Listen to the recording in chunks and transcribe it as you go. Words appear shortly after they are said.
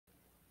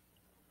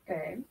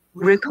Okay.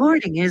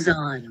 Recording is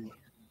on.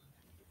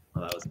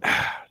 Well, that was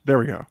There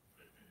we go.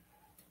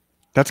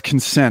 That's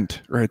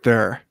consent right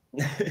there.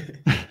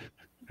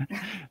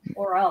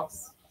 Or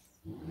else.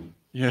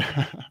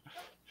 Yeah.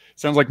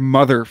 Sounds like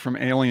Mother from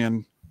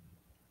Alien.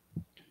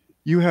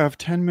 You have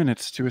 10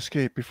 minutes to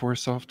escape before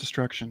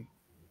self-destruction.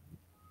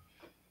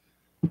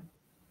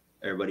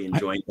 Everybody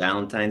enjoying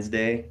Valentine's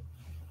Day?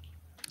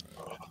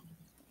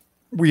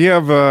 We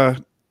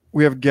have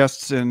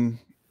guests in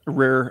a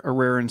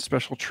rare and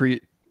special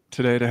treat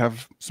today to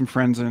have some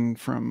friends in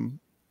from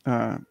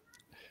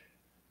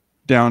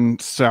down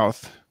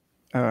south,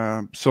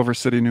 Silver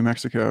City, New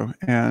Mexico,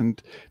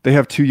 and they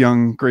have two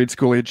young grade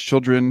school age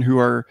children who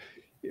are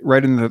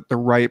right in the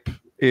ripe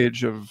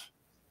age of,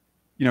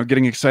 you know,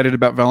 getting excited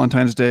about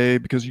Valentine's Day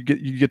because you get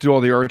to do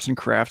all the arts and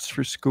crafts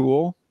for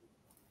school.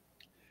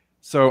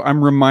 So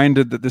I'm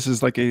reminded that this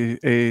is like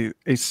a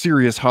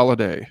serious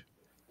holiday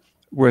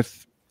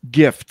with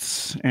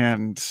gifts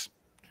and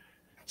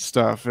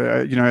stuff.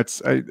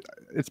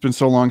 It's been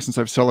so long since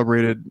I've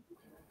celebrated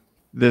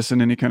this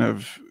in any kind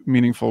of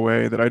meaningful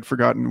way that I'd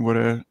forgotten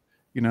what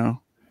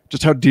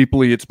just how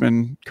deeply it's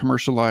been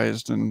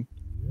commercialized and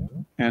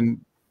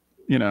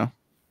you know,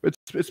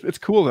 it's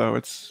cool though.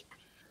 It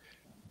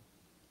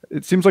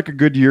seems like a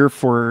good year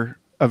for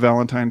a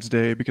Valentine's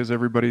Day because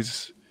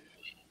everybody's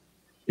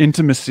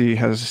intimacy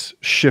has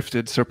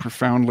shifted so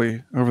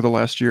profoundly over the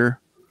last year.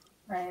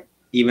 Right.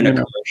 Even a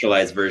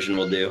commercialized version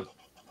will do.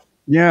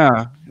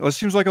 Yeah. Well, it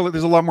seems like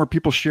there's a lot more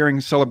people sharing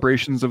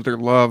celebrations of their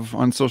love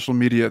on social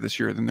media this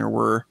year than there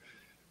were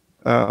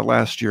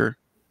last year.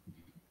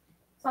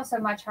 It's also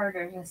much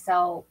harder to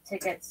sell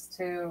tickets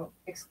to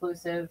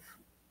exclusive,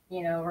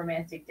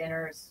 romantic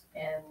dinners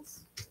and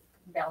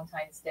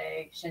Valentine's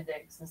Day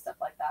shindigs and stuff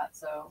like that.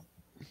 So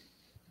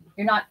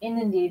you're not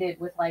inundated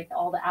with like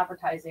all the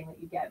advertising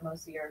that you get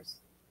most years.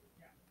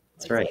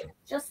 That's right.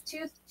 Just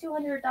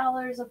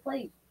 $200 a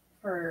plate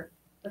for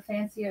the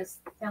fanciest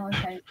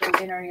Valentine's Day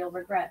dinner you'll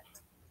regret.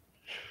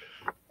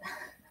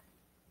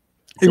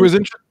 It was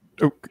interesting.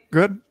 Oh,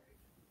 good.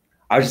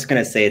 I was just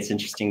going to say it's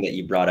interesting that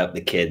you brought up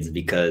the kids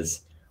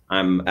because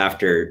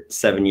after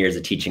 7 years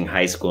of teaching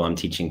high school, I'm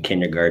teaching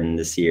kindergarten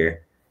this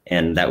year.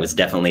 And that was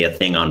definitely a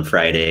thing on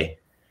Friday.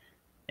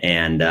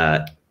 And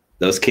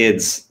those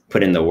kids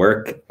put in the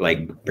work,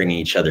 like bringing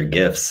each other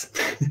gifts.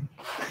 It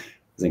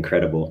was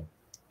incredible,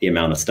 the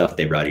amount of stuff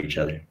they brought each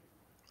other.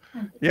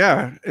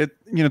 Yeah,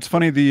 it's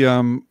funny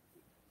the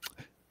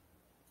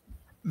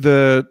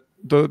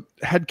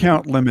head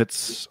count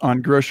limits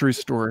on grocery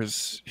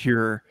stores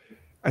here,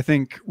 I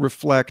think,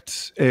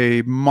 reflect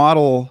a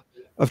model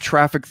of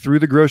traffic through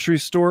the grocery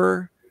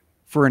store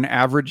for an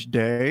average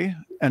day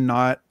and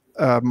not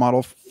a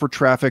model for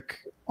traffic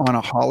on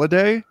a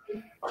holiday.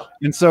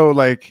 And so,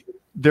 like,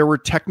 there were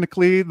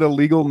technically the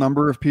legal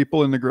number of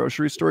people in the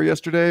grocery store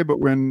yesterday, but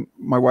when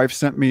my wife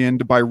sent me in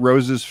to buy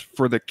roses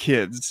for the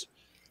kids,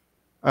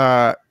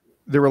 there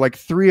were like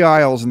 3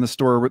 aisles in the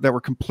store that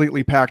were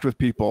completely packed with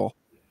people.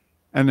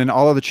 And then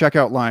all of the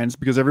checkout lines,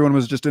 because everyone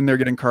was just in there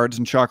getting cards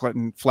and chocolate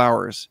and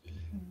flowers.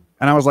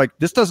 And I was like,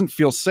 this doesn't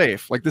feel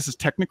safe. Like, this is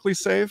technically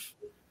safe,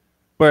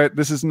 but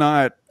this is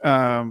not,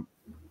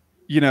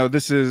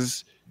 this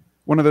is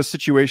one of those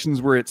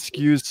situations where it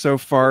skews so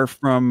far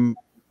from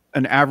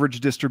an average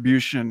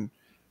distribution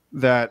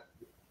that,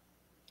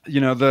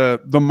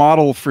 the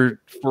model for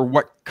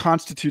what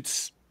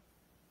constitutes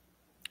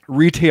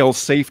retail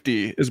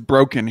safety is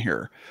broken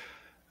here,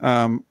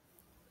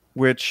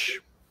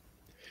 which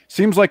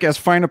seems like as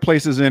fine a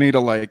place as any to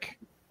like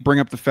bring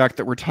up the fact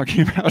that we're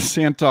talking about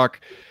Santok,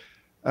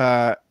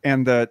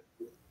 and that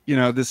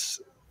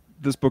this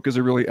book is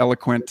a really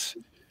eloquent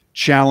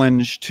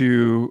challenge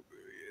to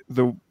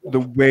the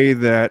way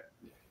that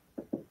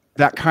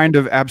kind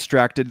of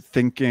abstracted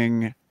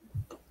thinking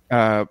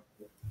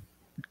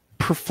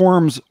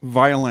performs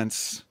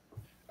violence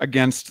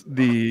against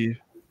the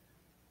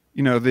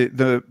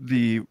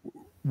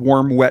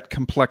warm, wet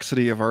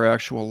complexity of our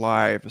actual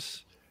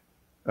lives.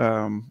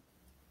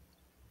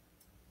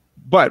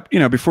 But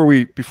before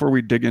we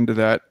dig into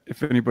that,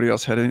 if anybody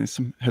else had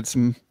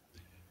some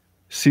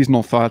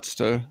seasonal thoughts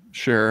to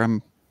share,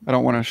 I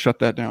don't want to shut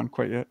that down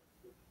quite yet.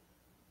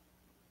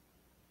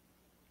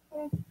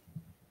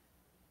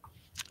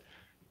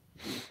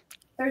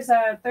 There's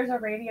a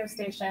radio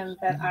station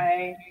that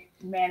I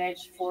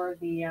manage for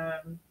the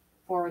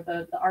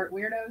art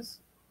weirdos,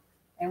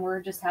 and we're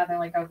just having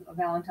like a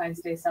Valentine's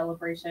Day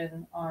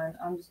celebration on.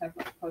 I'm just gonna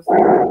post it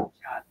in the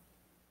chat.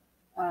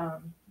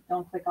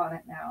 Don't click on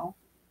it now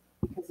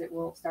because it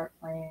will start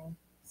playing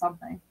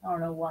something. I don't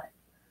know what.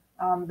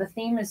 The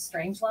theme is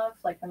Strangelove,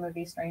 like the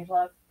movie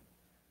Strangelove,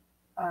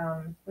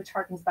 which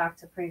harkens back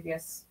to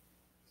previous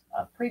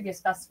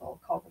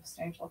festival called the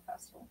Strangelove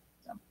Festival.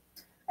 So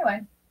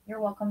anyway,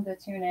 you're welcome to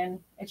tune in.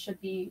 It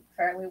should be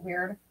fairly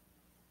weird.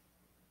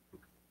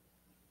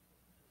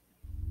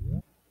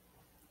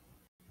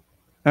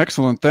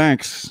 Excellent,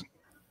 thanks.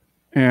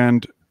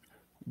 And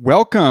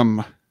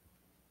welcome,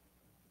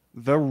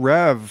 the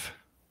Rev.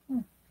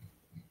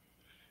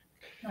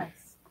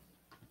 Nice.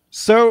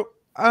 So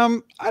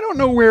I don't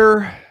know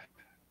where,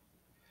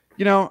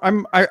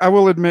 I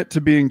will admit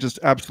to being just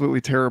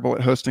absolutely terrible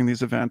at hosting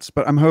these events,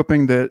 but I'm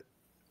hoping that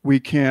we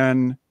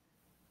can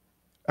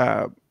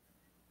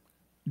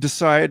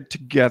decide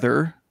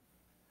together.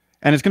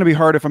 And it's going to be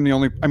hard if I'm the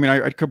only,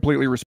 I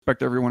completely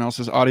respect everyone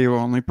else's audio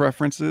only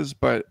preferences,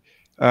 but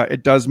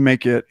it does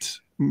make it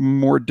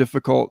more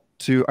difficult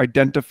to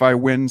identify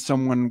when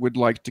someone would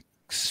like to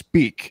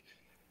speak.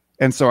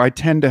 And so I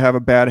tend to have a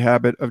bad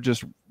habit of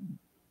just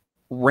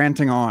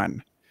ranting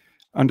on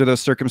under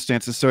those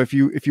circumstances. So if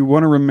you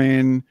want to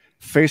remain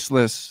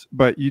faceless,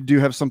 but you do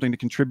have something to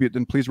contribute,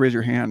 then please raise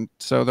your hand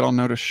so that I'll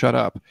know to shut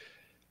up.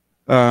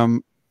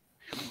 I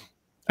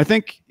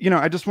think,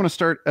 I just want to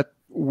start at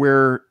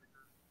where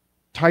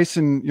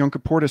Tyson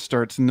Yunkaporta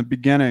starts in the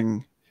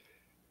beginning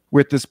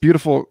with this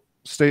beautiful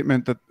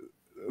statement that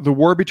the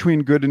war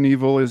between good and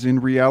evil is in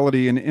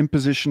reality an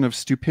imposition of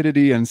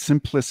stupidity and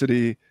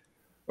simplicity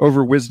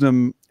over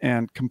wisdom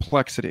and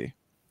complexity.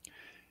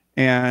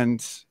 And,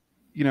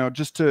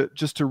 just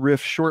to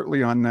riff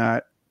shortly on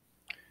that,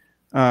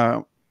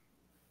 I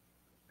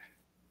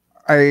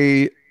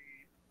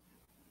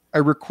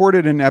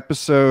recorded an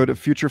episode of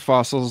Future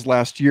Fossils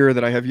last year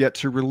that I have yet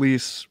to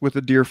release with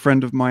a dear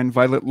friend of mine,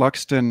 Violet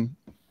Luxton,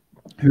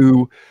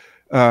 who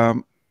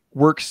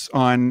works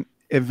on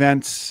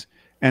events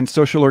and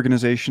social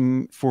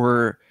organization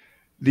for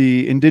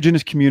the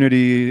indigenous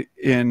community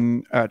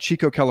in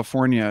Chico,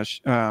 California,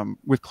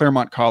 with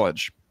Claremont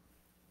College,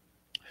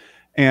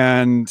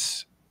 and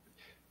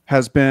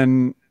has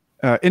been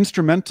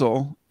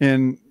instrumental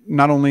in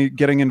not only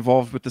getting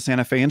involved with the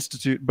Santa Fe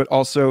Institute, but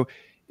also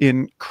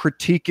in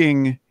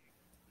critiquing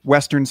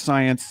Western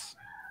science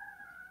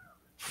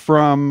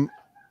from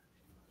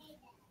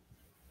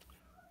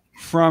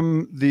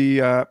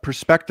the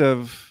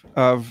perspective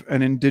of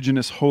an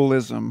indigenous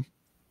holism.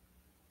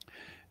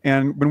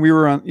 And when we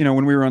were on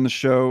the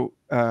show,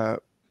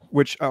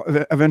 which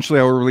eventually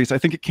I will release, I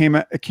think it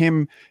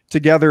came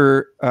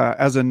together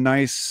as a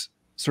nice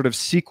sort of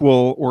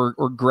sequel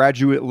or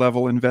graduate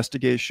level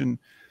investigation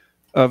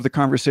of the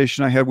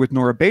conversation I had with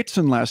Nora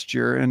Bateson last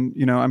year. And,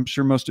 I'm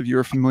sure most of you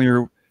are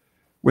familiar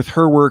with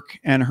her work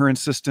and her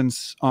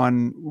insistence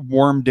on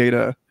warm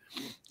data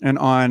and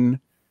on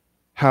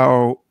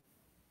how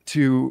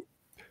to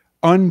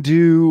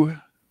undo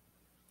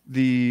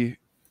the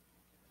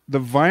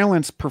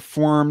violence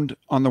performed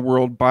on the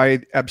world by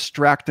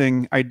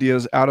abstracting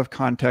ideas out of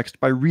context,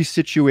 by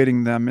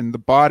resituating them in the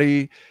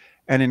body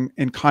and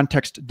in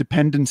context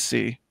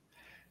dependency.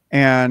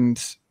 And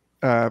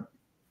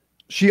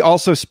she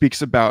also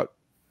speaks about,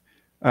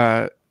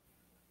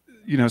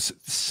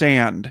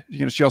 sand.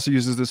 She also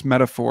uses this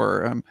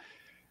metaphor.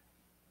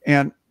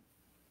 And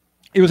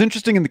it was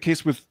interesting in the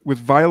case with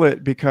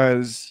Violet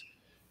because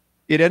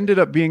it ended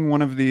up being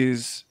one of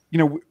these,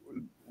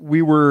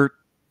 we were,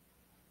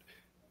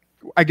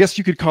 I guess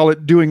you could call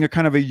it doing a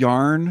kind of a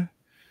yarn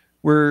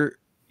where,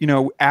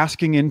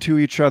 asking into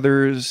each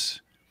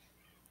other's,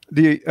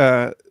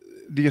 the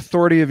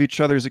authority of each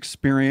other's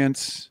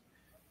experience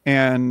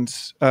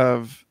and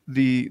of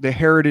the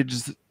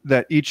heritage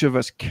that each of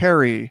us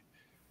carry,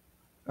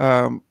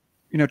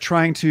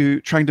 trying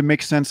to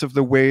make sense of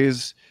the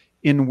ways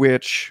in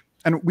which,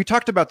 and we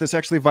talked about this,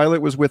 actually,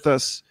 Violet was with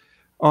us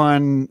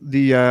on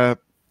the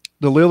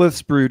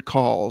Lilith's Brood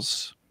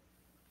calls,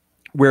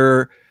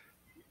 where,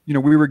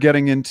 we were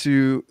getting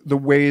into the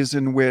ways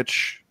in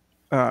which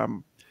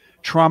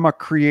trauma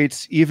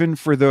creates, even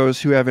for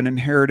those who have an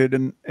inherited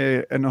and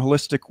a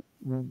holistic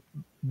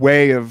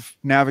way of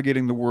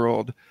navigating the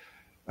world,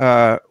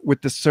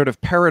 with this sort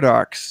of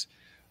paradox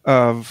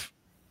of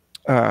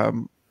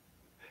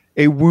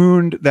a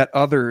wound that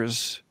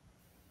others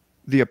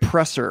the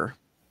oppressor,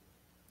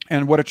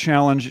 and what a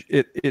challenge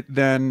it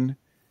then,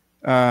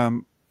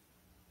 that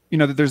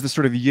there's this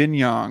sort of yin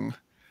yang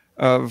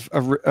of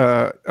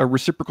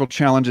reciprocal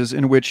challenges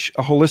in which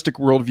a holistic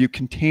worldview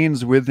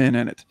contains within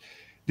it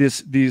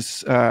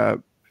these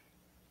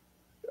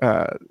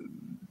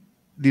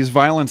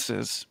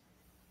violences.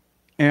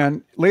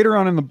 And later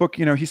on in the book,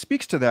 he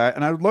speaks to that,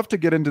 and I would love to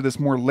get into this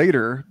more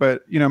later,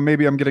 but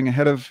maybe I'm getting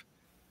ahead of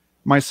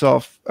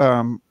myself.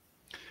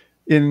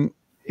 In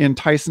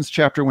Tyson's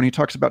chapter, when he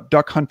talks about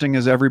duck hunting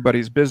as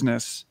everybody's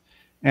business,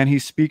 and he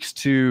speaks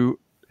to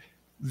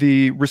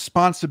the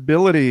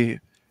responsibility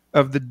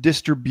of the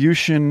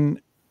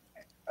distribution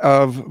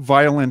of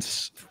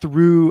violence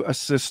through a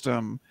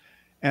system,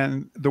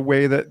 and the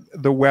way that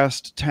the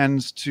West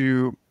tends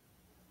to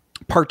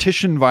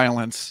partition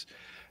violence,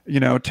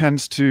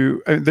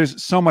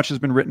 there's so much has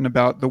been written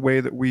about the way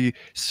that we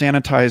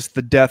sanitize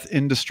the death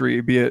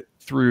industry, be it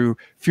through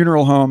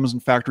funeral homes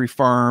and factory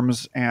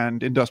farms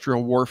and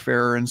industrial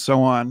warfare and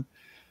so on,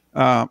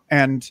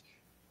 and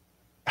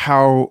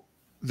how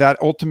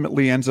that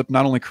ultimately ends up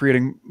not only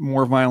creating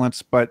more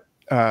violence, but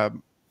not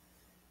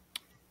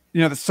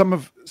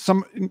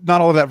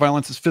all of that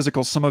violence is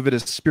physical. Some of it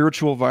is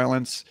spiritual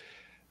violence,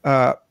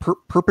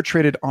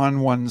 perpetrated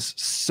on one's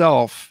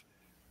self,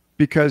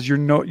 because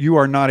you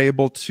are not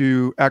able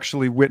to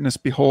actually witness,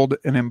 behold,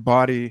 and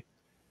embody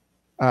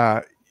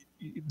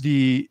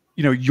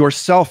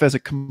yourself as a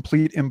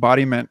complete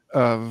embodiment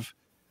of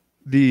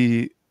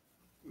the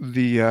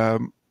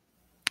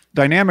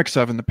dynamics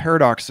of and the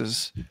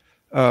paradoxes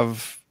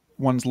of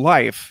one's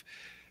life.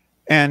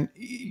 And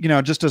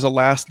just as a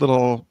last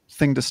little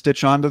thing to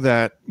stitch onto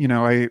that,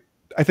 I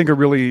think a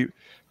really,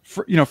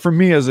 for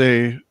me as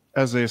a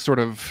sort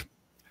of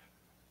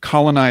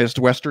colonized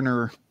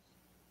Westerner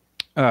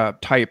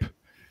type,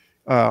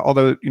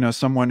 although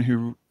someone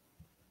who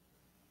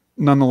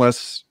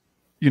nonetheless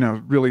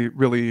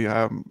really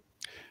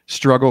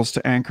struggles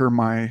to anchor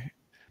my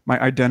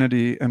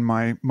identity and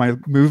my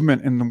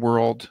movement in the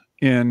world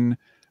in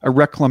a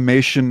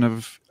reclamation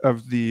of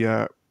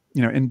the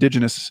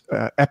indigenous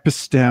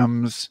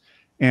epistemes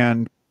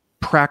and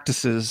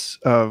practices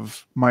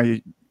of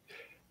my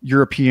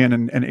European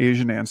and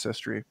Asian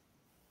ancestry.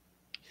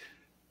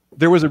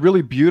 There was a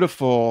really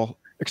beautiful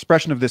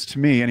expression of this to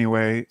me,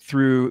 anyway,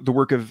 through the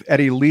work of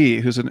Eddie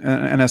Lee, who's an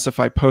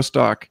SFI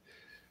postdoc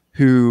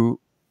who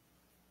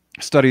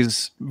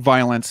studies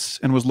violence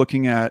and was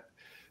looking at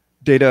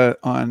data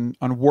on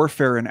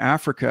warfare in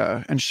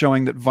Africa and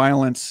showing that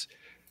violence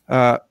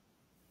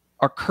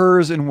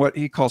occurs in what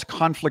he calls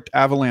conflict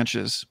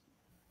avalanches.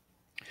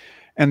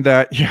 And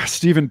that,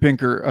 Steven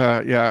Pinker,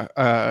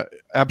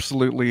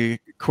 absolutely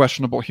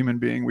questionable human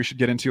being we should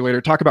get into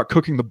later. Talk about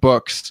cooking the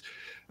books.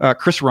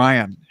 Chris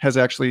Ryan has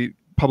actually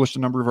published a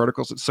number of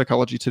articles at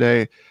Psychology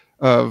Today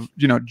of,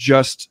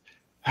 just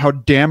how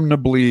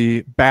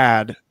damnably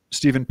bad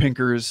Steven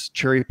Pinker's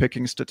cherry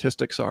picking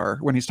statistics are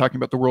when he's talking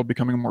about the world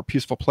becoming a more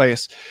peaceful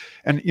place.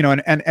 And,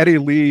 and Eddie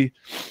Lee,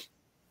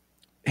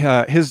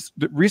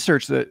 the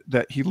research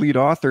that he lead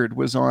authored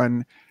was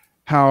on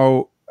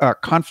how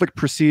conflict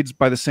proceeds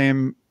by the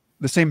same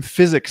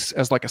physics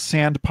as like a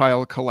sand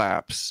pile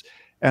collapse,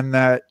 and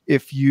that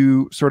if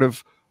you sort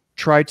of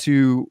try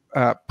to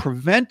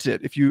prevent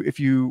it, if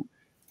you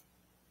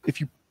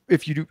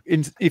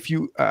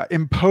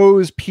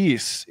impose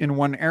peace in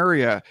one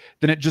area,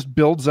 then it just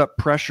builds up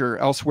pressure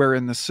elsewhere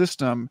in the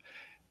system,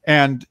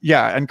 and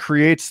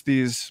creates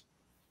these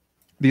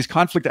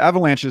conflict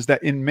avalanches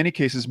that in many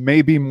cases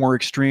may be more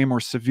extreme or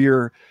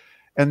severe,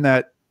 and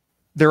that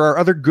there are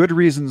other good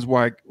reasons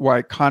why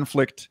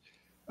conflict,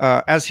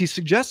 as he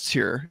suggests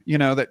here,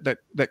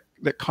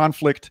 that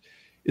conflict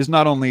is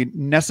not only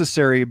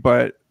necessary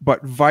but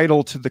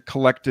vital to the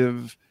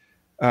collective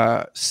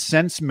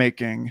sense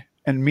making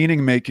and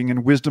meaning making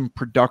and wisdom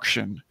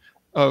production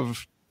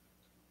of,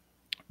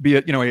 be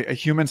it a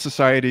human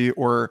society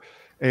or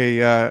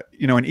an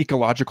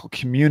ecological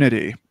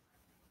community.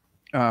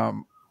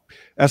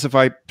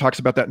 SFI talks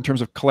about that in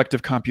terms of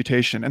collective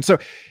computation. And so,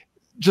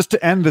 just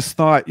to end this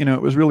thought,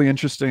 it was really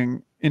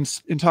interesting in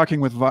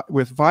talking with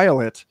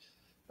Violet.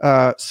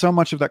 So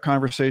much of that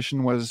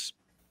conversation was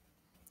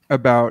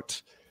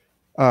about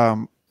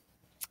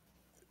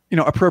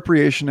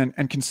appropriation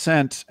and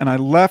consent. And I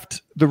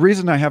left, the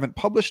reason I haven't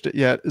published it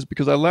yet is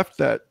because I left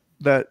that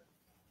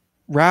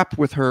rap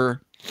with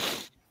her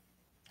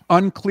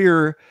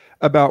unclear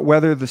about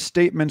whether the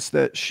statements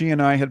that she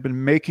and I had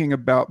been making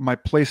about my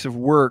place of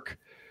work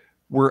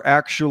were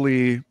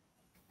actually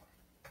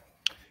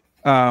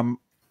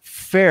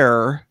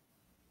fair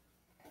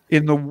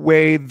in the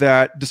way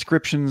that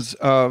descriptions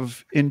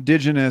of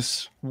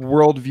indigenous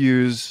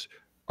worldviews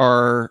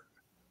are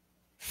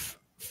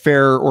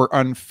fair or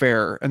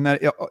unfair, and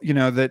that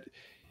that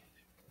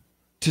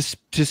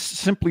to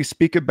simply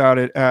speak about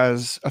it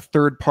as a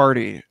third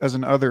party, as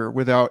an other,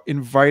 without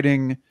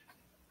inviting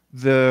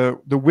the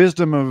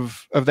wisdom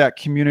of that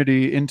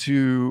community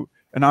into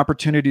an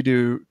opportunity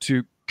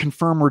to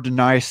confirm or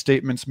deny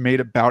statements made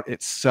about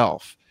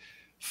itself,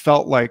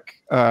 felt like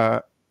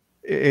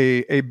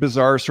a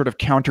bizarre sort of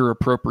counter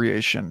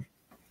appropriation.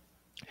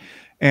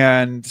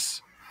 And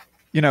so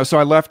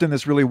I left in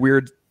this really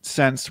weird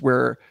sense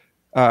where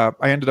I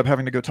ended up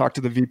having to go talk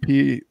to the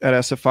VP at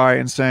SFI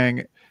and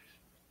saying,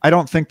 I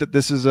don't think that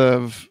this is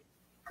of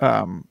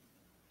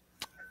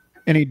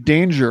any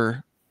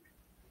danger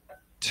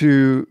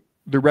to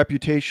the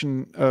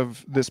reputation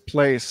of this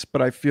place,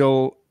 but I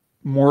feel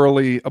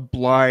morally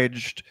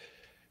obliged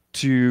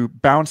to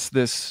bounce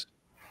this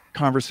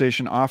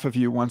conversation off of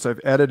you once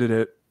I've edited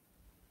it,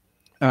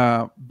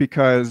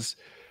 because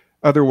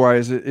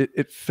otherwise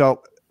it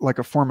felt like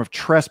a form of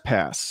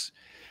trespass.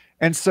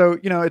 And so,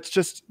 it's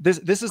just,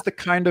 this is the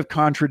kind of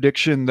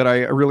contradiction that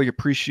I really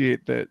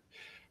appreciate that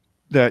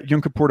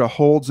Yunkaporta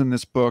holds in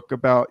this book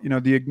about,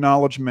 the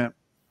acknowledgement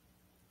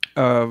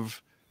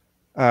of,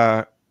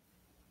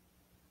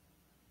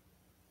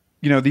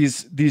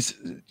 these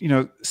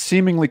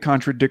seemingly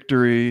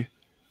contradictory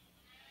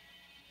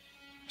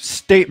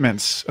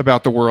statements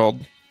about the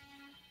world,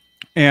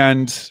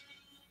 and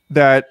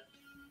that,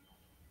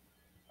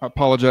 I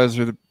apologize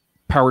for the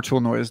power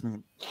tool noise,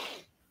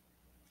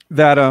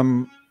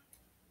 that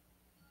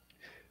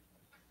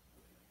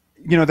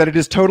that it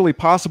is totally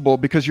possible,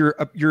 because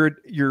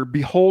you're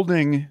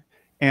beholding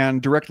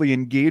and directly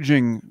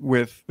engaging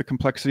with the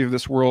complexity of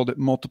this world at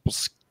multiple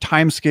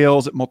time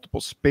scales, at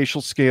multiple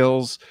spatial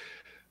scales,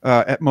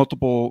 at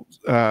multiple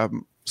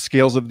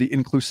scales of the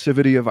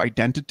inclusivity of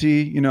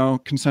identity, you know,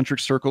 concentric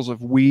circles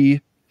of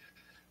we,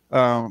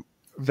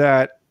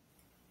 that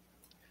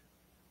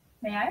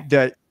May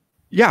I?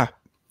 Yeah.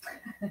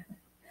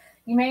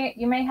 You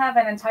may have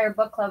an entire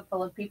book club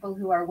full of people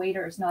who are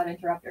waiters, not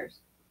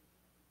interrupters.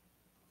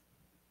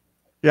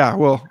 Yeah,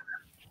 well,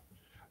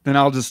 then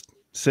I'll just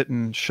sit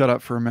and shut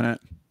up for a minute.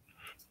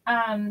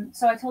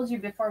 So I told you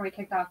before we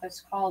kicked off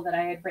this call that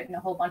I had written a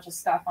whole bunch of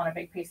stuff on a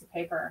big piece of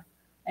paper,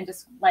 and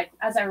just like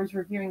as I was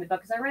reviewing the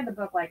book, because I read the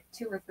book like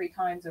 2 or 3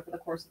 times over the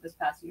course of this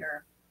past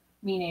year,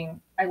 meaning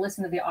I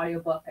listened to the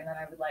audiobook and then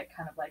I would like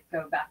kind of like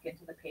go back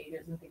into the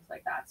pages and things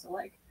like that. So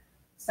like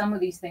some of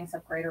these things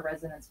have greater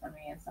resonance for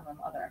me and some of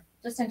them other.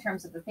 Just in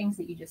terms of the things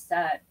that you just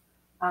said,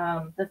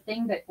 the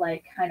thing that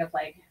like kind of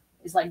like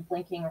is like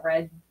blinking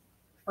red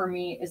for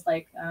me is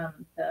like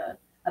the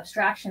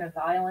abstraction of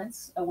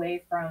violence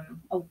away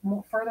from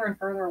further and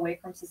further away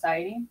from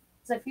society.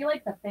 So I feel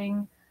like the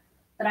thing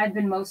that I've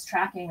been most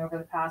tracking over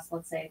the past,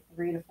 let's say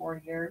 3 to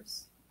 4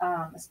 years,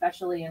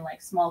 especially in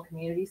like small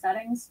community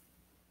settings,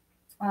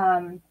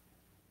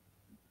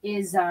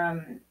 is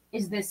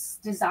this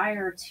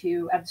desire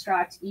to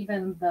abstract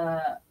even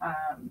the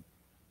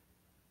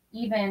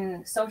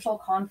even social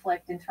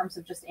conflict in terms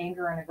of just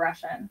anger and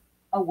aggression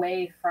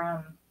away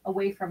from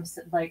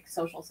like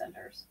social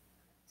centers.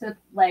 So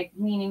like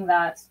meaning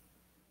that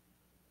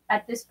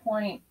at this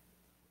point,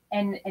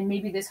 and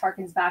maybe this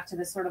harkens back to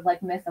this sort of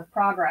like myth of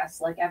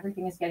progress, like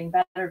everything is getting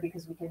better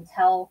because we can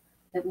tell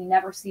that we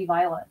never see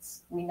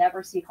violence, we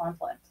never see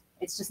conflict.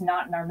 It's just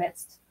not in our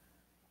midst.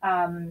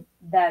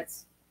 That,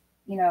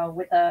 you know,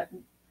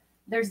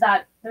 there's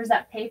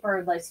that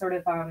paper like sort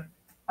of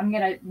I'm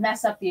gonna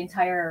mess up the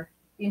entire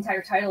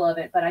title of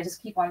it, but I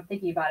just keep on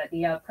thinking about it.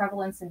 The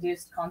prevalence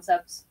induced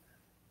concept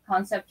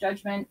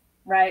judgment,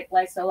 right?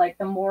 Like so, like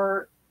the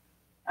more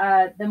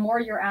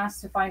you're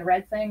asked to find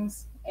red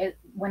things,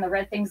 when the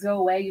red things go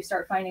away, you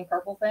start finding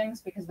purple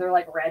things because they're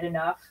like red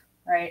enough,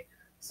 right?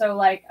 So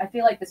like I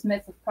feel like this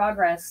myth of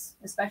progress,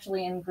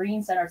 especially in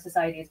green-centered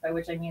societies, by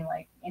which I mean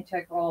like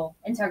integral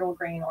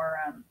green or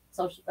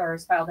social or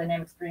spiral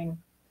dynamics green,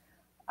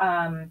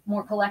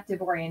 more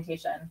collective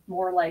orientation,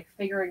 more like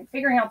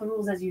figuring out the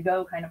rules as you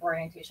go kind of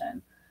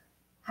orientation,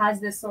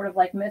 has this sort of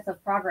like myth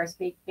of progress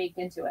baked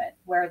into it,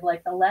 where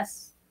like the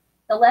less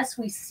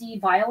we see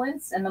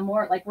violence and the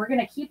more like we're going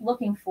to keep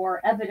looking for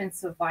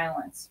evidence of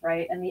violence,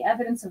 right? And the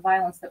evidence of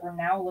violence that we're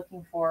now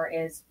looking for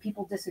is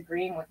people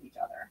disagreeing with each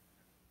other.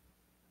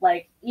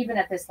 Like even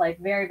at this like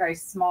very, very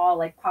small,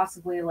 like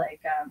possibly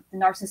like the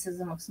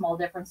narcissism of small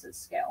differences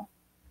scale.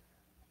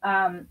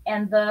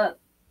 And the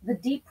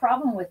deep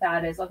problem with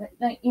that is,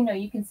 you know,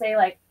 you can say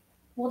like,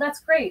 well,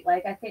 that's great.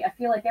 Like I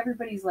feel like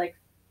everybody's like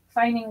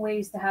finding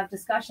ways to have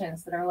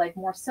discussions that are like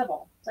more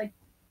civil. It's like,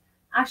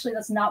 actually,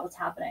 that's not what's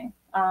happening.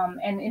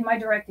 And in my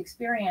direct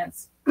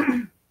experience,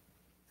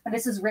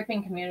 this is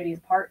ripping communities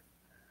apart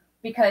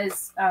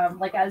because,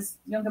 like as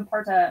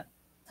Yunkaporta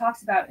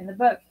talks about in the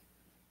book,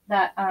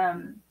 that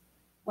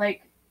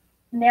like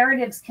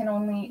narratives can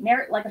only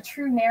like a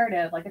true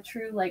narrative, like a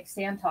true like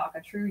sand talk,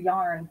 a true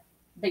yarn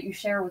that you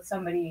share with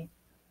somebody.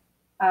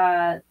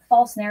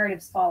 False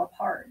narratives fall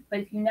apart. But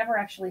if you never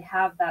actually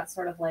have that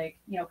sort of like,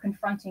 you know,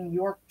 confronting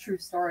your true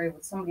story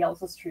with somebody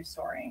else's true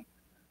story,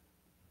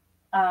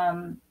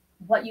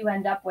 what you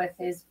end up with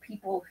is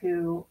people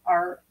who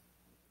are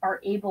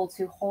able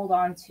to hold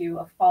on to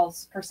a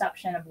false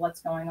perception of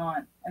what's going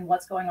on, and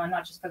what's going on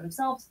not just for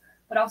themselves,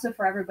 but also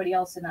for everybody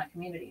else in that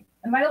community.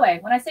 And by the way,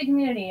 when I say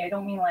community, I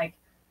don't mean like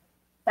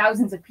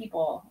thousands of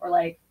people or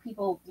like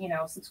people, you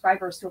know,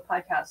 subscribers to a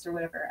podcast or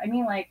whatever. I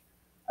mean like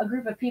a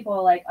group of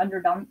people like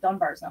under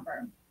Dunbar's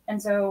number.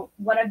 And so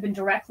what I've been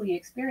directly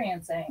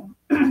experiencing,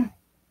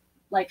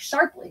 like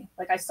sharply,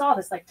 like I saw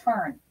this like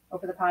turn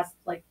over the past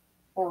like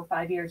 4 or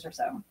 5 years or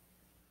so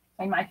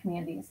in my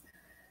communities,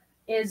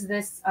 is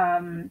this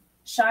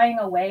shying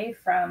away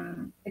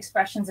from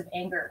expressions of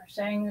anger,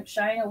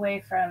 shying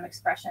away from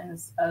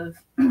expressions of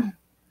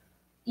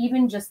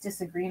even just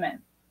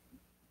disagreement,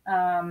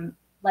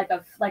 like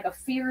a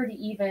fear to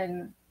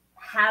even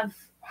have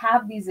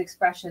these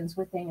expressions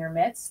within your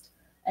midst,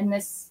 and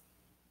this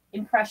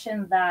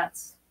impression that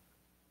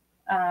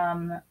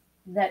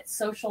that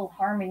social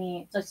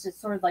harmony, just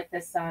sort of like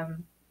this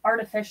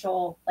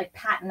artificial like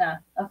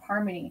patina of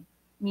harmony,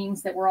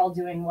 means that we're all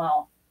doing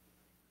well.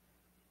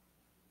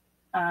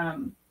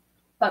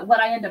 But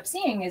what I end up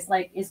seeing is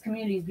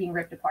communities being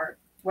ripped apart,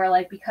 where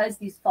like because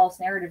these false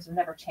narratives are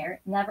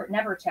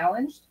never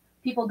challenged,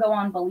 people go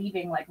on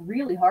believing like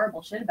really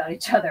horrible shit about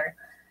each other,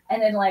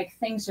 and then like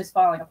things just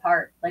falling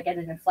apart, like at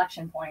an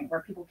inflection point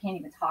where people can't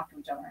even talk to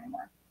each other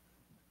anymore.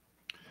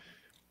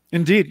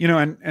 Indeed, you know,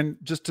 and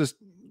just to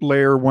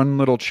layer one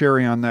little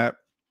cherry on that,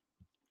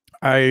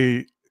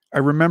 I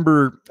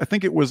remember, I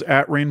think it was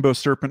at Rainbow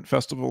Serpent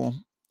Festival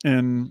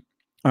in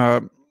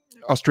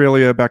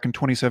Australia back in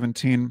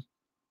 2017,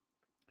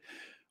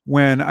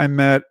 when I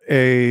met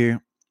I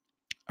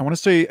want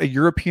to say a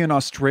European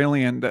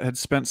Australian that had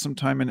spent some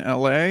time in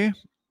LA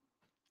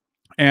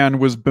and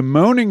was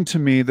bemoaning to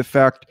me the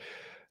fact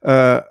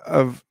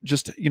of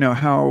just, you know,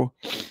 how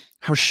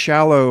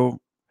shallow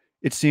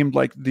it seemed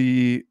like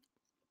the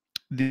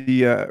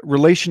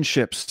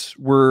relationships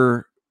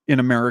were in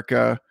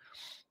America.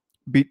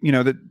 You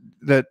know,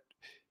 that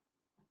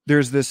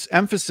there's this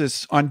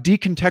emphasis on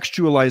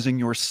decontextualizing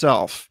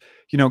yourself.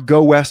 You know,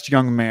 go west,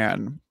 young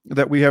man.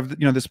 That we have,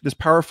 you know, this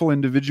powerful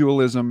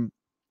individualism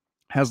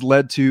has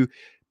led to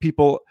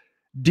people,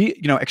 you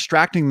know,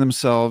 extracting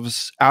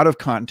themselves out of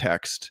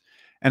context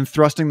and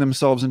thrusting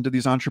themselves into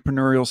these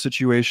entrepreneurial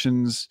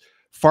situations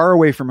far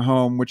away from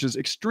home, which is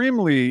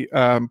extremely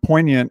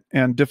poignant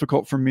and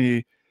difficult for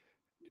me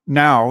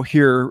now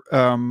here.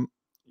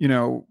 You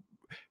know,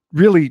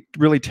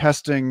 really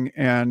testing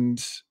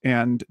and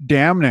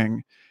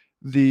damning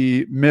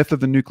the myth of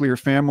the nuclear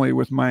family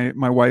with my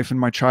wife and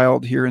my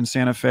child here in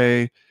Santa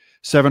Fe,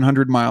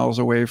 700 miles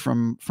away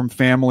from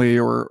family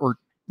or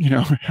you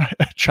know,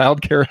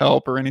 childcare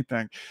help or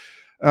anything.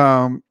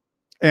 And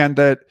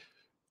that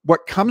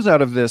what comes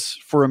out of this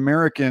for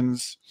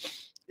Americans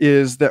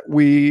is that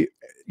we,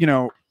 you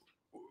know,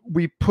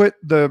 we put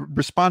the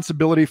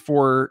responsibility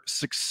for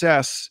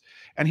success,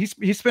 and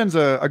he spends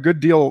a good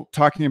deal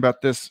talking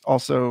about this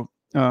also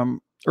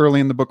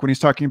early in the book when he's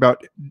talking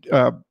about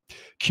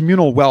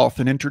communal wealth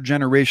and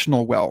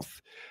intergenerational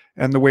wealth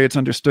and the way it's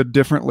understood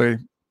differently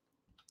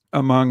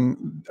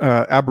among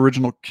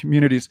Aboriginal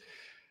communities,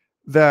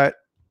 that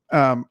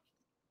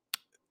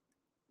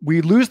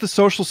we lose the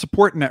social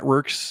support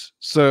networks.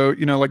 So,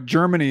 you know, like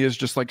Germany is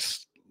just like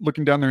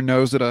looking down their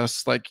nose at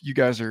us like, you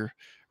guys are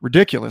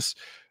ridiculous.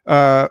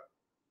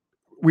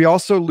 We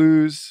also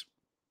lose,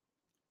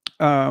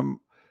 you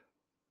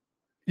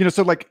know,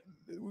 so like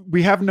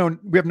we have no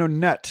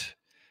net.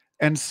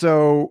 And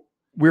so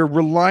we're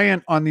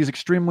reliant on these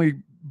extremely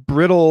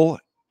brittle,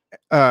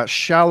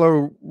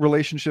 shallow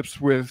relationships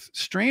with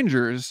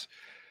strangers.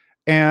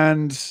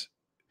 And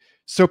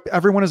so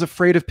everyone is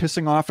afraid of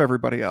pissing off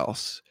everybody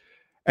else.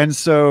 And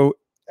so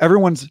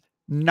everyone's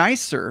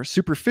nicer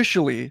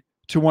superficially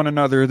to one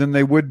another than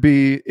they would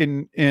be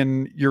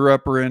in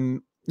Europe or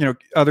in, you know,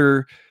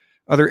 other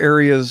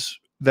areas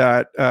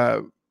that,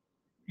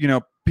 you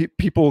know,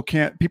 people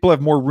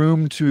have more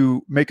room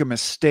to make a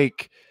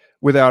mistake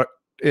without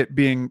it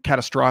being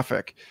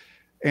catastrophic.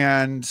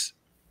 And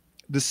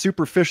the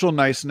superficial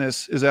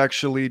niceness is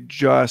actually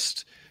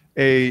just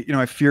a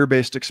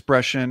fear-based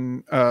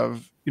expression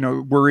of, you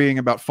know, worrying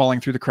about falling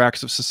through the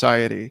cracks of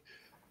society.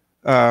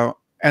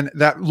 And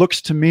that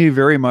looks to me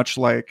very much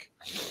like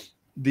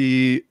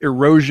the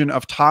erosion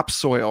of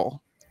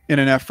topsoil in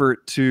an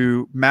effort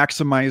to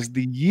maximize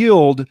the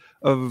yield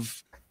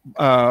of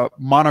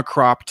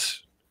monocropped,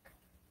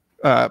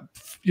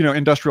 you know,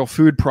 industrial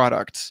food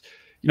products.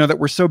 You know, that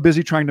we're so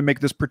busy trying to make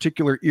this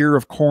particular ear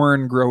of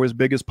corn grow as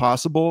big as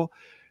possible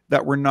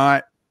that we're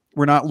not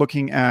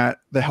looking at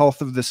the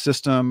health of the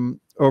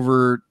system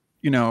over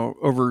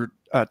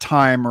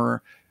time,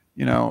 or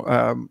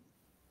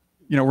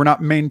we're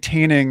not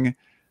maintaining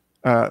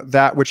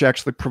that which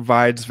actually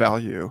provides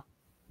value.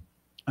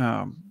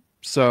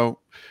 So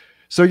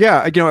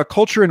yeah, you know, a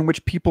culture in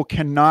which people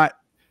cannot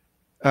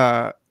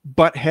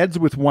butt heads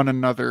with one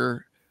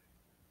another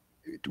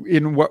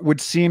in what would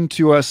seem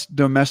to us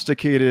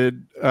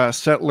domesticated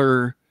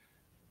settler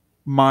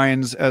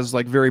minds as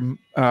like very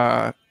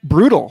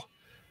brutal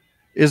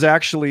is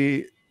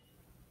actually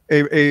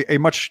a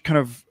much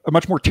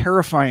more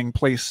terrifying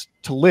place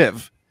to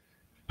live.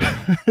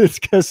 It's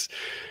because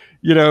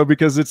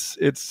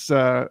it's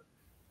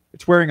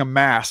wearing a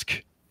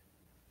mask,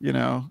 you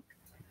know.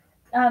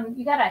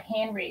 You got a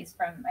hand raised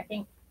from, I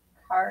think,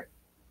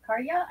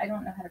 Karya. I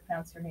don't know how to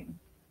pronounce her name.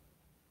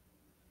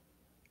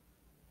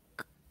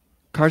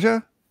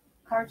 Karja?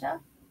 Karja?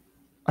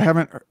 I've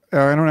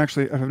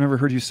never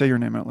heard you say your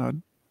name out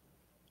loud.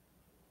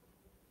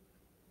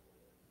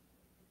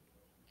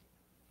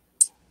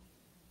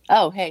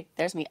 Oh, hey,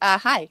 there's me.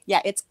 Hi.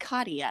 Yeah, it's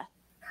Kadia.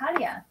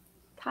 Kadia.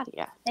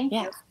 Thank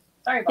you.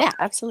 Sorry about that.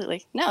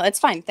 Absolutely. No, it's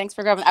fine. Thanks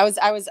for grabbing. I was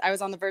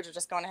on the verge of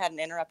just going ahead and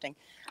interrupting.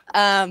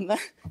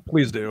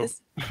 Please do.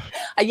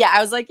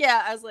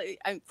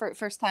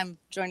 First time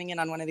joining in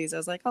on one of these. I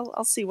was like,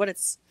 I'll see what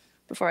it's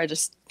before I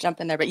just jump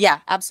in there. But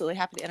yeah, absolutely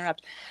happy to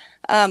interrupt.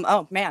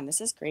 Oh man,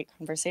 this is great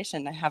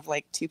conversation. I have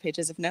like 2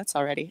 pages of notes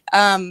already.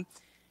 I've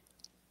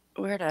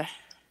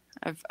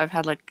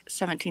had like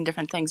 17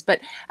 different things, but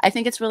I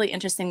think it's really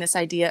interesting, this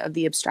idea of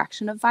the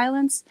abstraction of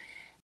violence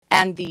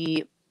and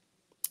the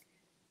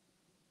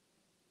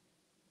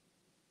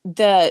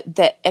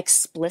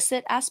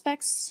explicit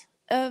aspects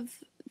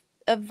of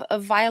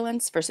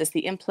violence versus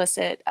the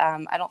implicit.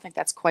 I don't think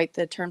that's quite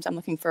the terms I'm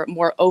looking for.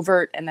 More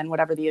overt, and then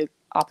whatever the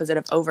opposite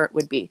of overt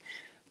would be.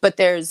 But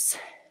there's,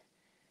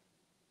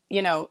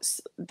 you know,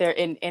 there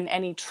in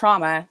any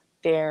trauma,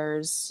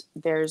 there's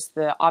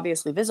the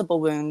obviously visible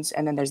wounds,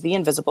 and then there's the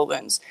invisible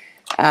wounds.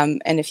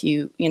 And if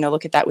you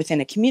look at that within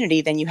a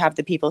community, then you have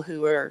the people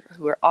who are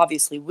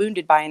obviously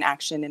wounded by an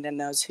action, and then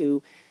those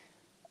who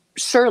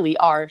surely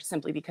are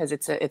simply because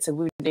it's a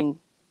wounding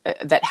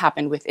that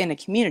happened within a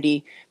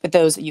community, but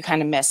those you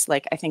kind of miss.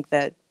 Like, I think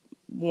that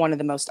one of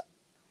the most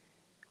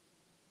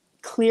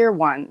clear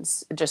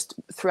ones just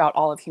throughout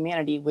all of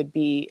humanity would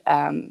be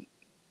men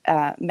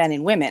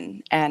and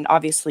women. And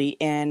obviously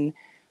in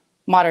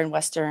modern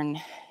Western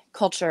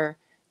culture,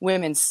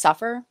 women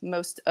suffer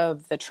most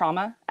of the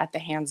trauma at the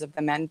hands of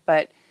the men,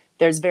 but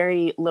there's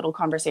very little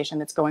conversation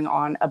that's going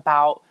on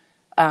about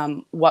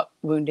what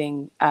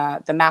wounding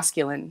the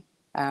masculine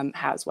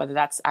has, whether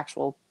that's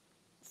actual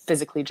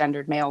physically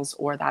gendered males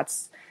or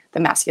that's the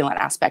masculine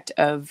aspect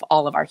of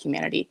all of our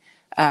humanity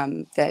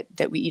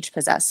that we each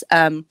possess.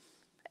 And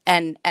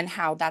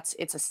how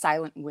it's a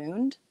silent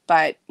wound,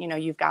 but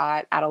you've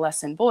got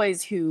adolescent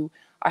boys who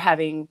are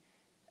having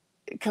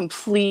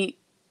complete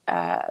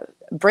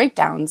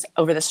breakdowns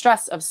over the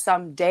stress of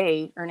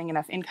someday earning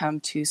enough income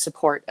to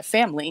support a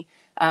family,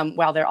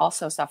 while they're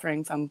also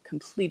suffering from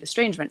complete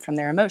estrangement from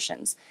their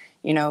emotions.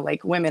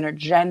 Like women are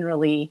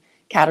generally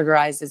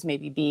categorized as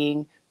maybe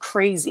being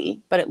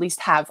crazy, but at least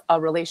have a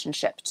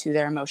relationship to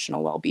their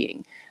emotional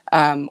well-being,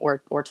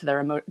 or to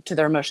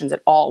their emotions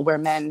at all, where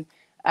men,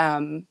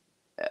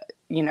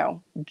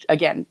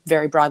 again,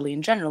 very broadly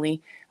and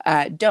generally,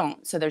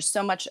 don't. So there's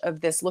so much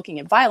of this looking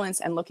at violence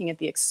and looking at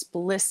the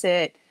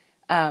explicit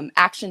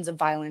actions of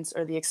violence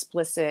or the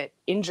explicit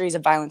injuries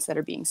of violence that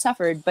are being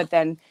suffered. But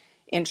then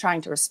in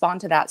trying to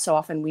respond to that, so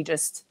often we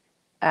just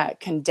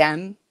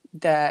condemn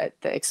the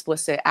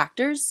explicit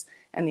actors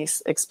and the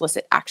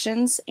explicit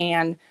actions.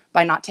 And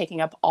by not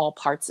taking up all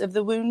parts of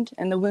the wound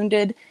and the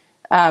wounded,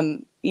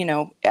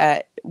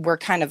 we're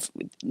kind of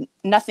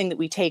nothing that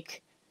we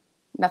take,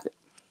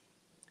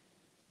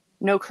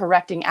 no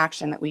correcting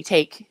action that we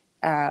take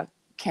can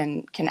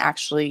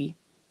actually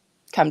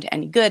come to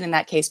any good in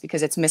that case,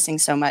 because it's missing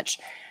so much.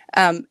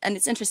 And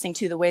it's interesting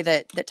too, the way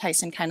that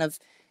Tyson kind of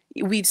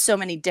weaves so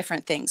many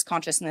different things,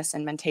 consciousness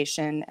and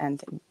mentation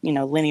and,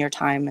 linear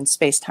time and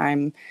space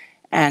time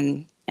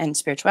and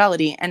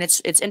spirituality. And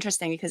it's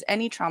interesting because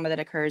any trauma that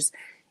occurs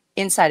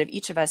inside of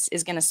each of us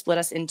is going to split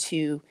us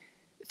into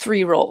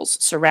 3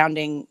 roles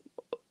surrounding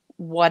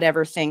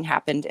whatever thing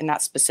happened in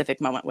that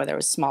specific moment, whether it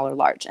was small or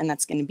large. And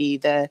that's going to be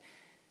the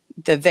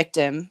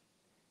victim,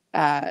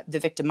 the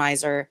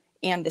victimizer,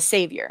 and the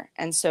savior.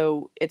 And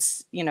so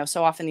it's,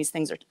 so often these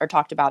things are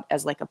talked about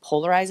as like a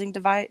polarizing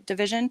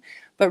division,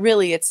 but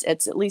really it's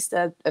at least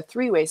a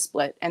 3-way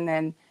split. And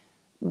then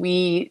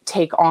we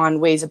take on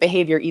ways of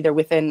behavior either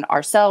within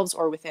ourselves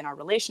or within our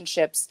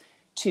relationships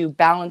to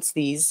balance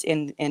these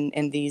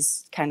in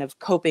these kind of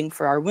coping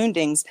for our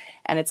woundings.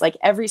 And it's like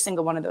every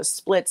single one of those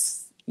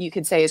splits, you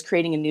could say, is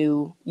creating a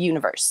new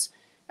universe,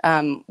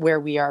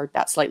 where we are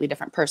that slightly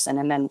different person.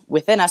 And then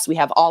within us, we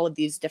have all of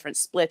these different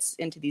splits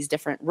into these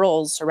different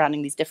roles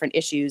surrounding these different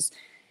issues.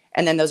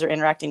 And then those are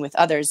interacting with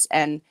others.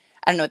 And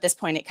I don't know, at this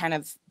point, it kind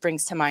of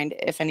brings to mind,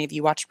 if any of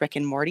you watch Rick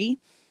and Morty,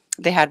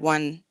 they had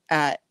one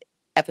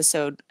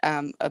episode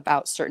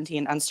about certainty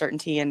and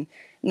uncertainty, and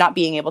not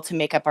being able to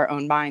make up our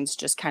own minds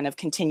just kind of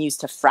continues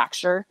to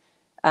fracture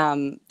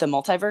the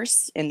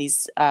multiverse in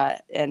these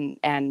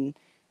and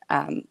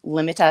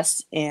limit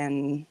us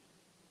in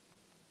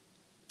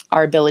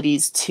our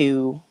abilities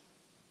to,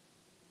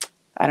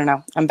 I don't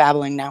know, I'm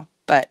babbling now,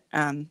 but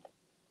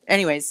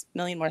anyways,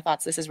 million more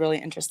thoughts. This is really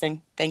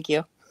interesting. Thank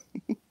you.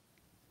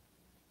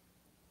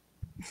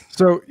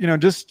 So,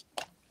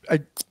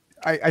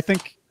 I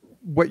think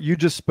what you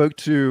just spoke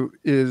to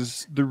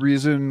is the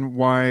reason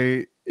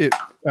why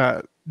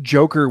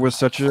Joker was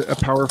such a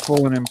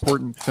powerful and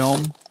important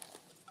film,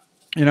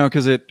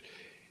 because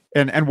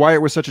and why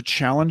it was such a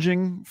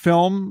challenging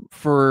film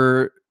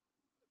for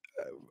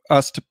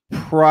us to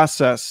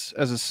process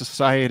as a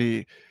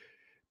society,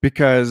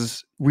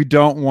 because we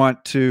don't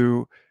want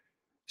to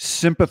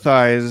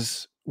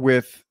sympathize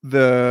with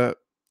the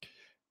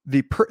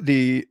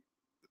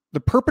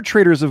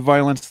perpetrators of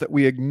violence that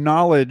we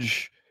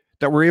acknowledge,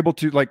 that we're able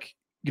to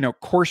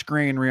coarse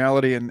grain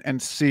reality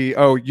and see,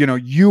 oh,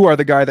 you are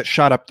the guy that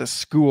shot up this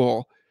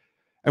school.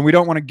 And we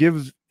don't want to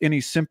give any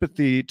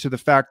sympathy to the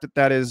fact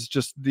that is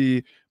just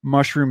the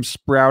mushroom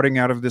sprouting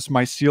out of this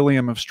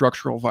mycelium of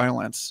structural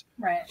violence.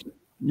 Right.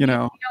 You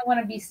don't want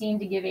to be seen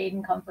to give aid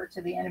and comfort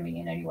to the enemy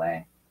in any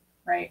way,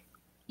 right?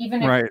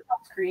 Even if it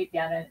helps create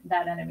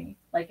that enemy.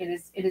 Like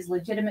it is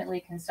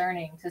legitimately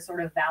concerning to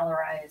sort of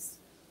valorize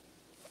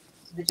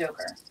the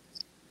Joker.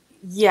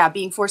 Yeah,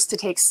 being forced to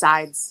take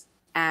sides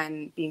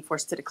and being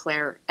forced to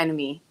declare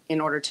enemy in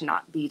order to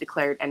not be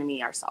declared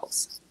enemy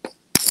ourselves.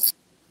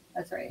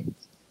 That's right.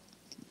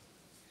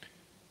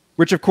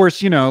 Which, of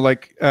course, you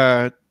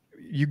get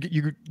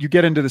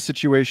into the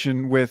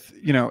situation with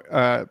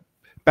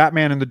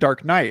Batman in the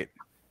Dark Knight,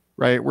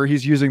 right, where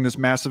he's using this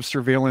massive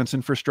surveillance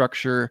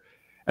infrastructure,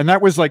 and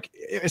that was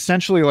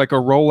essentially like a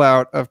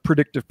rollout of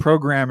predictive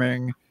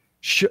programming,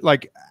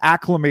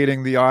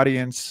 acclimating the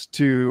audience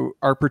to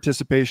our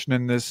participation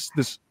in this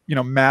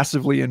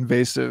massively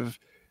invasive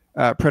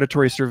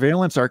predatory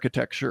surveillance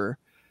architecture,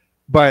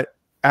 but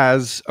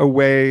as a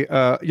way,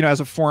 as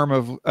a form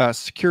of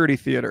security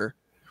theater,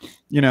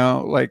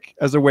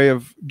 as a way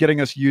of getting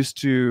us used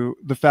to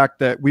the fact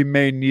that we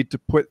may need to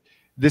put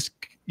this,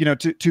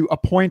 to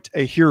appoint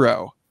a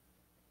hero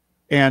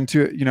and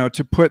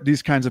to put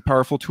these kinds of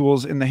powerful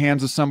tools in the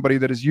hands of somebody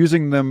that is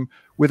using them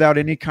without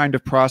any kind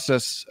of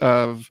process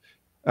of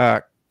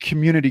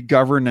community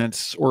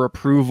governance or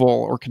approval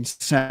or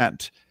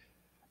consent.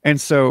 And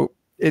so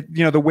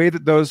the way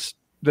that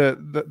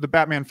the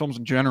Batman films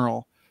in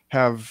general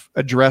have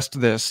addressed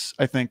this,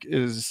 I think,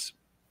 is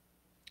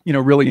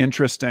really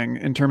interesting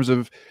in terms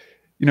of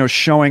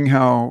showing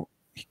how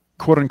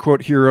quote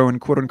unquote hero and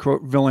quote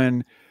unquote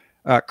villain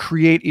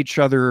create each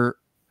other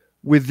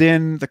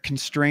within the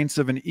constraints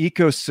of an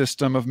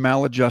ecosystem of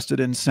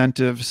maladjusted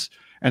incentives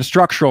and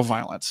structural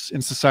violence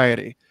in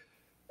society,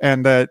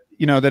 and that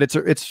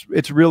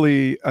it's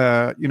really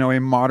a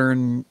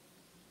modern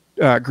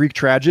Greek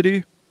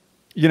tragedy,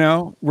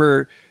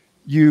 where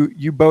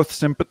you both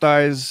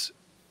sympathize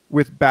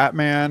with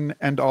Batman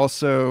and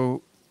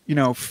also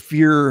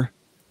fear,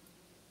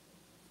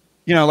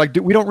 like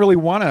we don't really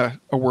want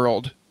a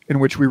world in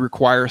which we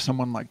require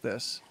someone like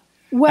this.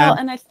 Well,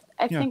 and I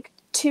think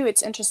too,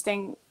 it's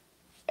interesting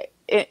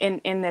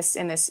in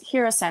this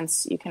hero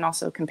sense. You can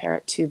also compare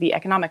it to the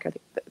economic or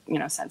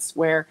the sense,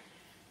 where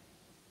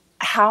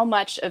how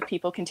much of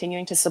people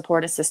continuing to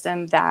support a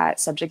system that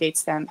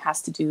subjugates them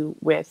has to do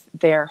with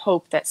their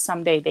hope that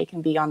someday they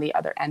can be on the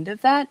other end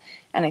of that.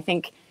 And I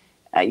think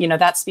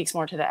that speaks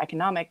more to the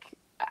economic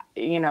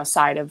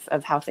side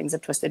of how things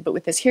have twisted. But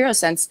with this hero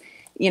sense,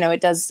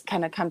 it does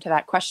kind of come to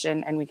that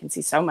question, and we can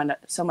see so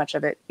much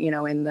of it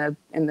in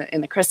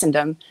the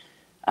Christendom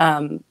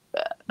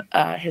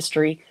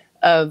history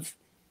of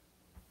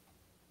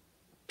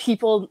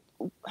people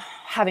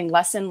having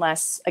less and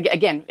less,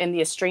 again, in the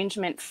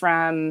estrangement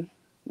from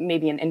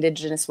maybe an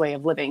indigenous way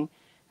of living.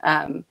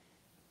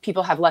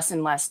 People have less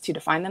and less to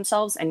define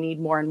themselves and need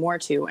more and more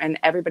to, and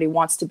everybody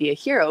wants to be a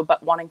hero,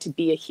 but wanting to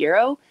be a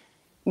hero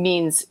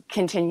means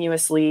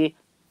continuously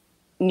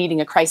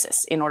needing a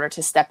crisis in order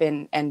to step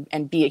in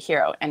and be a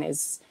hero. And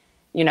is,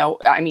 you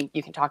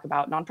can talk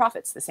about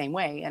nonprofits the same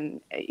way,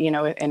 and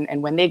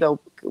and when they go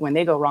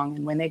wrong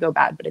and when they go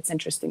bad. But it's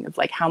interesting of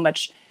like how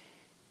much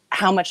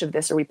of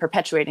this are we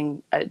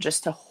perpetuating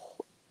just to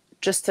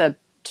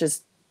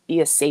be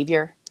a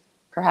savior,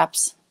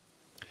 perhaps.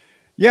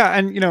 Yeah,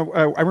 and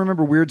I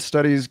remember Weird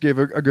Studies gave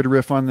a good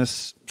riff on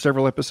this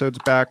several episodes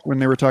back when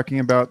they were talking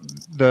about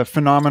the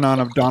phenomenon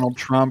of Donald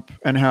Trump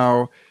and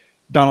how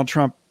Donald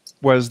Trump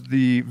was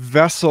the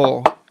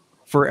vessel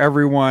for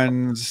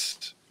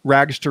everyone's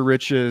rags to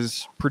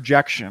riches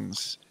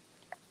projections.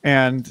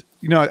 And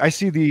I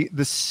see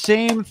the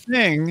same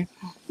thing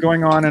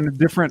going on in a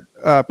different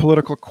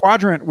political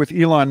quadrant with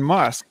Elon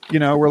Musk,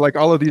 where like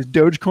all of these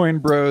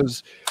Dogecoin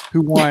bros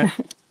who want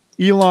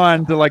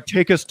Elon to like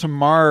take us to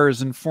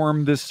Mars and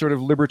form this sort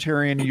of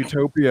libertarian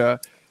utopia.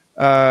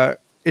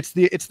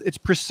 It's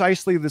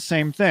precisely the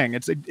same thing.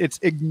 It's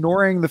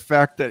ignoring the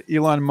fact that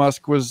Elon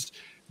Musk was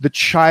the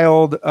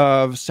child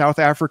of South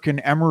African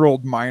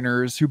emerald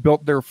miners who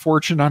built their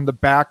fortune on the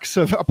backs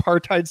of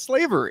apartheid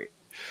slavery.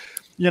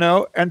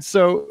 And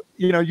so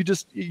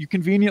you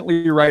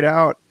conveniently write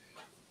out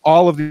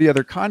all of the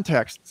other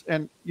contexts,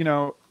 and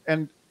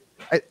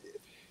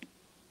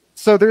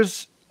so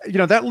there's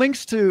that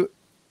links to,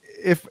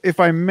 if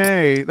I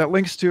may, that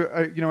links to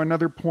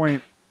another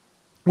point,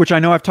 which I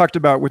know I've talked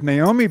about with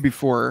Naomi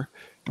before,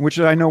 which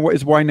I know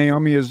is why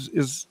Naomi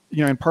is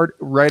in part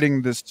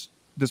writing this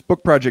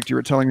book project you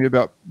were telling me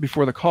about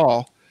before the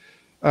call,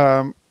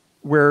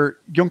 where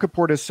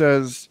Yunkaporta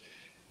says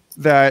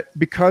that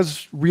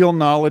because real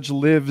knowledge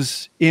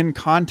lives in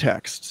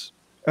context,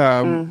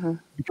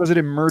 because it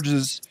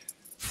emerges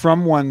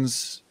from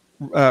one's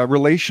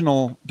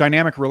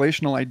dynamic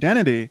relational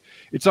identity,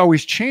 it's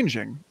always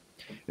changing.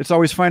 It's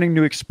always finding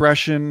new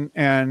expression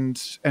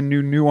and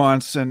new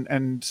nuance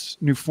and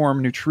new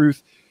form, new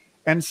truth.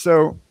 And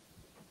so,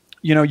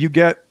 you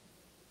get,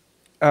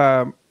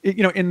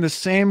 in the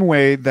same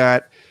way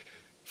that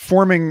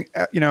forming,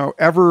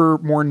 ever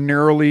more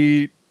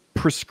narrowly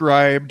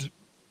prescribed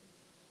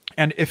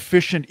and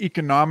efficient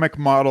economic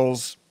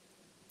models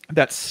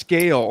that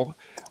scale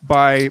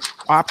by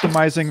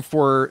optimizing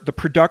for the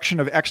production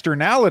of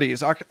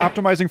externalities,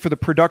 optimizing for the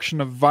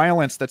production of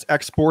violence that's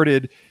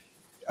exported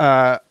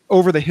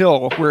over the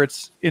hill, where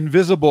it's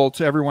invisible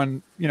to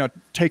everyone,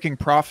 taking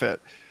profit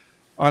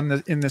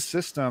in this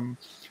system.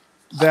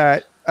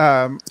 That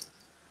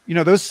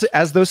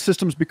as those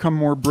systems become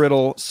more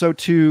brittle, so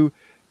too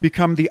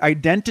become the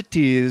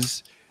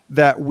identities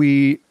that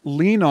we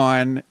lean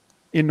on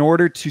in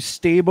order to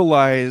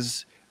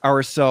stabilize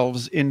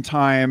ourselves in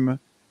time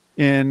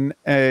in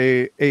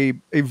a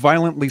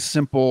violently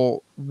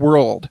simple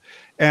world.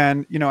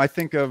 And I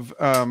think of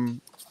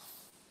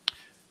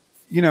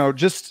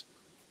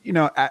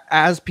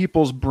as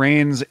people's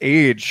brains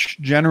age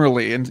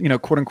generally,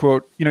 and quote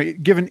unquote,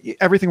 given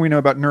everything we know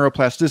about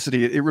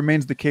neuroplasticity, it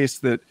remains the case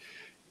that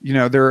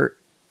there,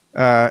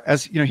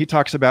 as he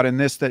talks about in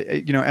this, that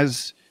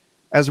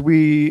as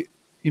we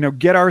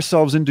get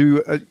ourselves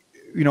into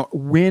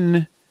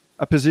win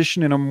a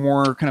position in a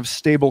more kind of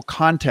stable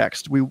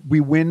context, we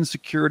win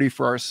security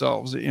for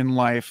ourselves in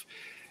life,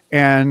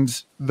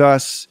 and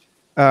thus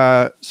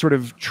sort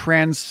of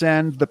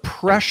transcend the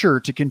pressure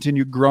to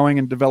continue growing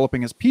and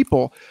developing as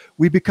people,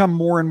 we become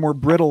more and more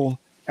brittle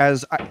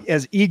as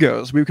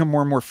egos. We become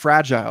more and more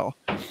fragile,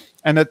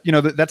 and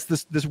that that's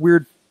this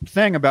weird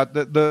thing about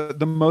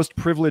the most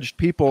privileged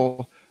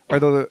people are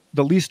the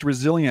least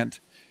resilient.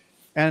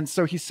 And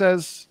so he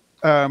says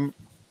that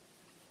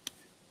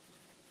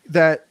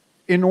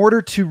in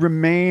order to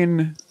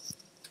remain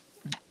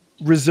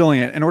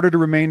resilient, in order to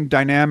remain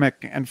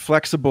dynamic and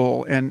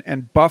flexible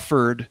and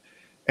buffered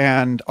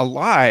and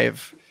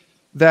alive,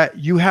 that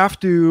you have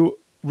to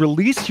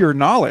release your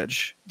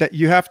knowledge, that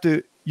you have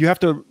to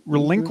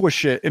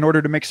relinquish it in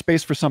order to make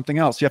space for something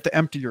else. You have to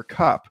empty your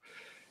cup.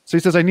 So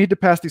he says, I need to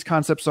pass these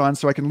concepts on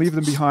so I can leave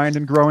them behind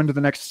and grow into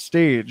the next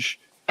stage.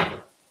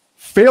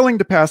 Failing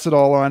to pass it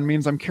all on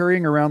means I'm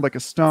carrying around like a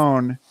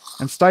stone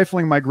and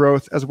stifling my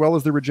growth as well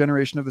as the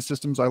regeneration of the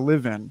systems I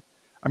live in.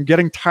 I'm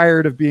getting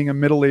tired of being a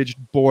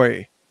middle-aged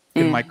boy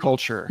in my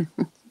culture.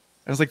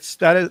 I was like,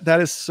 that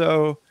is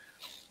so,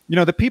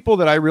 the people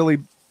that I really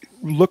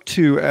look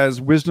to as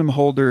wisdom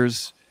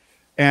holders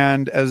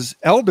and as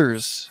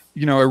elders,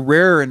 a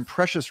rare and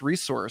precious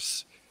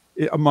resource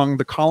among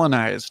the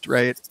colonized,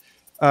 right?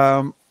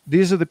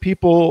 These are the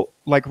people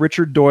like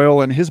Richard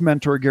Doyle and his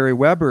mentor, Gary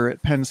Weber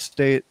at Penn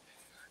State,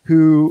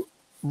 who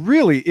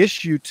really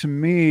issue to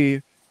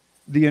me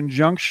the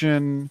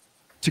injunction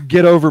to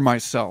get over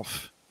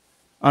myself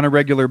on a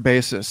regular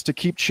basis, to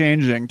keep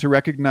changing, to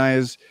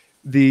recognize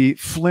the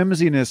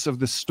flimsiness of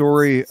the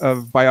story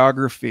of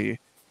biography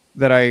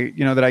that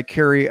I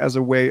carry as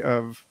a way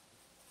of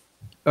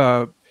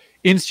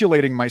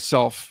insulating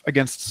myself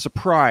against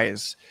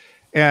surprise.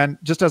 And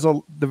just as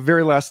the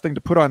very last thing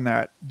to put on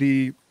that,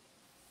 the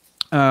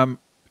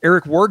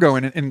Eric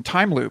Wargo in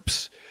Time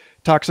Loops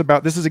talks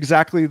about this is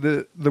exactly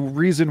the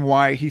reason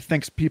why he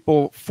thinks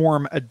people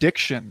form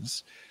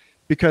addictions,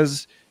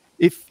 because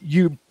if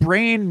your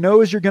brain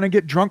knows you're going to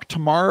get drunk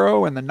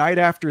tomorrow and the night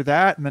after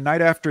that and the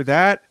night after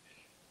that,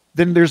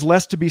 then there's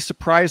less to be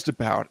surprised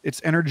about.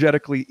 It's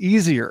energetically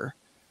easier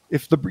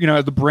if the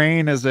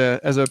brain as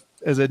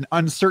an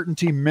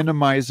uncertainty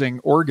minimizing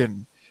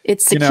organ.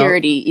 It's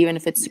security, even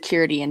if it's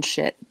security and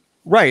shit.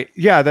 Right.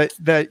 Yeah.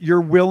 That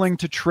you're willing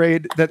to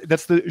trade.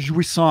 That's the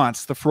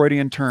jouissance, the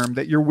Freudian term.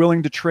 That you're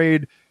willing to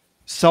trade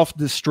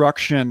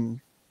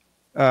self-destruction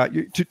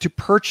to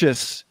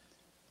purchase,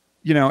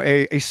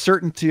 a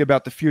certainty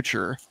about the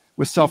future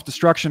with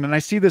self-destruction. And I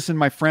see this in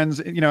my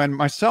friends, and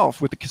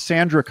myself with the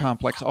Cassandra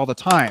complex all the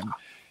time.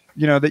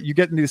 That you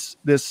get in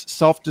this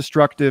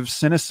self-destructive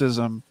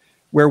cynicism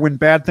where when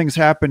bad things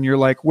happen, you're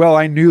like, well,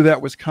 I knew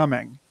that was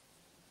coming.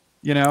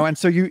 And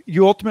so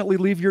you ultimately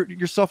leave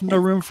yourself no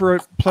room for a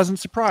pleasant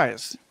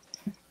surprise.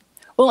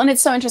 Well, and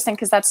it's so interesting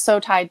because that's so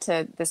tied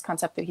to this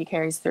concept that he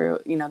carries through,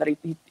 that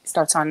he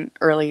starts on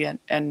early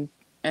and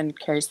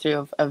carries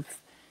through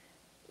of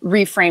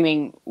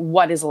reframing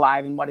what is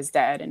alive and what is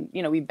dead. And,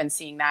 we've been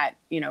seeing that,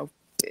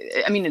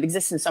 it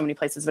exists in so many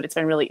places, but it's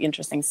been really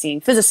interesting seeing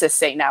physicists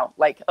say now,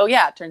 like, oh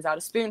yeah, it turns out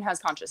a spoon has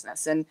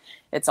consciousness and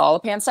it's all a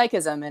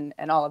panpsychism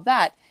and all of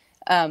that.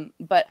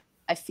 But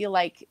I feel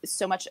like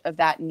so much of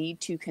that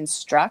need to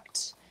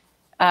construct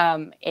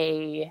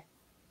a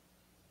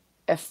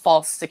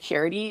false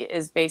security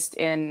is based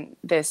in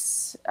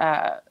this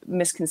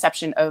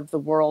misconception of the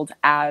world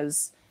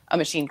as a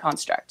machine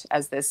construct,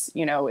 as this,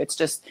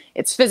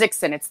 it's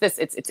physics and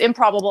it's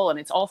improbable and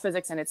it's all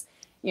physics and it's,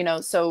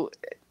 so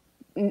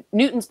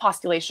Newton's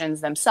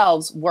postulations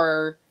themselves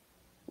were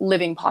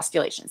living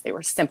postulations. They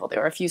were simple. They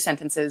were a few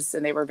sentences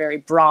and they were very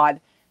broad.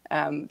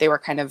 They were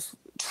kind of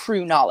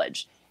true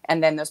knowledge.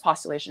 And then those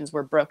postulations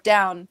were broke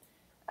down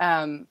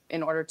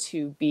in order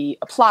to be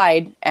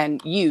applied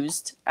and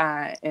used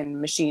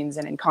in machines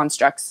and in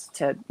constructs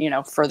to,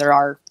 further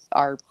our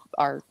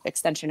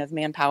extension of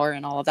manpower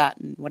and all of that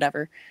and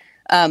whatever.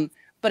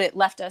 But it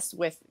left us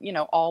with,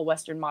 all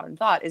Western modern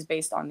thought is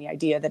based on the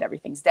idea that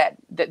everything's dead.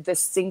 That the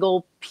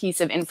single piece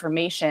of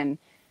information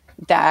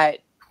that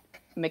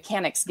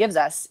mechanics gives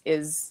us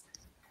is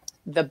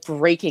the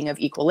breaking of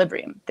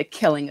equilibrium, the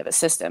killing of a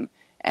system.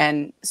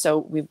 And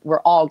so we're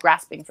all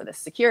grasping for this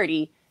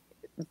security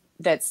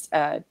that's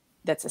a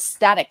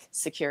static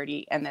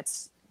security and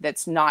that's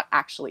not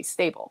actually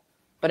stable.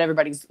 But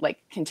everybody's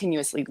like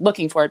continuously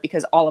looking for it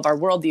because all of our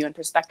worldview and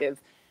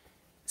perspective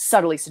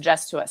subtly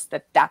suggests to us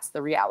that that's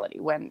the reality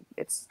when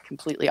it's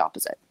completely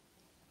opposite.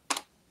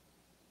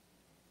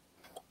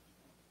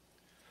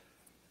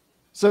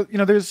 So,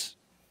 there's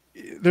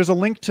a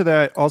link to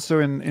that also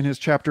in his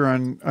chapter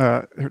on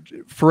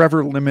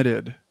Forever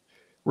Limited,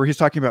 where he's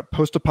talking about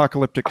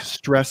post-apocalyptic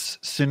stress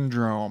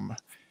syndrome,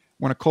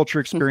 when a culture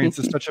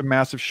experiences such a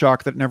massive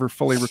shock that it never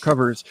fully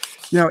recovers.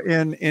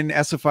 In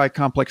SFI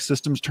complex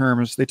systems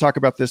terms, they talk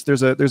about this.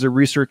 There's a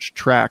research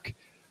track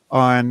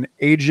on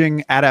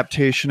aging,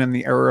 adaptation, and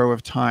the arrow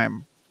of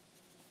time.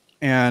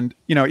 And,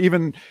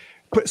 even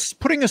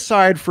putting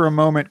aside for a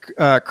moment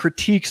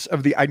critiques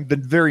of the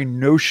very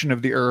notion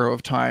of the arrow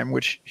of time,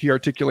 which he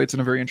articulates in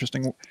a very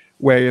interesting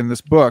way in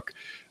this book,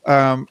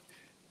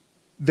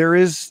 there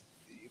is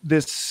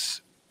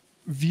this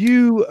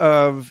view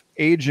of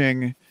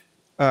aging,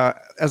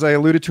 as I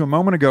alluded to a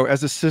moment ago,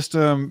 as a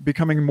system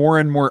becoming more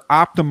and more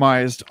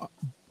optimized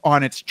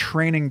on its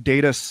training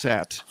data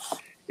set,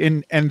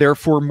 and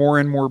therefore more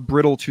and more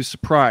brittle to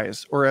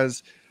surprise. Or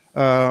as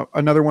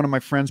another one of my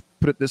friends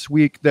put it this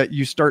week, that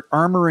you start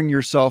armoring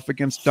yourself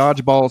against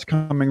dodgeballs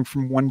coming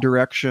from one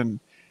direction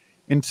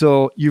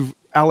until you've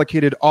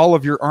allocated all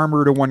of your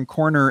armor to one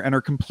corner and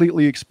are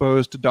completely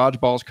exposed to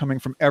dodgeballs coming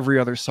from every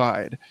other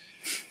side.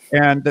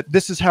 And that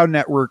this is how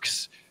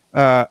networks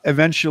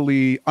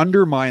eventually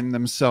undermine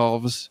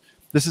themselves.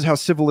 This is how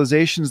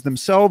civilizations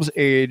themselves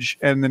age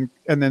and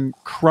then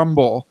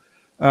crumble,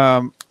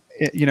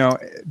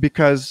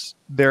 because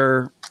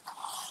they're,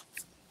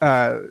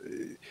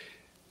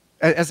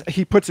 as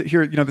he puts it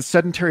here, the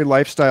sedentary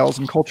lifestyles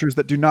and cultures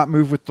that do not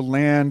move with the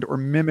land or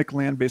mimic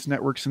land-based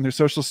networks in their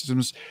social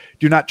systems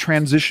do not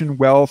transition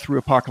well through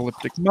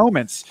apocalyptic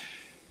moments.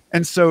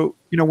 And so,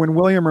 when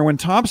William Irwin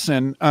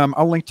Thompson,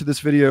 I'll link to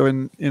this video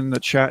in the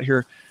chat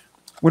here.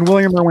 When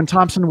William Irwin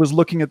Thompson was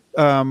looking at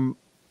the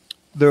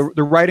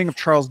writing of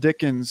Charles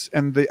Dickens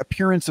and the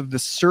appearance of the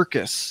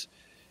circus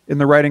in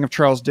the writing of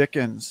Charles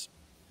Dickens,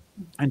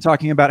 and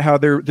talking about how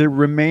there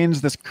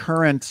remains this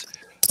current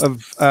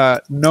of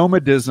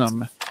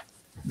nomadism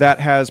that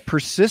has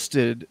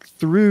persisted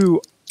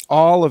through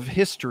all of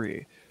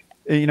history,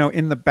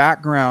 in the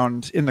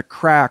background, in the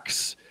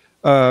cracks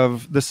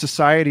of the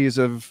societies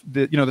of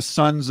the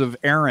sons of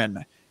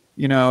Aaron,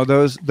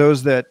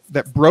 those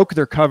that broke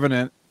their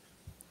covenant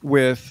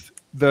with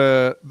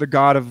the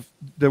God of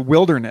the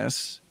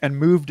wilderness and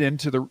moved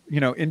into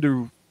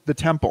the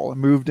temple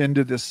and moved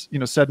into this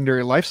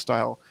sedentary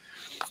lifestyle.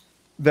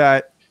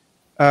 That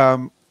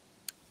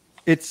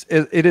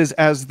it is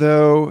as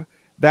though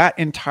that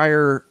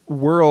entire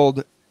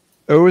world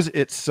owes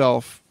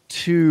itself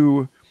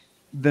to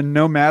the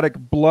nomadic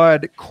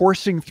blood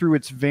coursing through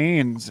its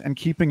veins and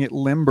keeping it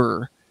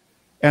limber.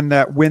 And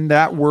that when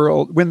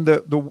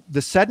the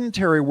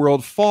sedentary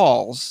world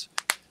falls,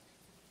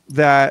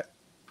 that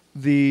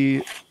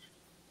this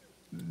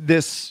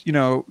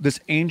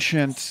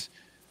ancient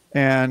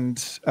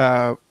and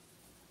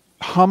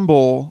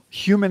humble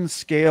human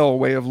scale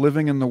way of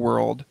living in the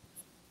world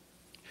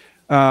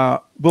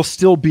will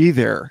still be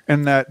there,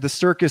 and that the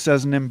circus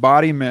as an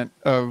embodiment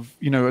of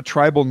a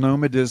tribal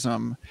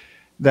nomadism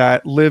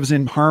that lives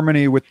in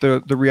harmony with the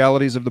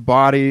realities of the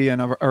body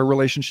and of our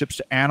relationships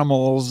to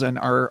animals and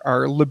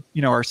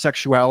our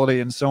sexuality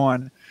and so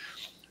on,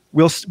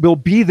 will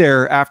be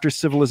there after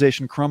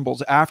civilization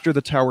crumbles. After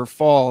the tower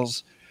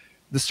falls,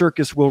 the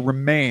circus will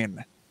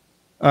remain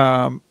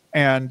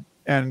and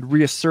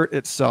reassert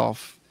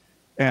itself.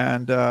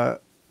 And I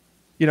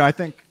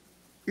think,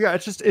 yeah,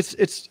 it's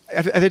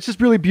just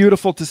really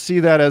beautiful to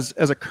see that as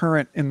a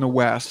current in the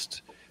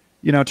West,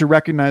 to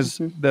recognize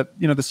that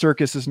the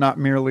circus is not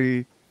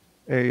merely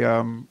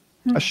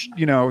this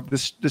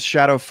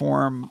shadow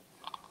form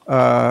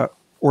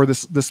or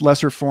this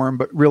lesser form,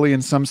 but really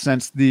in some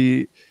sense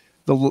the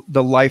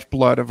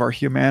lifeblood of our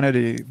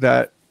humanity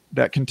that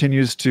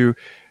continues to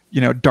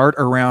dart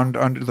around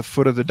under the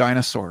foot of the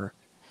dinosaur.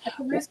 At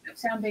the risk of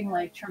sounding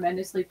like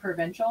tremendously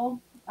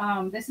provincial,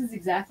 this is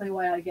exactly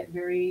why I get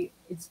very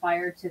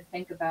inspired to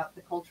think about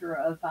the culture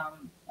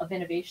of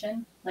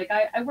innovation. Like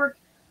I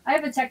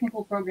have a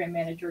technical program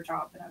manager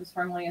job, and I was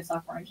formerly a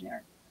software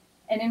engineer.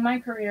 And in my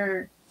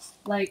career,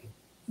 like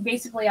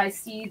basically I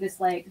see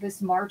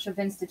this march of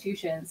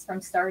institutions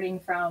starting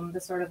from the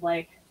sort of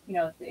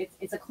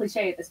it's a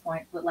cliche at this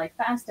point, but like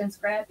fast and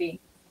scrappy.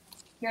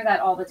 Hear that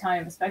all the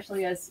time,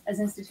 especially as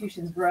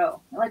institutions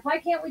grow. They're like, why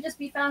can't we just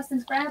be fast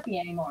and scrappy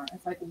anymore?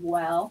 It's like,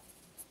 well,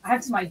 I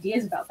have some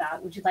ideas about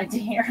that. Would you like to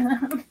hear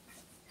them?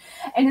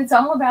 And it's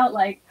all about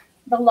like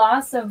the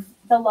loss of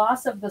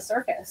the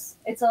circus.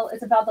 It's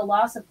about the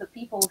loss of the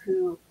people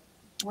who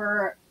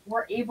were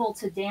able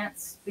to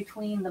dance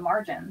between the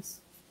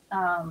margins.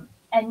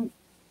 And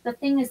the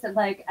thing is that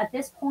like at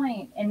this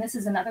point, and this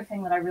is another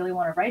thing that I really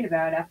want to write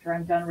about after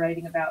I'm done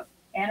writing about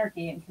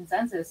anarchy and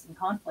consensus and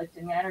conflict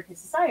in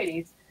anarchist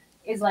societies,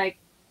 is like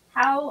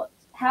how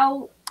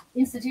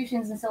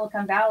institutions in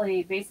Silicon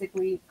Valley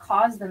basically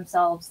cause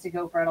themselves to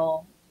go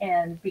brittle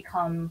and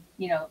become,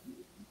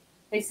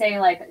 they say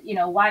like,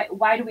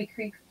 why do we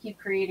keep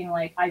creating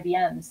like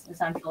IBMs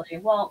essentially?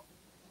 Well,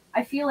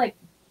 I feel like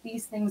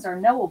these things are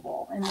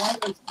knowable, and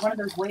one of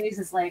those ways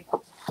is like,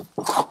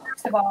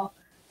 first of all,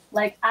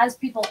 like as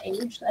people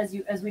age, as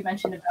we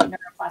mentioned about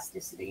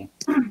neuroplasticity,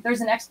 there's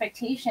an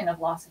expectation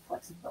of loss of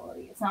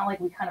flexibility. It's not like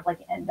we kind of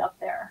like end up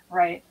there,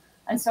 right?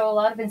 And so a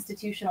lot of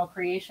institutional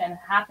creation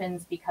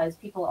happens because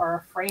people are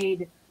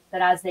afraid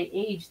that as they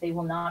age, they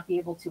will not be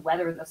able to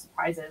weather the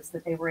surprises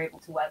that they were able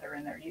to weather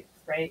in their youth,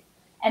 right?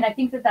 And I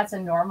think that that's a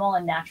normal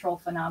and natural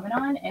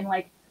phenomenon. And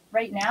like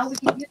right now, we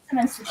can use some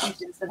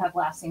institutions that have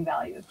lasting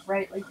value,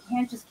 right? Like you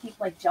can't just keep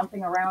like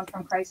jumping around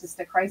from crisis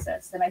to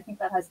crisis. And I think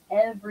that has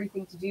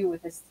everything to do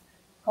with this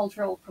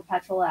cultural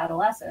perpetual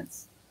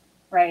adolescence,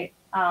 right?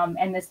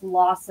 And this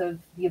loss of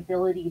the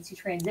ability to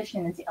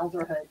transition into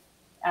elderhood,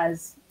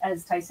 as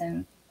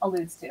Tyson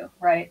alludes to,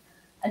 right?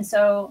 And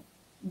so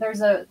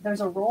there's a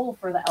role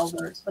for the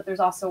elders, but there's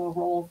also a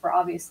role for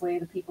obviously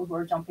the people who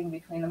are jumping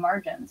between the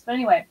margins. But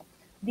anyway,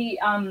 the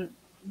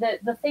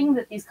thing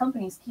that these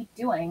companies keep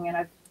doing, and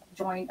I've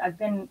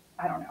been,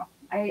 I don't know,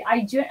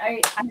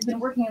 I've been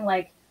working in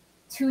like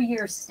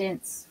 2-year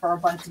stints for a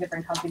bunch of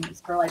different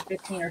companies for like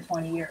 15 or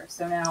 20 years.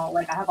 So now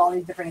like I have all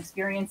these different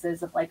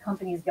experiences of like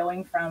companies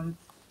going from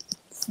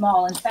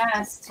small and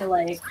fast to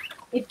like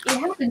it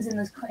happens in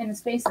the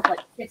space of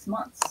like 6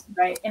 months,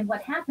 right? And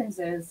what happens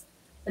is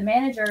the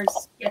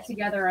managers get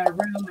together in a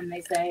room and they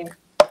say,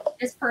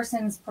 this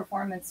person's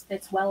performance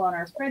fits well on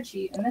our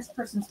spreadsheet, and this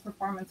person's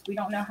performance, we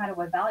don't know how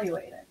to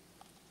evaluate it.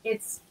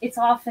 It's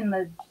often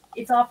the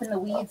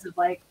weeds of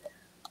like,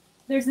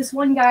 there's this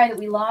one guy that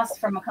we lost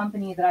from a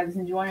company that I was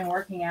enjoying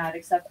working at,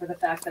 except for the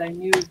fact that I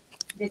knew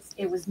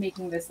it was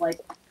making this like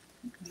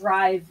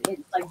drive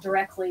it like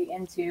directly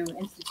into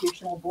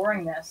institutional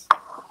boringness.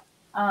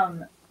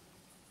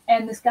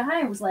 And this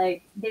guy was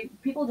like,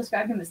 people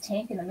described him as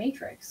Tank in the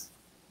Matrix.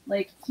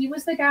 Like he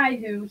was the guy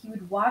who he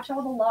would watch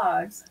all the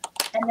logs,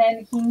 and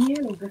then he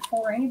knew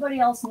before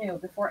anybody else knew,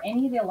 before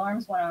any of the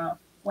alarms went off,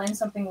 when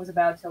something was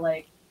about to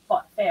like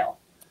fail,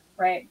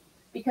 right?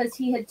 Because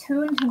he had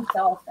tuned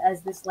himself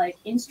as this like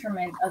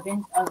instrument of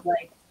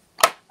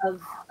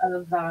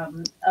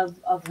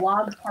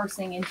log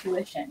parsing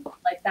intuition.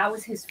 Like that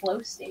was his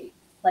flow state,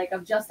 like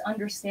of just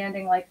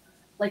understanding like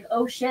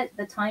oh shit,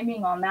 the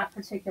timing on that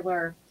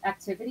particular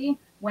activity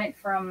went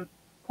from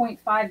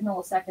 0.5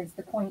 milliseconds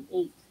to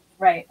 0.8,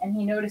 right? And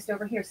he noticed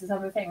over here this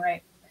other thing,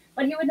 right?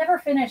 But he would never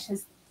finish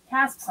his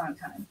tasks on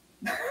time,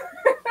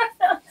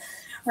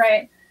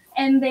 right?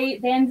 And they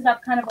ended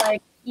up kind of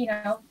like, you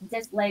know,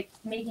 just like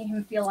making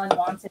him feel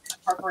unwanted in the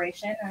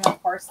corporation. And of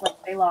course, like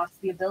they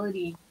lost the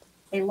ability,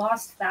 they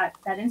lost that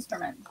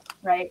instrument,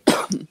 right?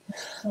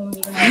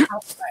 Even like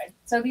outside.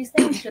 So these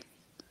things just,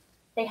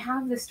 they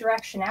have this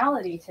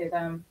directionality to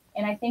them.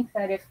 And I think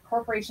that if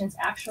corporations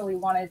actually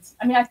wanted,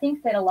 I mean, I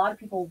think that a lot of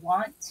people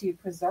want to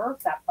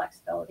preserve that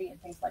flexibility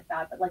and things like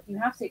that, but like you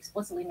have to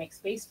explicitly make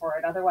space for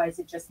it. Otherwise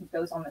it just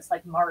goes on this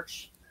like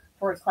march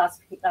towards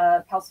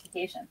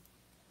calcification.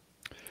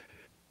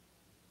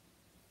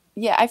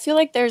 Yeah, I feel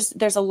like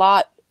there's a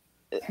lot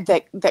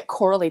that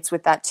correlates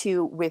with that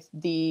too, with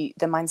the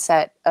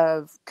mindset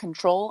of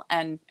control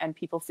and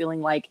people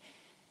feeling like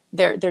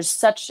there's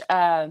such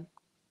a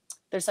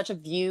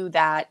view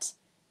that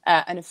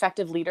an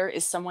effective leader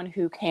is someone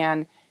who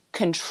can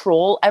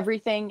control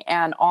everything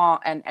and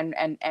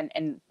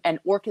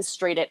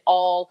orchestrate it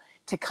all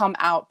to come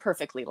out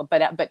perfectly.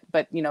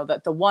 But you know,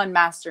 the one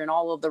master and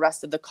all of the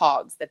rest of the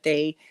cogs that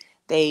they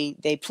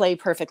play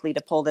perfectly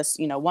to pull this,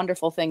 you know,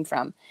 wonderful thing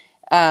from.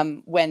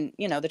 When,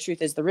 you know, the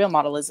truth is the real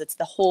model is it's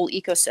the whole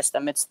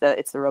ecosystem. It's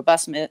the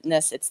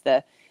robustness. It's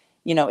the,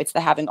 you know, it's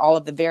the having all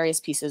of the various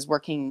pieces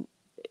working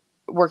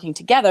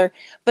together.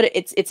 But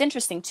it's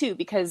interesting too,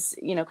 because,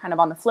 you know, kind of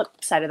on the flip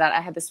side of that,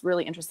 I had this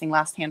really interesting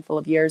last handful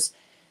of years,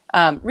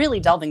 really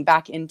delving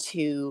back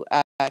into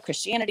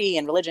Christianity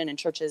and religion and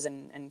churches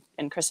and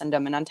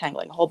Christendom and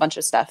untangling a whole bunch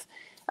of stuff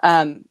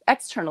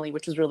externally,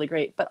 which was really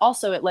great. But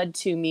also it led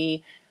to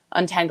me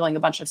untangling a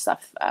bunch of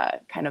stuff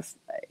kind of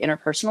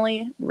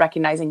interpersonally,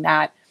 recognizing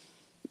that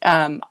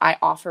I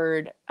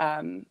offered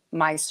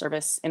my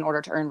service in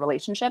order to earn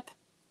relationship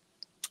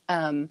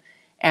and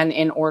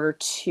in order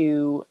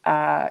to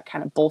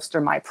kind of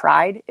bolster my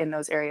pride in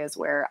those areas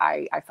where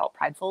I felt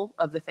prideful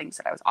of the things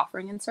that I was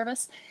offering in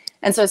service.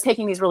 And so I was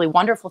taking these really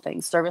wonderful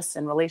things, service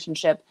and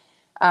relationship,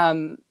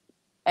 and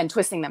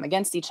twisting them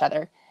against each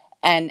other.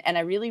 And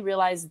I really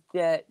realized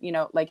that, you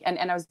know, like, and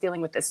I was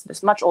dealing with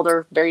this much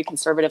older, very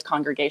conservative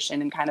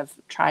congregation and kind of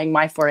trying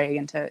my foray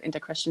into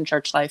Christian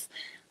church life.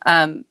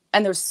 And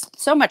there's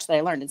so much that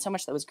I learned and so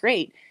much that was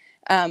great.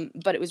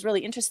 But it was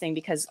really interesting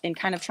because in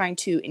kind of trying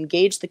to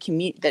engage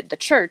the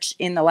church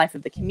in the life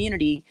of the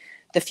community,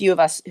 the few of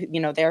us, you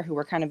know, there who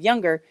were kind of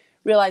younger,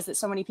 realized that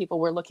so many people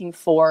were looking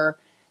for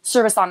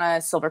service on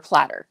a silver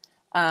platter.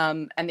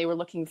 And they were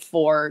looking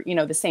for, you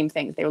know, the same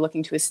things. They were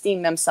looking to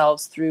esteem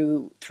themselves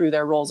through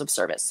their roles of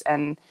service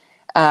and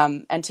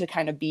to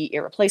kind of be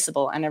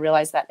irreplaceable. And I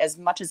realized that as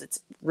much as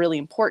it's really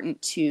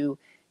important to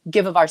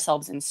give of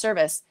ourselves in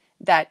service,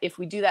 that if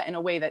we do that in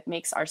a way that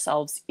makes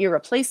ourselves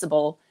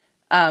irreplaceable,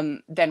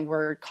 then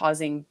we're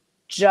causing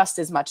just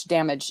as much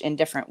damage in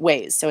different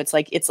ways. So it's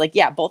like,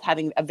 yeah, both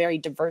having a very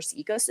diverse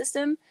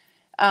ecosystem,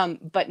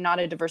 but not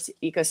a diverse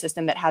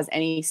ecosystem that has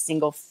any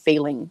single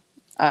failing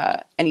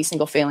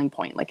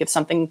point. Like if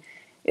something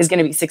is going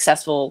to be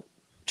successful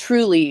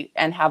truly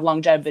and have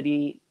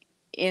longevity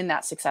in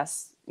that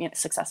success, you know,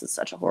 success is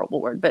such a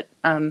horrible word, but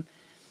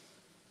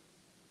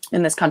in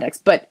this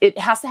context, but it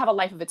has to have a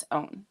life of its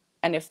own.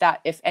 And if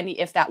that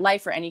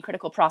life or any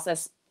critical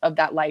process of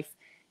that life,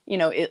 you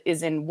know,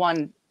 is in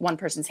one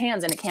person's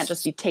hands and it can't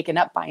just be taken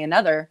up by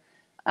another,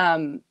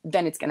 then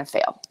it's going to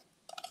fail.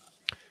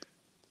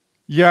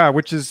 Yeah,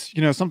 which is,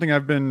 you know, something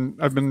I've been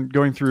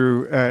going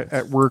through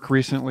at work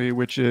recently,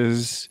 which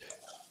is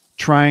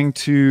trying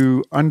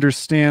to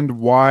understand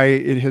why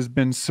it has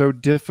been so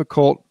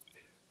difficult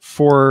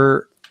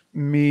for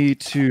me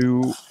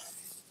to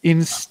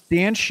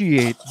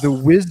instantiate the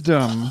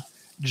wisdom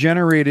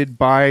generated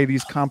by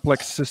these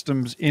complex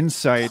systems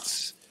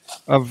insights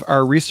of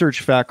our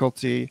research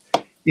faculty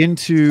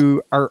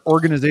into our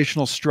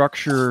organizational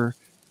structure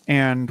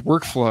and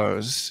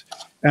workflows,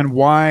 and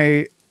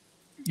why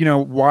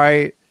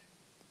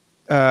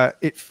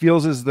it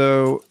feels as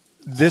though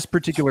this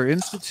particular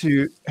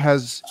institute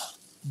has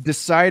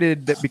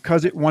decided that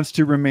because it wants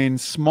to remain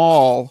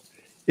small,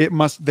 it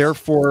must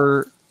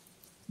therefore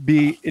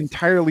be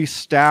entirely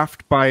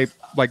staffed by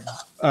like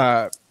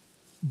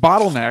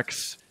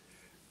bottlenecks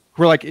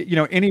where like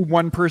any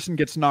one person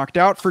gets knocked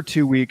out for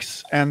 2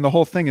 weeks and the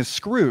whole thing is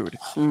screwed.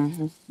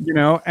 And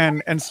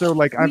so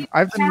like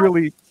I've been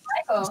really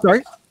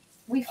sorry.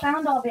 We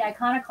found all the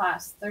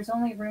iconoclasts. There's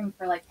only room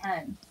for like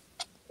 10.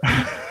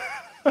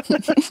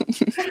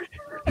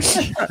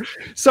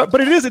 So,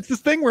 but it's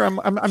this thing where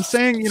I'm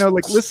saying,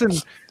 like, listen,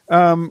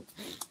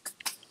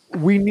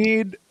 we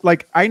need,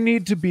 like, I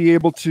need to be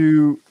able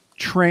to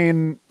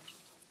train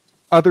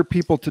other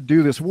people to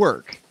do this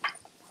work.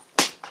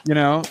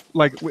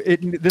 Like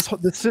this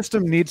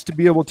system needs to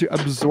be able to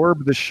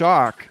absorb the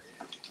shock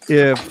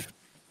if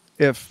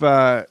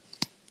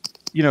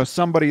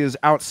somebody is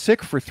out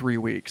sick for 3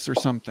 weeks or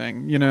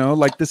something.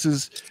 Like this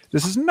is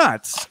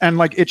nuts. And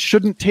like it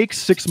shouldn't take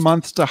 6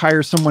 months to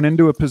hire someone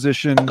into a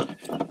position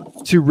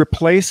to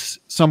replace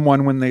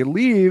someone when they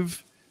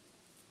leave.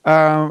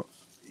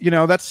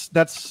 That's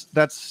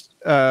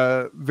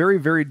very,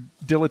 very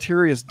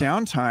deleterious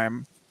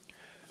downtime.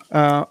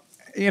 And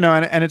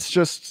it's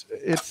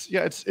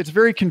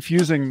very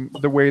confusing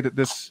the way that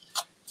this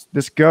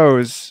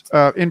goes,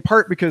 in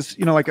part because,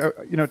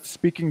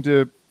 speaking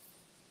to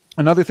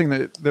another thing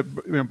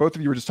that both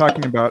of you were just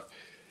talking about,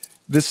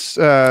 this,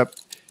 there's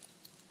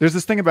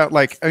this thing about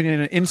like,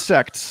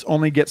 insects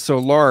only get so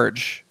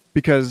large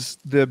because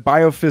the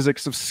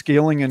biophysics of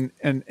scaling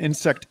an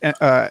insect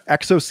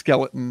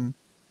exoskeleton,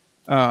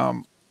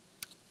 the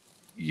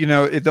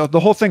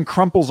whole thing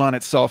crumples on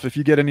itself if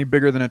you get any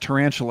bigger than a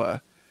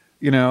tarantula.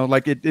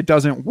 Like it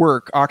doesn't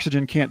work.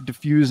 Oxygen can't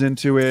diffuse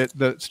into it.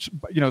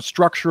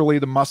 Structurally,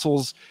 the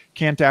muscles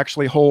can't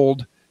actually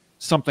hold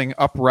something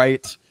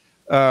upright.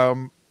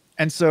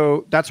 And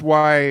so that's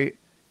why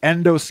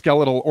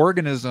endoskeletal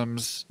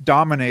organisms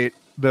dominate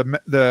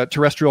the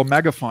terrestrial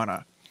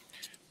megafauna.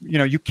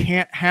 You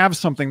can't have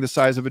something the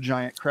size of a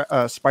giant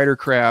spider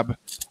crab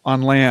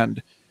on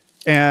land.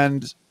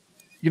 And,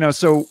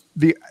 so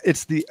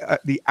it's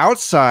the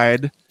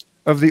outside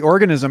of the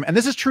organism, and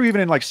this is true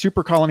even in like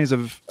super colonies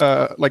of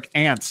like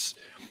ants,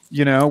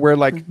 where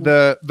like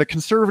the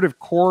conservative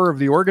core of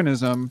the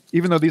organism,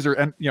 even though these are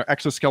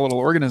exoskeletal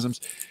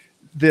organisms,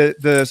 the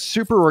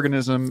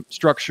superorganism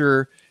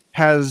structure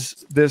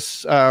has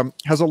this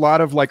has a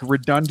lot of like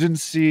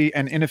redundancy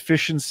and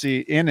inefficiency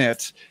in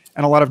it,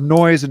 and a lot of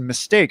noise and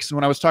mistakes. And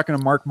when I was talking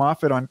to Mark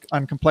Moffat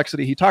on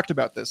complexity, he talked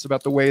about this,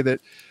 about the way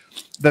that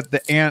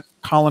the ant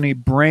colony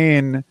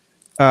brain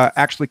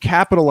actually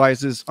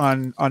capitalizes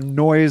on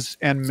noise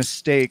and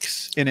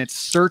mistakes in its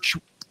search,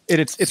 in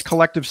its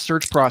collective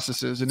search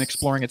processes and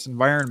exploring its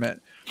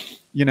environment,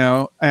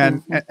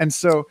 and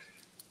so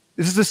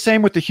this is the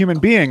same with the human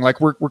being.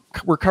 Like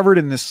we're covered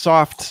in this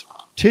soft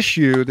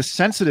tissue, the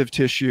sensitive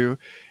tissue,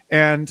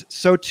 and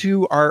so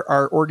too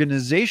are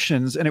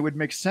organizations, and it would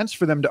make sense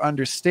for them to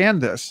understand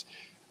this.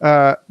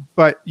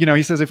 But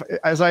he says,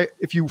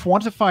 if you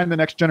want to find the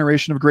next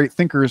generation of great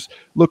thinkers,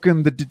 look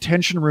in the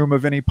detention room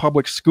of any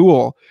public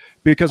school,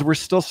 because we're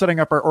still setting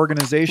up our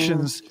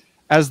organizations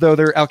as though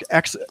they're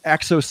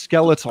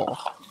exoskeletal,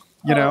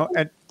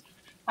 and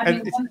one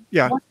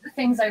of the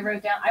things I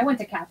wrote down, I went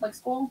to Catholic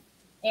school,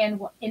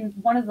 and in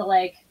one of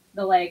the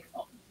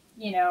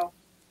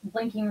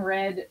blinking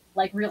red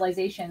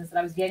realizations that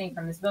I was getting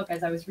from this book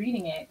as I was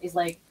reading it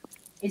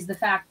is the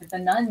fact that the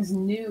nuns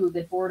knew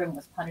that boredom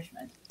was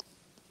punishment.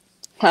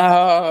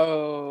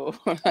 Oh,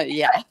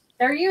 yeah.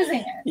 They're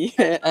using it.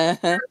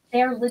 Yeah.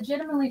 They're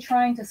legitimately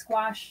trying to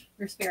squash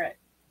your spirit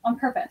on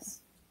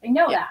purpose. They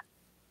know that.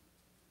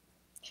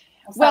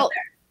 Well,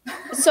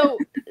 so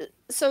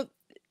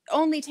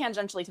only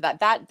tangentially to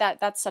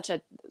that's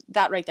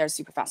that right there is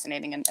super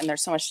fascinating, and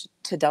there's so much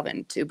to delve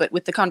into. But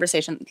with the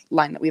conversation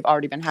line that we've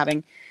already been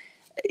having,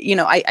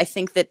 I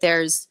think that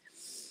there's,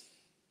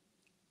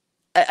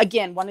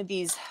 again, one of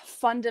these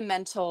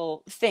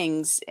fundamental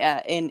things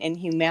in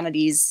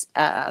humanity's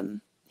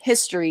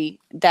history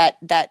that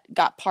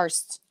got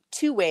parsed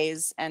two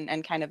ways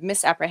and kind of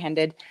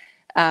misapprehended,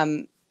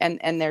 and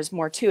there's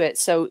more to it.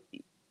 So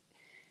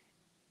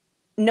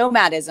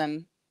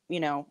nomadism,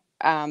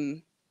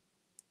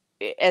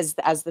 as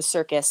the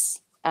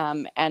circus,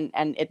 and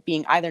it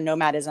being either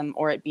nomadism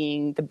or it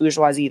being the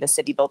bourgeoisie, the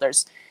city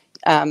builders,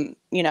 and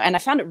I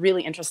found it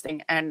really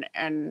interesting, and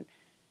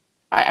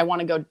I want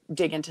to go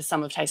dig into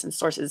some of Tyson's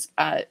sources,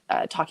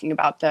 talking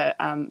about the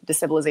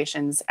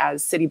civilizations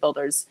as city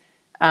builders,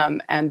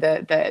 and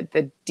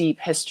the deep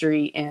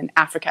history in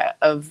Africa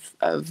of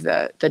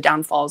the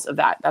downfalls of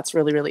that. That's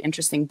really, really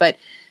interesting. But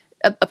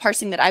a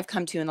parsing that I've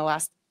come to in the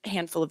last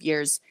handful of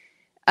years,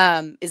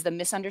 is the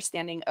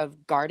misunderstanding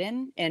of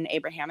garden in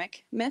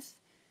Abrahamic myth.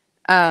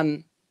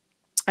 And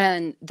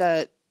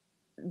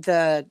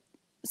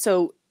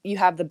so you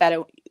have the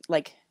Bedouin,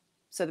 like,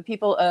 so the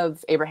people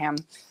of Abraham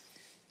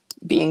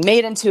being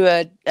made into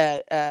a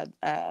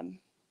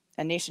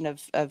nation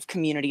of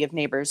community of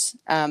neighbors.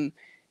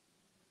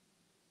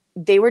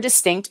 They were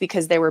distinct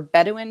because there were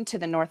Bedouin to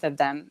the north of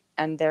them,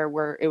 and there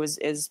were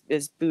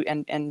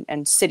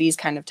and cities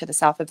kind of to the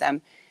south of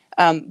them.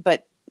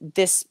 But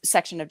this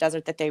section of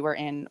desert that they were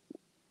in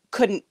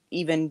couldn't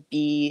even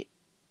be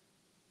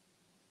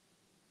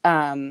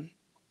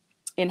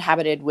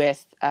inhabited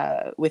with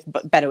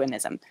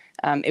Bedouinism.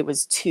 It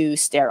was too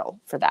sterile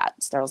for that.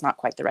 Sterile is not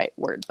quite the right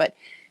word, but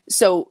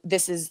so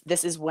this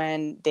is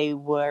when they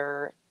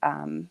were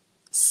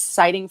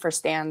sighting for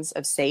stands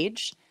of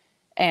sage,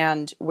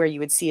 and where you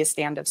would see a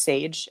stand of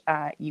sage,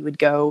 you would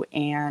go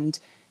and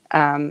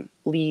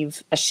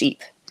leave a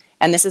sheep.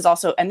 And this is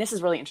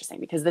really interesting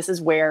because this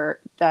is where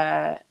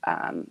the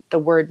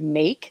word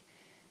make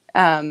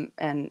and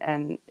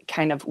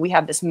kind of, we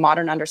have this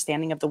modern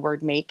understanding of the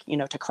word make,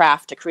 to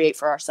craft, to create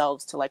for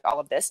ourselves, to like all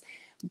of this,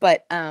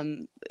 but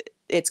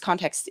its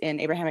context in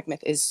Abrahamic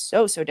myth is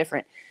so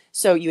different.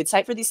 So you would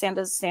sight for these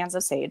stands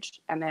of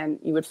sage, and then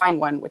you would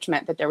find one, which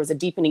meant that there was a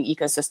deepening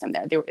ecosystem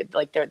there.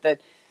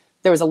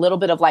 There was a little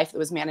bit of life that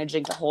was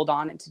managing to hold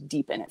on and to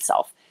deepen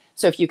itself.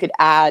 So if you could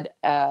add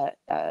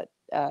a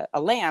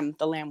lamb,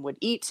 the lamb would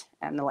eat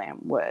and the lamb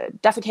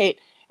would defecate,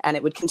 and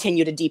it would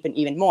continue to deepen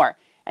even more.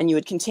 And you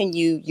would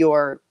continue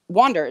your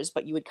wanders,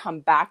 but you would come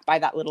back by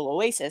that little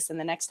oasis. And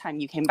the next time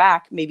you came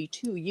back, maybe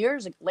 2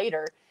 years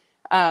later,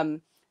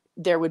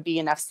 there would be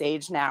enough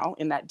sage now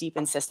in that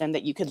deepened system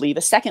that you could leave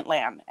a second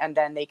lamb, and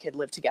then they could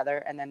live together,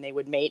 and then they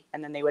would mate,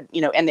 and then they would,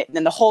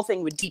 then the whole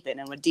thing would deepen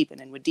and would deepen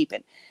and would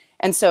deepen.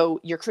 And so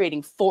you're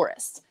creating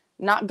forests,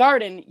 not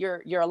garden.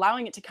 You're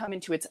allowing it to come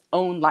into its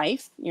own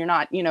life. You're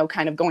not,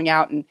 kind of going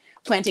out and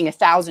planting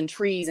 1,000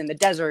 trees in the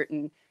desert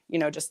and,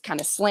 just kind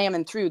of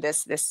slamming through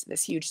this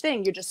huge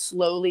thing. You're just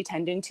slowly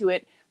tending to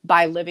it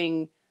by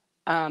living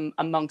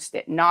amongst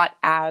it, not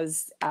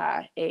as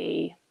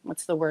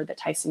what's the word that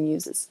Tyson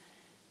uses?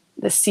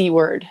 The C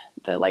word,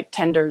 the like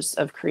tenders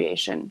of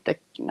creation,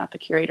 not the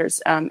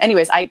curators.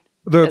 Anyways,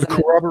 the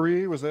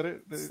corroboree, was that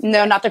it?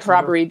 No, not the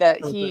corroboree. The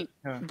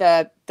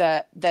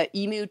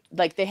emu,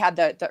 like they had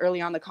the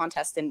early on the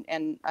contest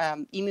and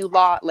emu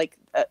law, like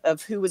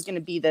of who was going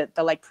to be the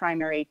like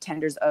primary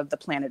tenders of the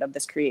planet of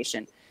this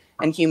creation,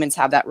 and humans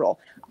have that role.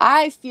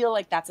 I feel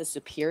like that's a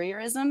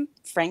superiorism,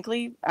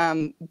 frankly.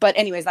 But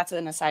anyways, that's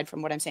an aside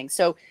from what I'm saying.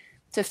 So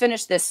to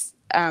finish this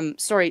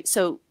story,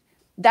 so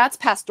that's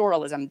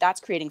pastoralism. That's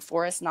creating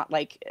forests, not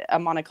like a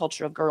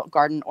monoculture of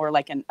garden or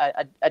like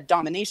a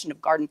domination of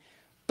garden.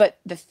 But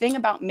the thing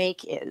about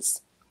make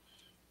is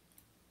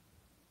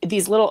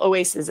these little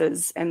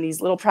oases and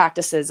these little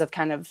practices of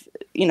kind of,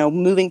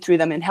 moving through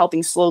them and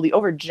helping slowly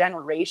over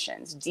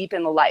generations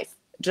deepen the life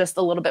just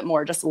a little bit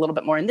more.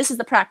 And this is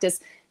the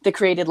practice that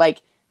created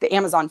like the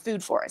Amazon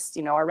food forest.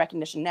 Our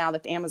recognition now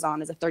that the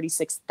Amazon is a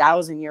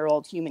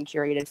 36,000-year-old human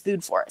curated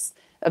food forest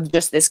of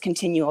just this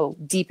continual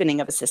deepening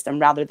of a system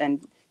rather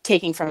than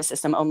taking from a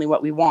system only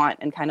what we want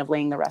and kind of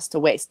laying the rest to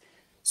waste.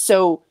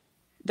 So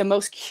the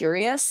most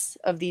curious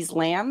of these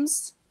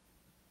lambs,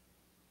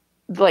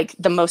 like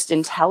the most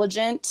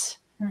intelligent,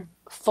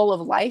 full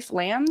of life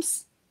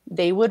lambs,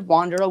 they would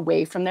wander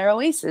away from their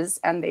oasis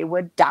and they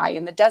would die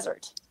in the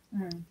desert.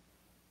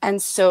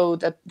 And so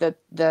the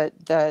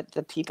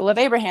people of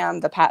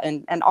Abraham,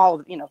 and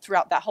all,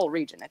 throughout that whole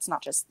region, it's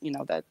not just,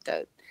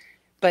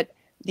 but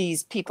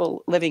these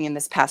people living in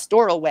this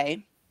pastoral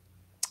way,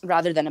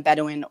 rather than a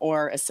Bedouin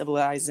or a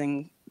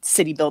civilizing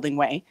city building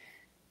way,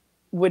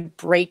 would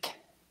break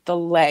the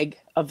leg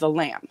of the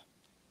lamb.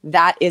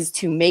 That is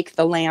to make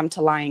the lamb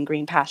to lie in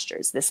green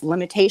pastures, this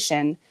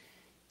limitation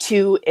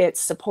to its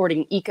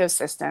supporting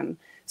ecosystem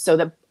so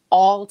that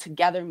all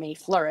together may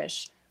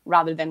flourish,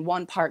 rather than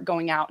one part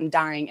going out and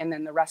dying and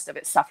then the rest of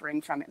it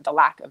suffering from the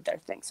lack of their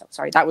thing. So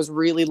sorry, that was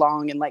really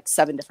long and like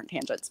 7 different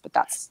tangents, but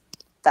that's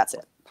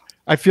it.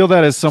 I feel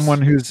that as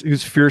someone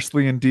who's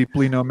fiercely and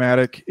deeply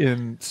nomadic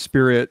in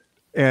spirit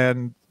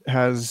and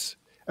has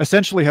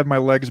essentially had my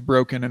legs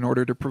broken in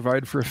order to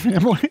provide for a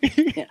family.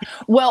 Yeah.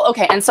 Well,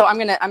 okay. And so I'm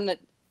gonna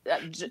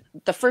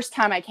the first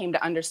time I came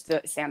to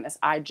understand this,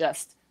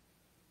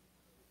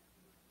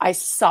 I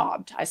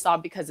sobbed. I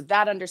sobbed because of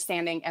that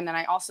understanding. And then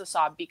I also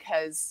sobbed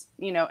because,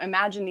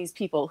 imagine these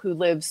people who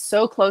live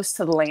so close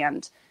to the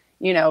land,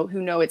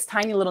 who know its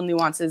tiny little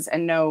nuances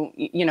and know,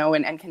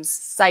 and can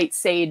sight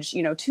sage,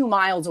 2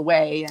 miles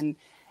away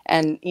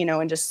and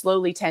just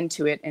slowly tend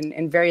to it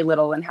and very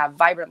little and have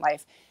vibrant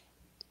life,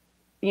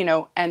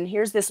 and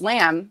here's this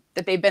lamb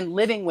that they've been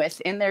living with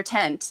in their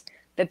tent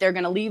that they're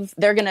going to leave,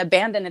 they're going to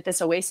abandon at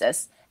this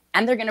oasis.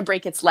 And they're going to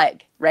break its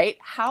leg, right?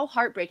 How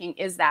heartbreaking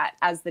is that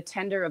as the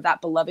tender of that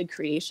beloved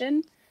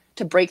creation,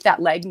 to break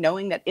that leg,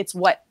 knowing that it's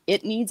what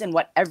it needs and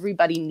what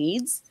everybody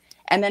needs.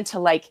 And then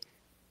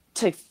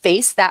to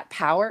face that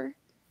power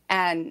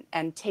and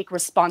take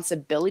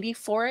responsibility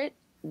for it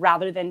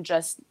rather than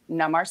just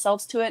numb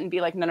ourselves to it and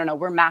be like, no, no, no,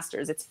 we're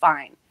masters. It's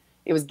fine.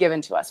 It was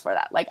given to us for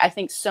that. Like, I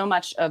think so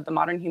much of the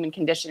modern human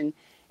condition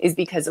is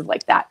because of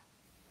like that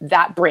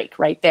break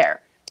right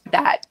there,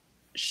 that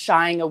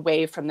shying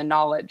away from the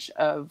knowledge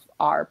of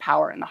our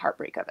power and the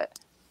heartbreak of it.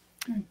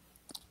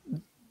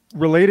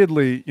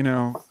 Relatedly,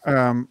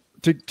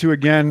 to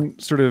again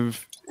sort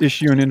of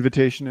issue an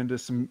invitation into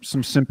some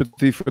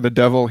sympathy for the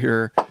devil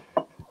here.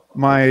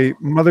 My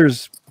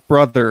mother's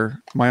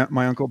brother,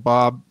 my Uncle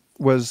Bob,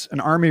 was an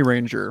Army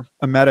Ranger,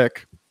 a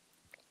medic,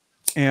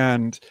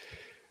 and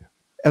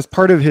as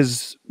part of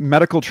his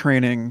medical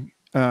training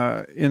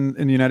in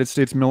the United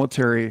States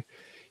military,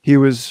 he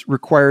was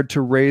required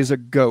to raise a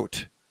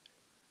goat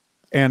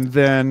and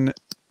then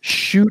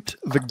shoot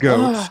the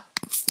goat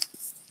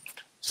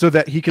so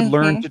that he could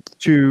learn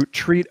to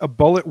treat a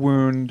bullet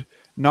wound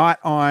not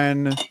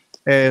on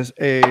as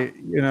a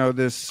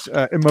this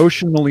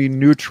emotionally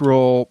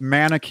neutral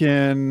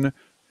mannequin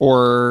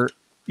or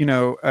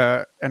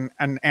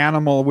an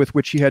animal with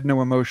which he had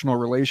no emotional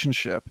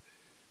relationship,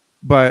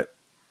 but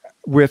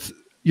with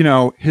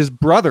his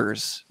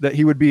brothers that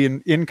he would be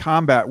in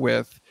combat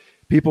with,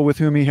 people with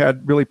whom he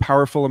had really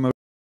powerful emotions.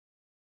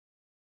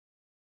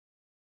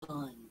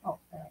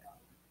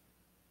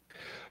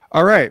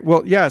 All right.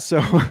 Well, yeah.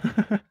 So,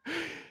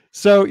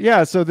 so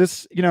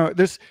this,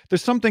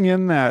 there's something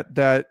in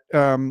that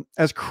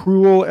as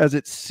cruel as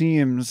it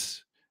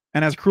seems,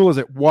 and as cruel as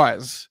it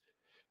was,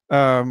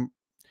 has,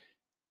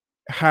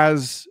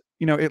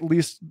 at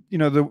least,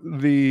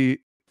 the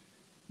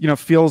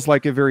feels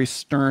like a very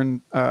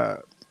stern,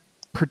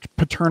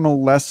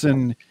 paternal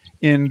lesson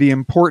in the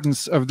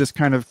importance of this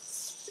kind of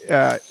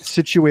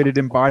situated,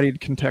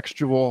 embodied,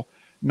 contextual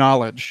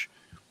knowledge,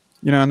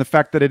 and the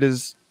fact that it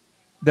is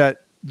that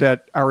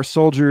our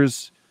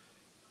soldiers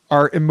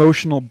are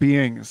emotional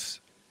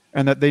beings,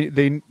 and that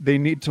they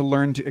need to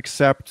learn to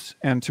accept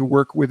and to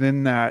work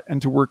within that,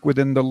 and to work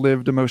within the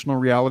lived emotional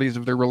realities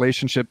of their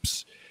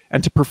relationships,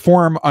 and to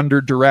perform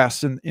under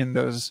duress in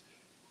those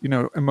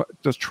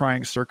those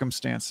trying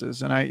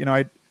circumstances.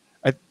 And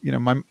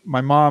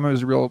my mom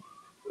was a real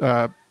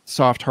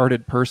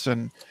soft-hearted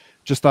person,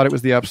 just thought it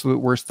was the absolute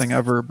worst thing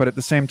ever. But at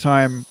the same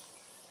time,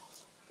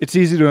 it's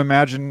easy to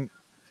imagine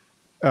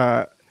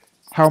how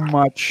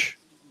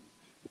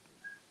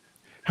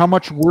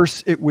much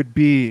worse it would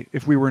be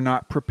if we were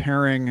not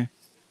preparing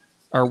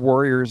our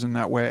warriors in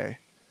that way.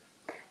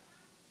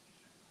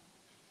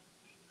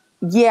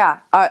 Yeah,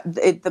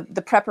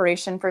 the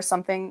preparation for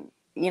something,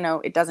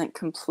 it doesn't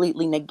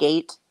completely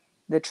negate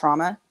the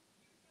trauma.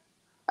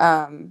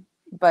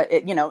 But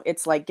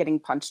it's like getting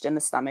punched in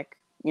the stomach,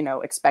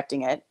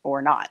 expecting it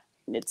or not.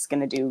 It's going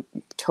to do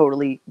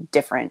totally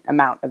different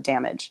amount of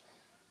damage.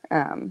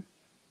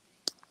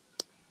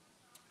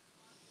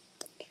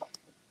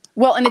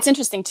 Well, and it's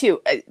interesting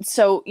too.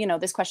 So,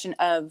 this question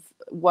of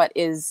what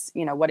is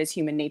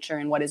human nature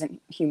and what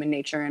isn't human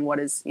nature, and what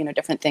is,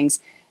 different things,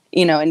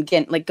 and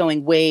again, like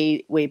going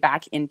way, way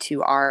back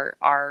into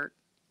our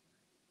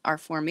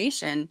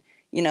formation,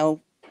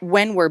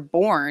 when we're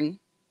born,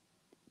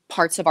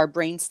 parts of our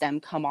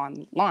brainstem come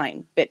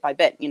online bit by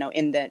bit.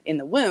 In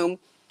the womb,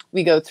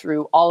 we go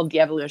through all of the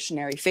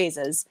evolutionary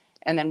phases,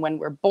 and then when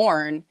we're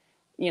born,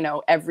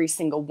 every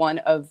single one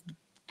of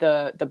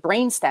the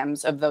brain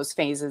stems of those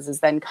phases is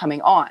then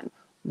coming on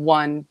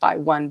one by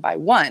one by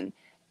one.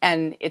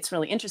 And it's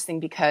really interesting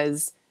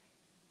because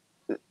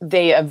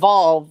they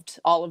evolved,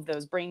 all of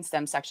those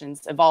brainstem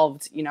sections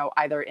evolved,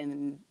 either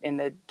in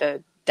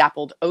the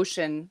dappled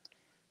ocean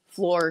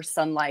floor,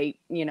 sunlight,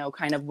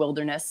 kind of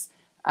wilderness,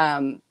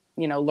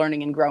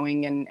 learning and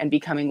growing and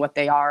becoming what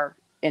they are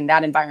in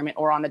that environment,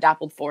 or on the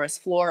dappled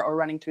forest floor, or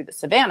running through the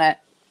savanna.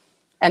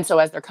 And so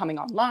as they're coming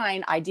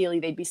online, ideally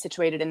they'd be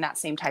situated in that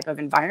same type of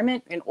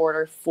environment in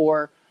order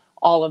for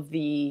all of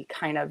the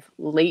kind of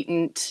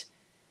latent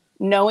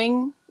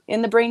knowing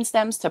in the brain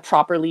stems to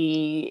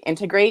properly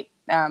integrate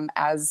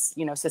as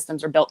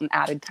systems are built and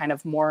added kind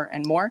of more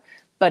and more.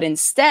 But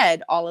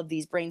instead, all of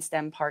these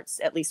brainstem parts,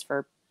 at least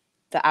for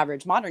the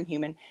average modern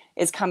human,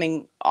 is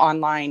coming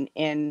online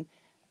in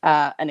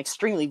an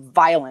extremely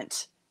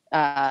violent,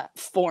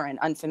 foreign,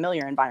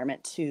 unfamiliar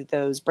environment to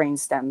those brain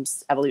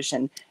stems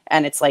evolution.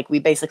 And it's like we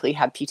basically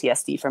have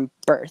PTSD from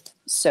birth.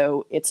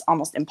 So it's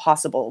almost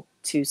impossible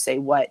to say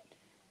what's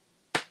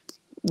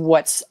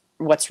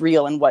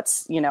real and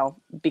what's,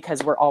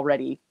 because we're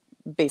already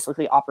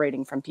basically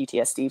operating from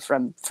PTSD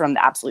from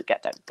the absolute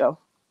get-go.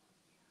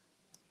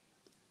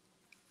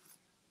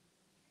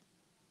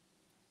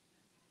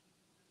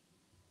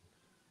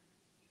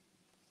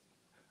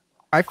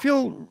 I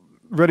feel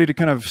ready to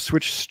kind of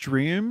switch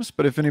streams,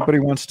 but if anybody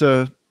wants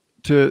to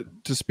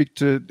speak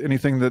to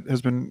anything that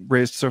has been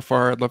raised so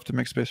far, I'd love to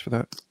make space for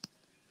that.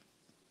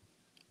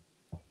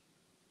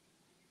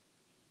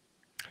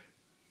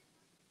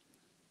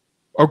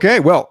 Okay,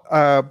 well,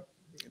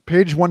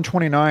 page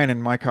 129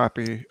 in my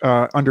copy,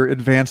 under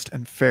advanced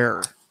and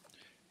fair,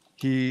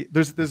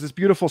 there's this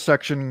beautiful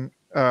section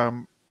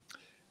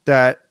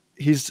that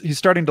he's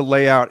starting to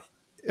lay out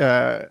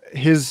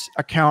his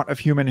account of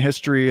human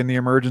history and the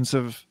emergence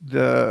of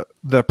the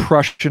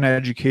Prussian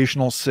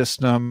educational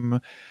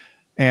system,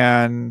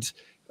 and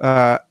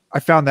I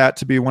found that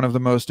to be one of the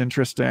most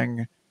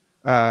interesting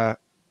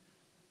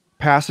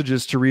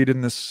passages to read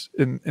in this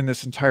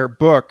entire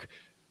book.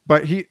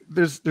 But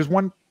there's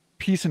one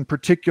piece in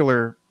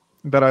particular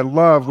that I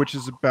love, which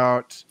is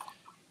about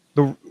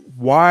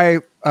why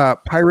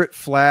pirate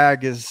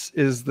flag is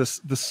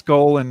the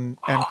skull and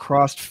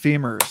crossed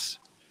femurs,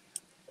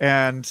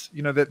 and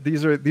that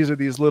these are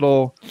these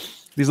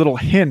little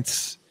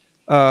hints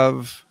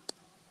of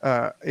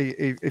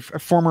a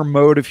former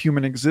mode of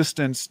human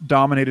existence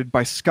dominated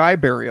by sky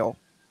burial,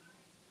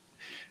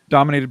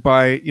 dominated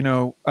by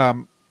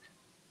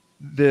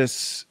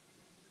this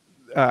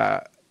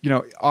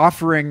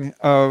offering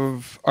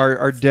of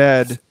our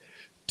dead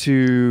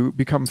to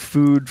become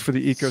food for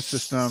the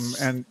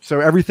ecosystem. And so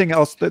everything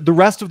else, the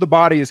rest of the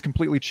body is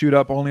completely chewed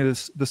up. Only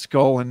the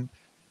skull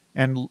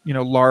and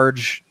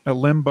large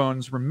limb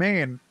bones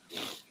remain.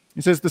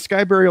 He says the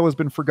sky burial has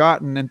been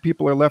forgotten, and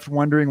people are left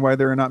wondering why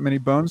there are not many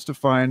bones to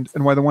find,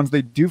 and why the ones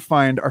they do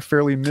find are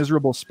fairly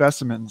miserable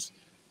specimens.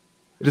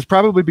 It is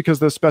probably because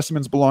those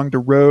specimens belong to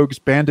rogues,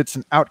 bandits,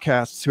 and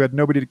outcasts who had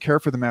nobody to care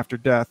for them after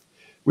death,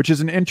 which is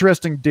an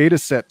interesting data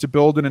set to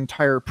build an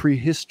entire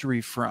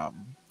prehistory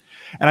from.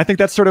 And I think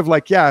that's sort of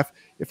like, yeah,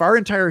 if our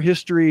entire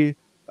history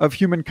of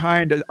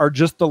humankind are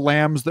just the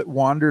lambs that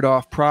wandered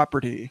off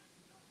property,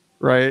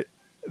 right?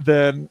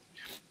 Then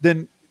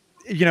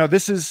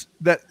this is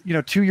that,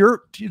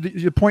 to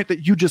the point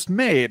that you just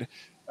made,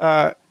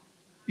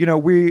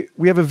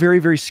 we have a very,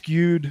 very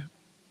skewed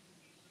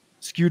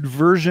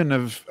version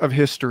of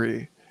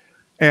history.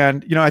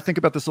 And, I think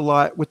about this a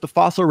lot with the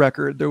fossil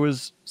record. There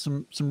was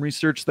some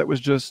research that was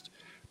just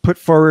put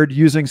forward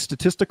using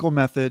statistical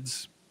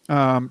methods.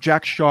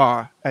 Jack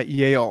Shaw at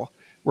Yale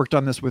worked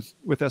on this with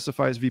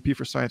SFI's VP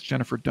for Science,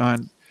 Jennifer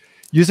Dunn,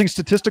 using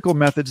statistical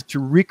methods to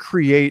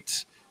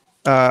recreate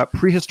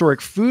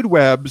prehistoric food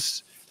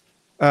webs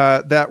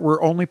that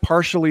were only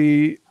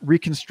partially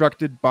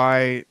reconstructed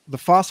by the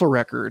fossil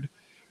record,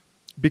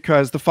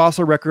 because the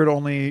fossil record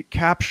only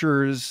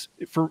captures,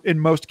 in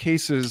most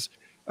cases,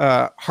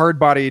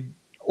 hard-bodied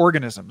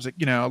organisms.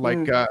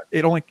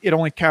 It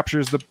only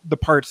captures the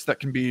parts that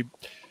can be.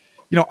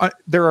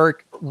 There are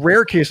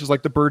rare cases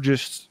like the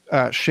Burgess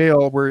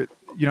shale where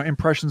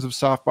impressions of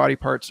soft body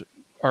parts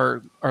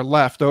are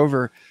left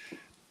over.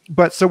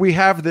 But so we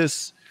have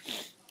this,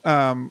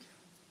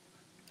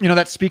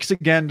 that speaks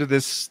again to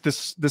this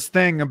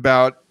thing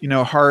about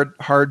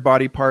hard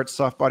body parts,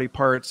 soft body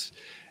parts,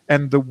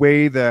 and the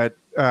way that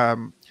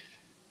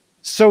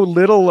so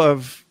little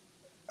of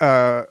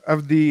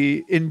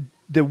the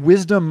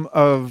wisdom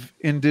of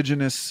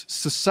indigenous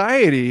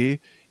society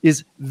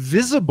is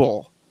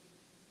visible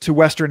to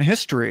Western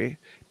history,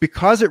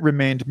 because it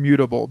remained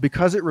mutable,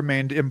 because it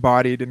remained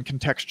embodied and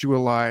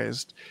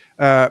contextualized,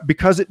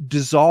 because it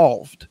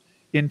dissolved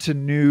into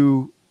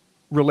new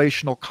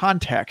relational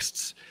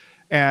contexts.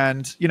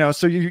 And,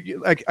 so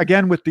you like,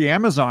 again, with the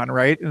Amazon,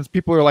 right? And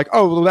people are like,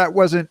 oh, well, that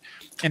wasn't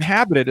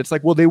inhabited. It's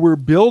like, well, they were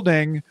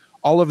building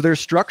all of their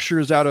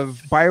structures out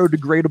of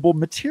biodegradable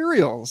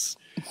materials.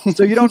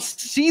 So you don't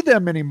see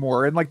them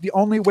anymore. And like the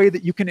only way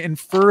that you can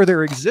infer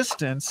their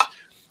existence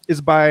is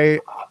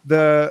by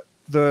the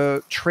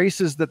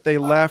traces that they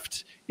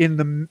left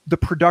in the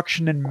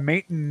production and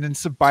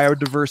maintenance of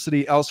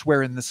biodiversity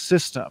elsewhere in the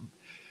system.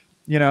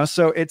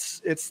 So it's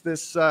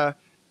this.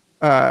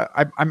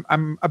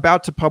 I'm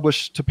about to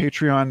publish to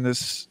Patreon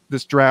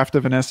this draft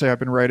of an essay I've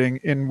been writing,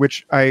 in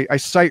which I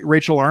cite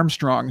Rachel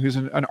Armstrong, who's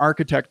an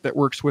architect that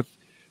works with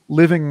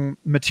living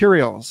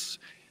materials,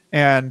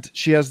 and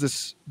she has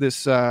this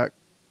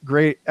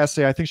great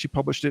essay. I think she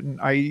published it in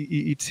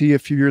IEET a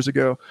few years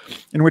ago,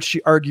 in which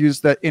she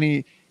argues that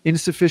any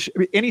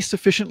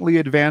sufficiently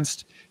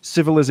advanced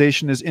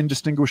civilization is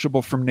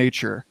indistinguishable from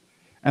nature,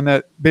 and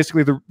that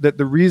basically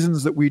the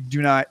reasons that we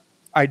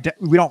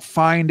don't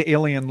find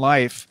alien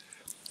life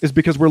is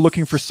because we're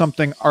looking for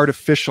something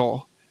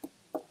artificial,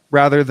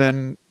 rather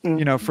than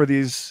for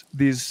these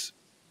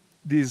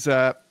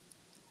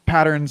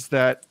patterns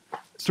that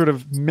sort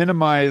of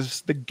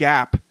minimize the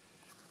gap,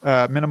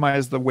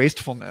 minimize the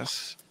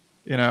wastefulness.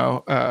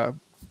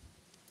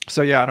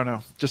 So yeah, I don't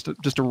know, just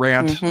a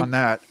rant on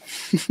that.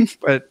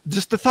 But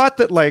just the thought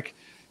that, like,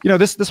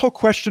 this whole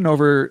question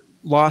over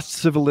lost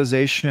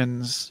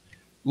civilizations,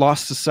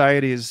 lost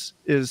societies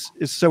is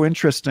so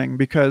interesting,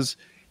 because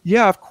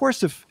yeah, of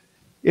course, if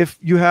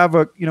you have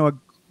a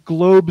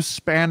globe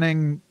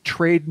spanning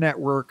trade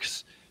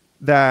networks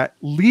that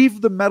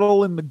leave the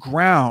metal in the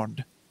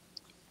ground,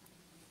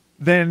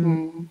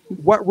 then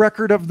what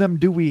record of them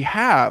do we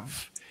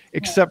have,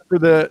 except for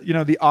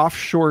the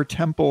offshore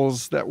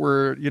temples that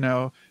were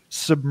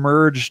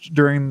submerged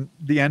during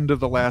the end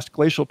of the last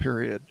glacial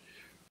period?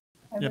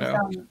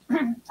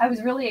 I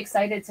was really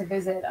excited to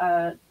visit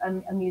a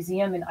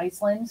museum in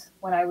Iceland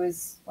when I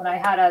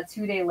had a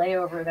 2-day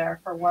layover there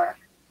for work.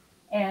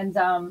 And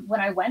when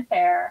I went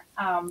there,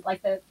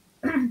 like the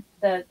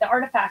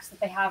artifacts that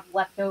they have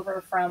left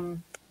over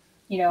from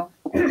you know,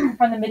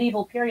 from the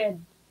medieval period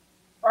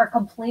are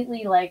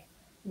completely like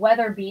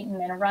weather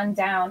beaten and run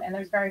down, and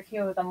there's very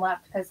few of them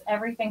left because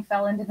everything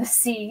fell into the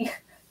sea,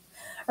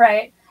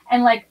 right?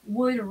 And like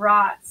wood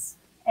rots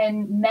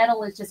and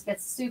metal is just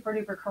gets super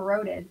duper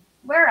corroded.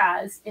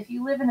 Whereas if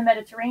you live in the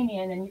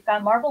Mediterranean and you've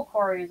got marble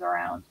quarries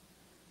around,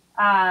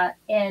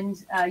 and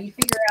you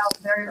figure out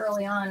very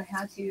early on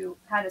how to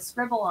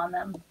scribble on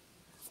them,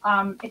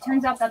 it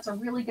turns out that's a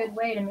really good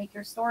way to make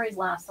your stories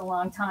last a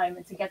long time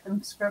and to get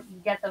them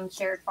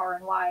shared far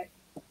and wide,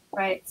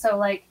 right? So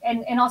like,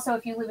 and also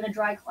if you live in a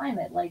dry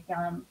climate, like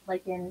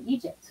in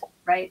Egypt,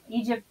 right?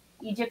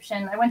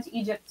 Egyptian. I went to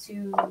Egypt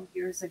 2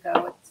 years ago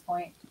at this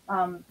point,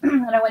 and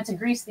I went to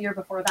Greece the year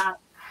before that,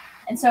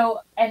 and so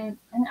and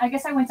I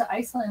guess I went to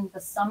Iceland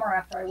the summer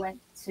after I went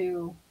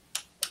to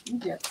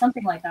Egypt,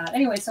 something like that.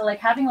 Anyway, so like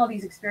having all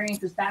these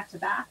experiences back to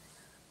back,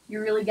 you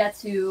really get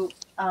to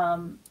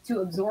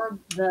absorb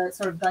the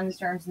sort of guns,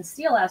 germs, and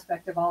steel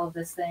aspect of all of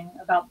this thing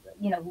about,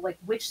 you know, like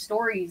which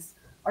stories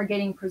are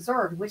getting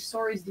preserved, which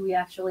stories do we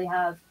actually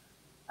have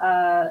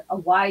a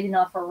wide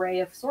enough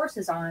array of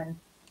sources on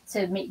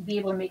to be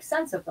able to make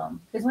sense of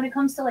them. Because when it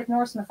comes to like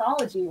Norse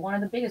mythology, one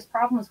of the biggest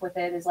problems with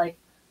it is like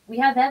we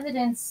have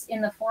evidence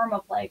in the form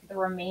of like the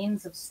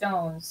remains of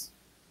stones,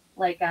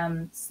 like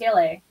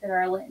stelae that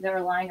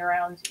are lying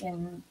around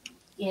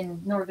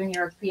in northern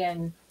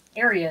European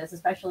areas,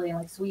 especially in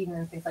like Sweden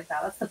and things like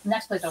that. That's the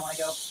next place I want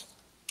to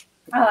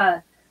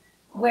go.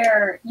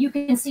 Where you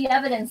can see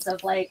evidence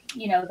of like,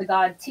 you know, the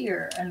god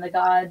Tyr and the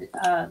god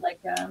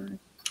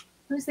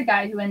who's the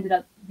guy who ended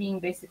up being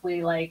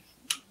basically like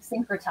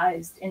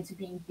syncretized into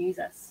being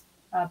Jesus,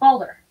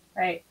 Balder,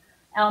 right?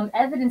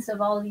 Evidence of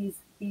all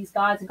these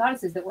gods and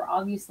goddesses that were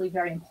obviously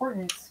very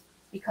important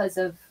because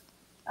of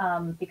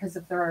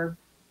their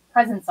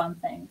presence on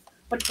things,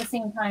 but at the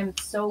same time,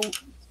 so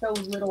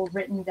little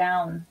written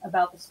down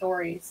about the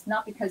stories,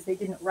 not because they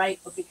didn't write,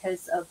 but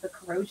because of the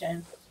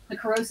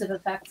corrosive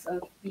effects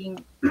of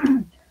being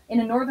in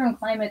a northern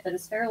climate that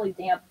is fairly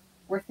damp,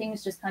 where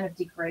things just kind of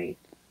degrade.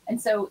 And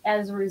so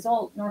as a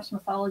result, Norse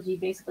mythology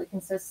basically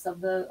consists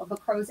of the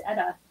Crow's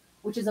Edda,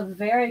 which is a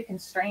very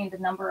constrained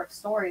number of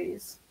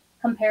stories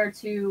compared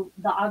to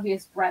the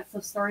obvious breadth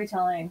of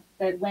storytelling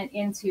that went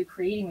into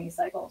creating these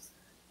cycles.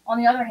 On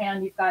the other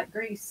hand, you've got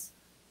Greece,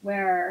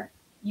 where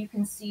you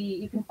can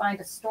find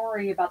a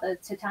story about the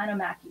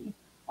Titanomachy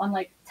on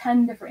like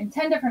 10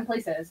 different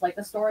places, like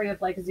the story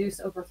of like Zeus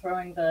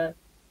overthrowing the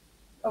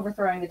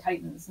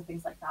Titans and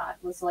things like that.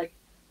 It was like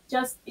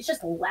it's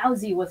just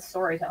lousy with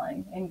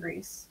storytelling in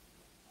Greece.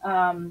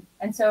 And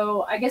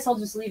so I guess I'll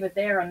just leave it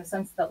there in the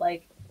sense that,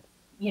 like,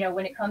 you know,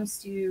 when it comes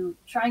to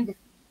trying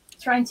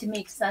to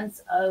make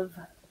sense of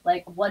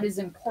like what is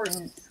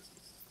important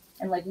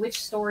and like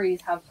which stories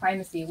have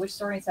primacy, which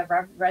stories have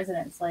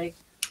resonance, like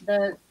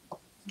the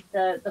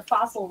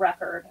fossil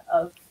record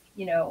of,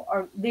 you know,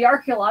 or the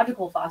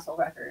archaeological fossil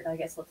record, I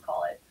guess let's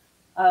call it,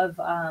 of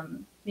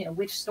you know,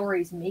 which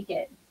stories make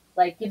it,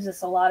 like gives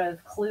us a lot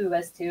of clue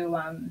as to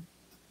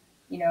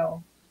you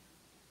know,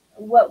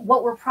 what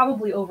we're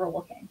probably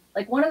overlooking.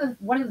 Like one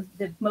of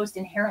the most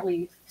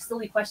inherently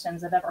silly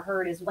questions I've ever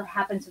heard is what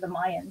happened to the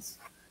Mayans.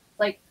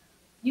 Like,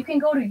 you can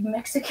go to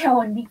Mexico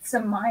and meet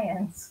some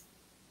Mayans.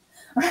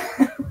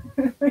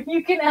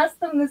 You can ask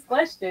them this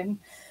question,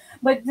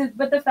 but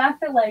the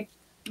fact that like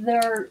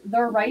their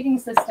writing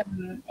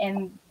system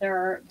and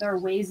their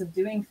ways of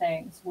doing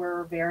things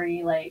were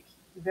very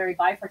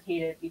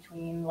bifurcated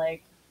between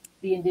like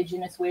the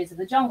indigenous ways of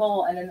the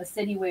jungle and then the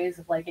city ways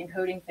of like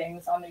encoding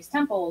things on these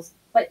temples,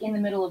 but in the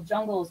middle of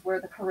jungles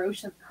where the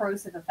corrosive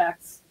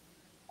effects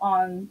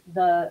on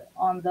the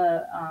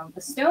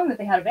stone that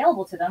they had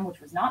available to them,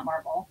 which was not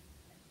marble,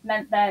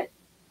 meant that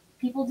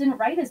people didn't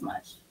write as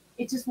much.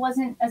 It just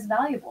wasn't as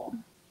valuable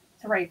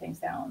to write things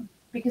down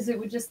because it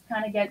would just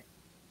kind of get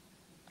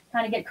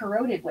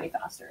corroded way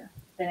faster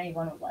than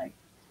anyone would like.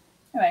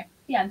 Anyway,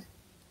 the end.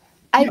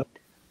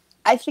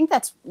 I think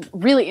that's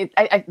really,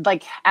 I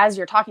like, as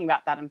you're talking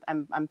about that,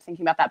 I'm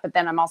thinking about that, but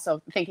then I'm also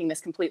thinking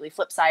this completely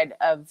flip side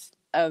of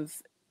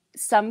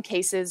some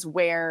cases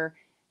where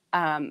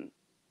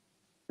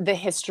the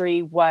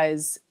history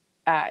was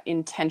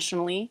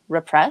intentionally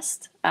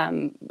repressed,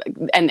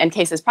 and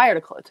cases prior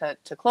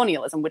to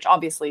colonialism, which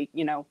obviously,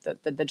 you know,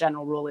 the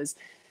general rule is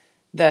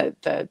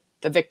the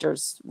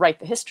victors write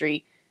the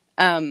history,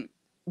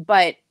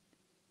 but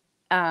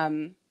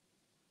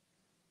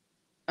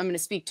I'm going to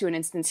speak to an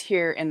instance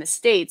here in the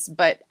States,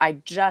 but I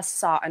just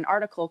saw an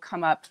article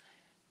come up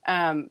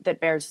that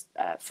bears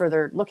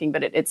further looking,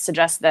 but it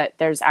suggests that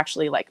there's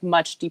actually like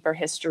much deeper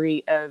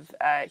history of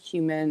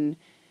human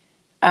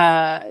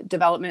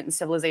development and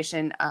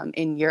civilization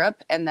in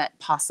Europe, and that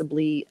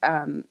possibly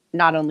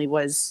not only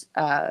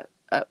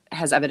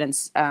has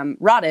evidence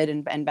rotted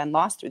and been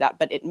lost through that,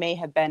 but it may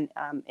have been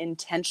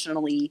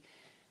intentionally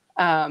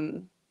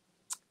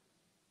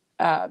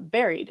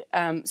buried.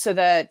 So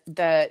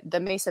the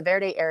Mesa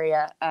Verde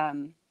area,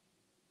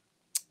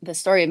 the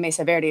story of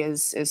Mesa Verde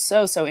is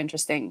so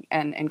interesting,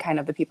 and kind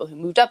of the people who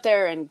moved up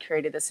there and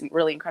created this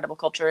really incredible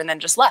culture and then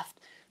just left,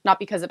 not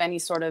because of any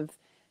sort of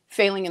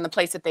failing in the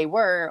place that they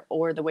were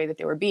or the way that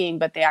they were being,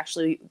 but they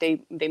actually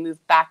they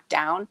moved back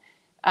down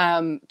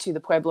to the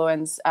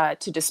Puebloans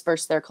to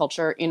disperse their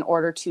culture in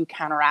order to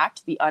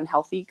counteract the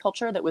unhealthy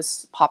culture that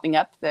was popping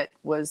up, that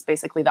was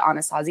basically the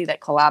Anasazi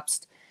that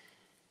collapsed.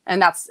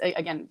 And that's,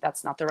 again,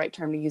 that's not the right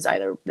term to use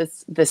either.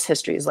 This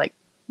history is like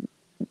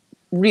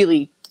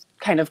really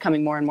kind of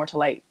coming more and more to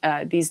light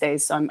these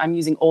days. So I'm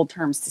using old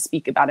terms to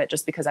speak about it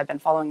just because I've been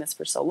following this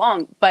for so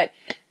long. But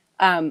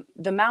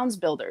the mounds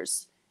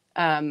builders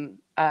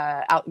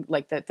out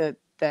like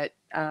that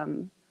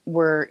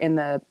were in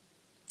the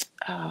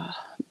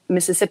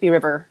Mississippi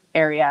River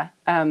area.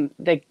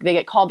 They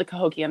get called the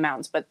Cahokia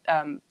Mounds, but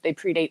they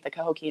predate the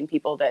Cahokian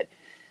people that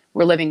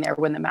were living there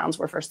when the mounds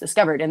were first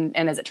discovered. And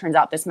as it turns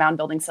out, this mound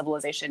building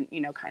civilization,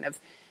 kind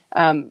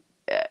of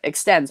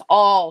extends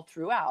all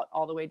throughout,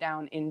 all the way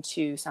down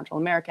into Central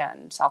America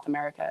and South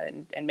America,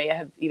 and may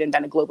have even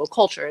been a global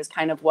culture, is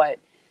kind of what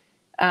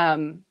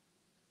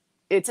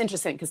it's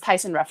interesting, because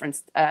Tyson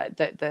referenced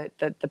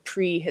the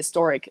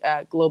prehistoric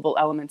global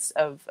elements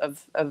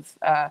of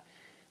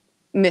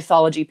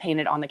mythology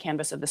painted on the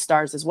canvas of the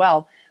stars as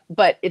well.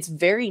 But it's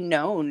very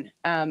known,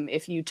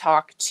 if you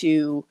talk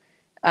to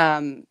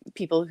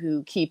people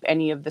who keep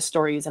any of the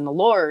stories and the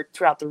lore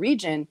throughout the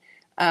region,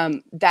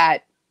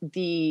 that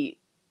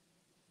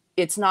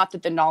it's not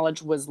that the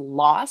knowledge was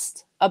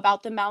lost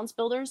about the mounds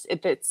builders,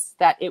 it's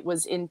that it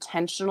was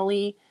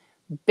intentionally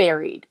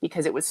buried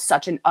because it was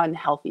such an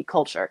unhealthy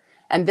culture.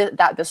 And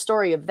that the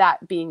story of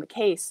that being the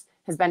case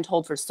has been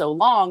told for so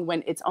long,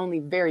 when it's only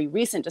very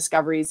recent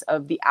discoveries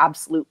of the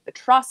absolute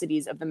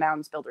atrocities of the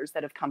mounds builders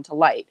that have come to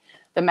light.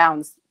 The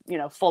mounds,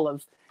 full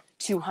of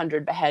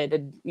 200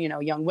 beheaded,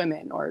 young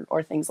women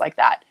or things like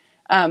that.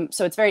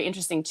 So it's very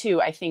interesting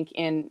too, I think,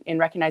 in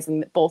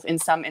recognizing that both in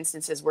some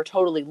instances we're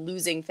totally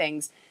losing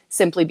things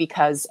simply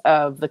because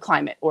of the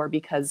climate or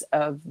because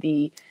of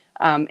the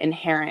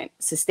inherent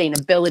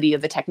sustainability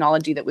of the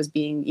technology that was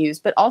being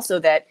used, but also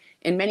that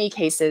in many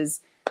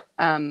cases,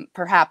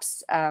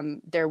 perhaps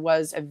there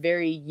was a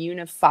very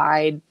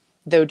unified,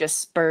 though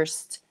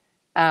dispersed,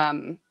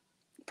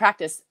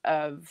 practice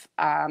of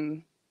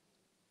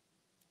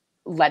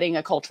letting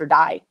a culture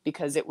die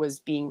because it was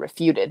being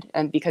refuted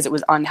and because it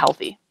was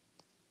unhealthy.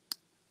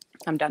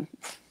 I'm done.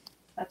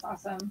 That's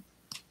awesome.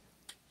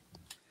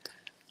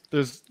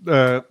 There's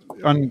on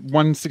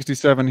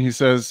 167, he's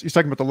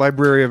talking about the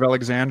Library of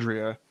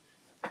Alexandria.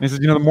 And he says,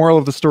 the moral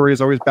of the story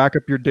is always back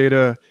up your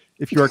data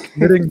if you are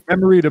committing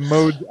memory to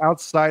modes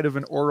outside of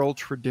an oral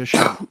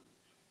tradition.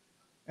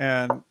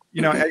 And,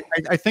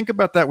 I think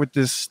about that with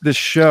this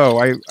show.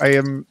 I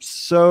am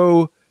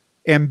so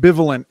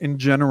ambivalent in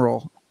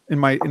general in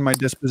my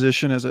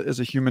disposition as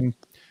a human.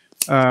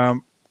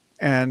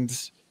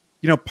 And,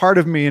 part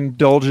of me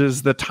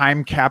indulges the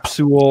time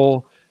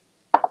capsule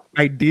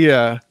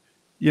idea,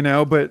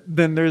 but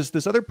then there's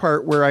this other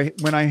part where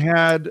when I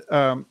had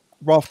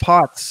Rolf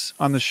Potts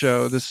on the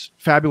show, this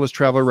fabulous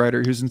travel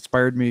writer who's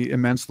inspired me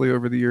immensely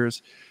over the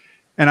years.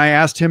 And I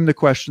asked him the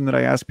question that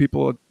I ask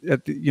people I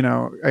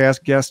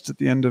ask guests at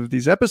the end of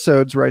these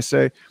episodes, where I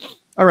say,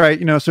 all right,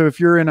 so if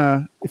you're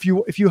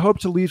if you hope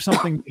to leave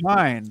something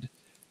behind,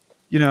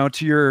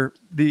 to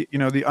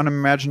the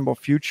unimaginable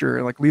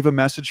future, like leave a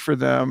message for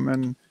them.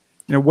 And,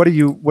 what do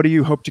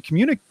you hope to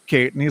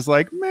communicate? And he's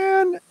like,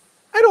 man,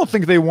 I don't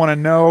think they want to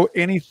know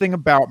anything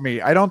about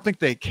me. I don't think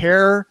they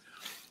care.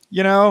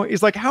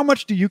 He's like, how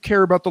much do you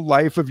care about the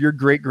life of your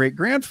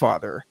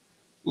great-great-grandfather?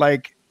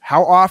 Like,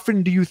 how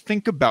often do you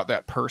think about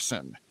that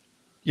person?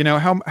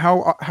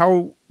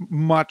 How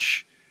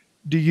much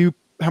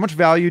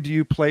value do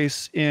you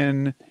place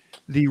in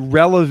the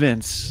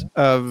relevance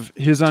of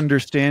his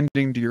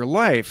understanding to your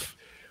life?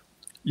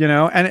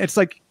 And it's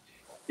like,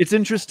 it's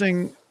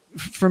interesting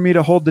for me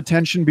to hold the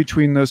tension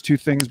between those two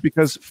things,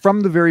 because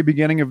from the very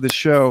beginning of the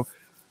show,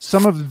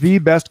 some of the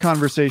best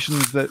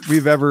conversations that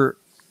we've ever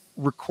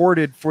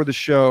recorded for the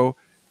show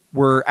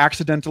were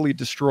accidentally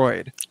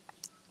destroyed.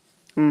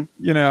 We're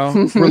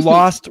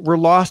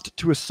lost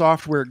to a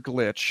software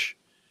glitch.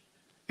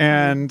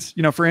 And,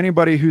 for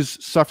anybody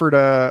who's suffered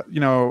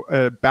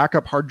a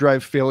backup hard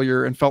drive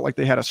failure and felt like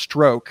they had a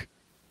stroke,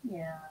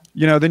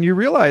 then you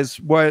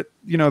realize what,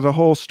 the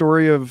whole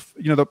story of,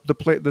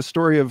 the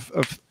story of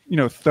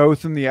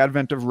Thoth and the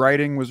advent of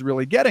writing was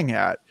really getting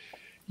at,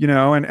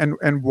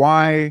 and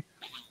why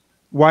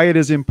it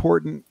is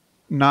important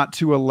not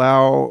to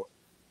allow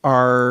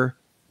our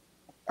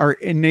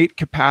innate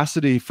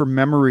capacity for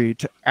memory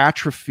to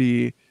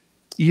atrophy,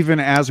 even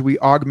as we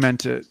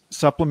augment it,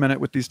 supplement it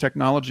with these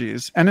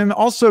technologies. And then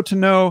also to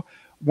know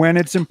when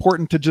it's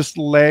important to just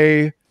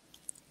lay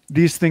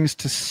these things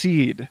to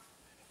seed,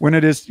 when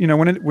it is,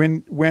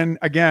 when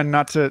again,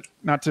 not to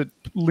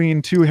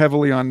lean too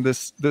heavily on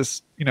this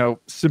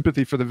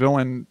sympathy for the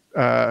villain,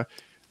 for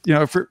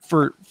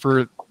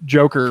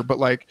Joker, but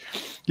like,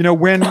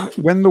 when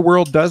the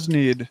world does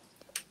need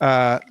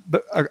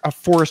a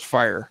forest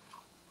fire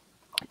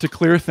to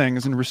clear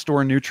things and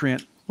restore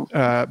nutrient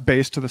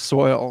base to the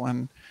soil,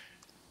 and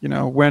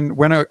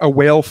when a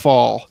whale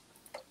fall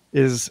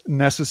is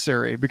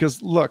necessary.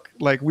 Because look,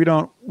 like we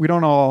don't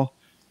all,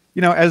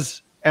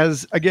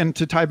 as again,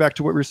 to tie back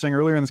to what we were saying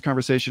earlier in this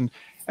conversation,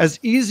 as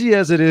easy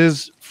as it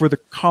is for the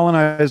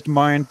colonized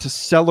mind to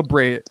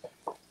celebrate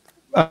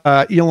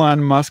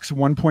Elon Musk's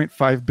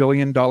 $1.5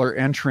 billion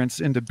entrance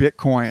into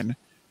Bitcoin,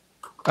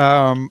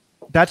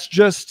 that's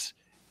just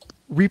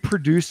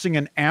reproducing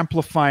and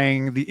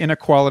amplifying the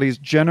inequalities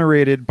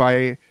generated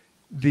by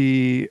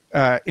the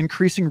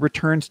increasing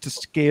returns to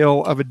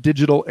scale of a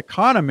digital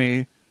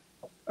economy,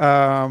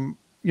 a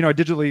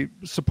digitally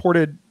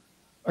supported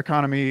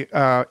economy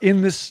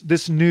in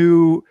this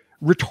new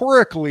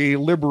rhetorically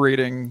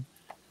liberating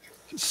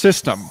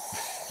system,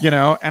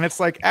 and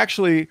it's like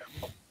actually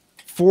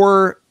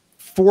for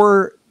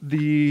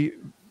the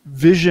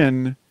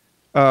vision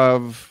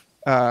of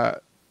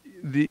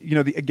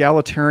the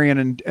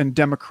egalitarian and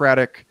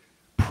democratic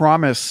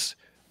promise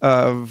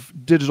of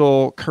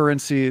digital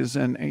currencies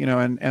and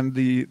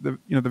the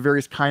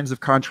various kinds of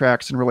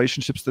contracts and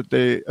relationships that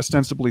they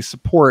ostensibly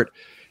support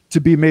to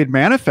be made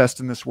manifest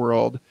in this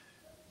world,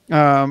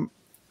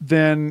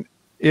 then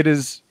it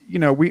is,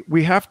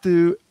 we have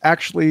to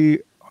actually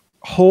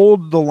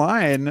hold the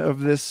line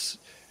of this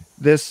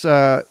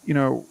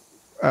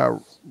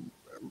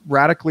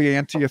radically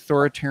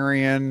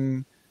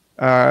anti-authoritarian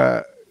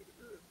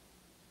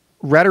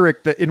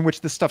rhetoric in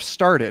which this stuff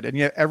started. And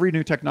yet every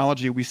new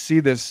technology, we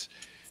see this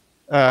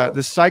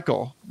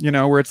cycle,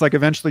 where it's like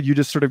eventually you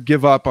just sort of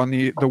give up on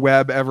the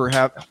web ever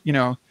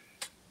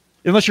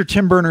unless you're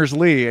Tim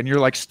Berners-Lee and you're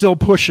like still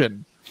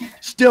pushing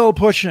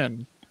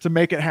to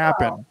make it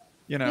happen.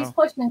 He's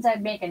pushing to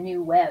make a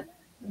new web.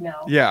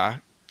 Yeah.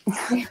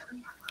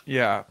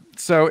 Yeah.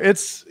 So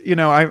it's,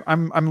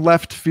 I'm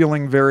left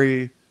feeling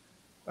very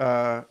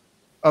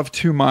of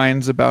two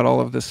minds about all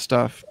of this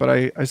stuff, but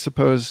I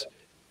suppose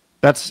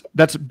that's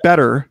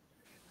better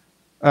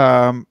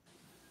as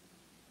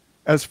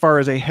far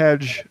as a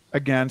hedge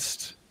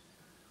against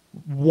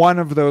one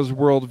of those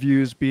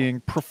worldviews being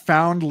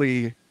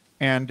profoundly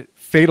and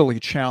fatally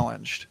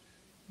challenged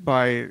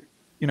by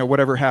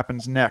whatever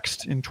happens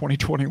next in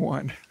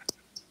 2021.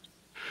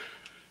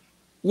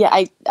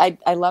 Yeah,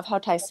 I love how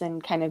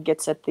Tyson kind of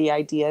gets at the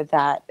idea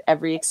that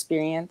every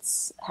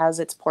experience has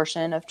its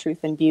portion of truth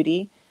and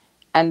beauty,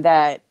 and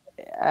that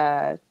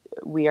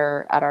we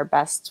are at our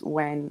best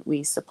when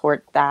we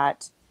support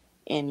that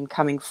in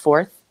coming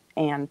forth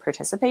and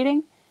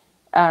participating.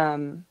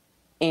 And,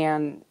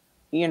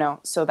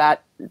 so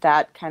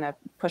that kind of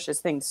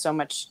pushes things so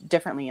much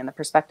differently in the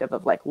perspective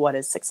of like, what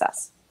is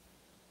success?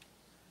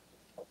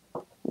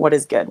 What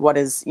is good? What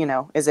is,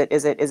 is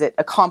it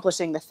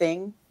accomplishing the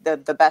thing,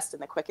 the best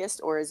and the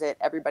quickest, or is it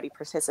everybody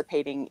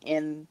participating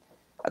in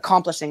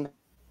accomplishing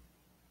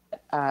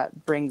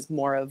brings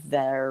more of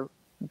their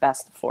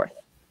best forth?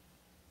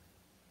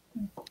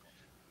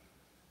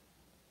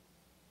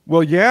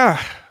 Well,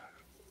 yeah,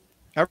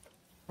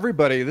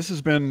 everybody, this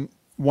has been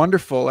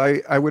wonderful.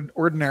 I would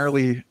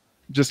ordinarily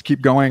just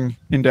keep going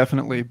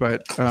indefinitely,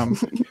 but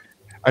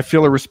I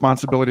feel a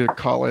responsibility to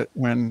call it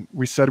when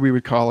we said we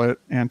would call it,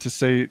 and to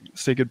say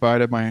goodbye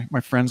to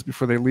my friends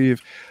before they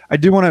leave. I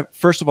do want to,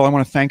 first of all, I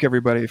want to thank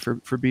everybody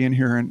for being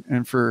here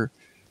and for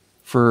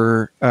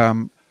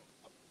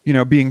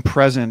being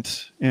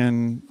present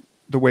in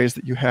the ways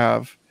that you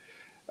have.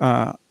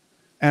 And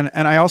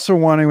I also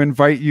want to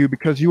invite you,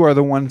 because you are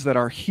the ones that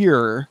are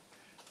here,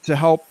 to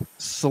help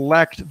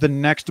select the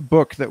next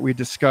book that we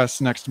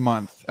discuss next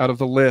month out of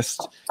the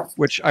list,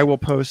 which I will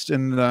post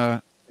in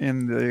the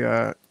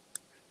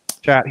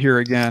chat here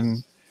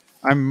again.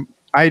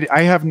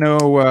 I have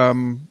no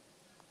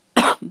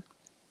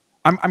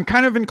I'm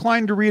kind of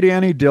inclined to read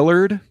Annie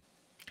Dillard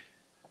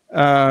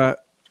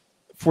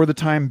for the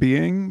time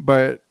being,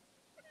 but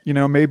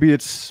maybe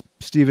it's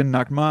Stephen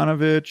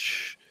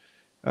Nachmanovich,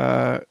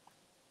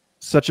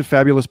 Such a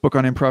Fabulous Book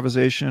on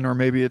Improvisation, or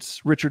maybe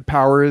it's Richard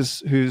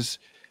Powers, whose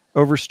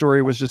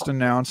Overstory was just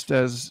announced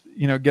as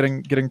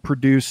getting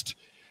produced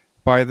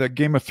by the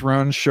Game of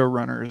Thrones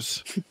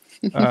showrunners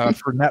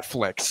for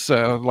Netflix.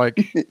 So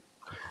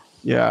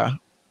yeah,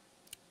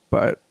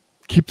 but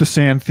keep the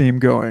sand theme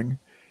going.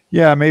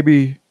 Yeah,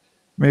 maybe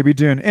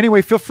Dune.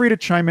 Anyway, feel free to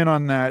chime in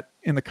on that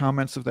in the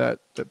comments of that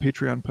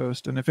Patreon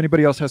post. And if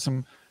anybody else has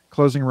some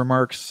closing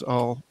remarks,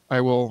 I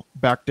will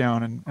back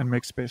down and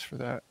make space for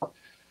that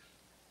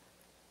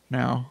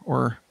now,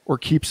 or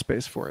keep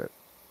space for it.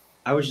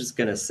 I was just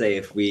going to say,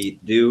 if we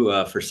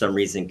do, for some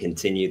reason,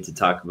 continue to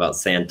talk about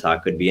Sand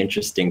Talk, it would be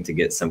interesting to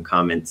get some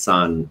comments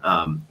on.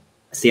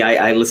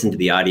 I listened to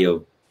the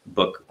audio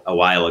book a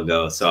while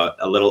ago, so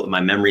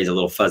my memory is a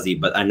little fuzzy,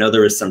 but I know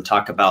there was some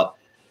talk about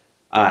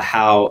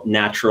how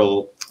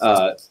natural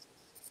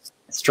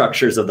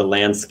structures of the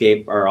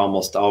landscape are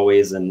almost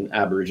always in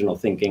Aboriginal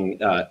thinking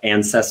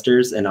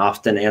ancestors, and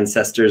often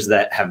ancestors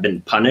that have been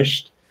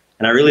punished.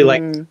 And I really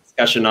like the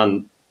discussion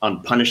on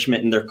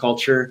punishment in their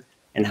culture,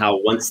 and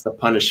how once the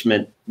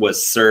punishment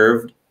was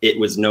served, it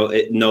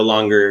no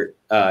longer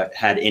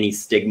had any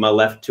stigma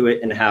left to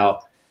it, and how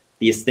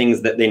these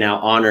things that they now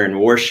honor and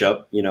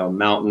worship,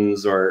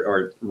 mountains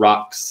or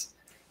rocks,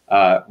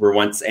 were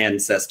once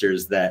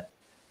ancestors that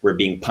were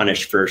being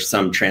punished for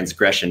some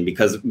transgression.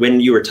 Because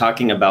when you were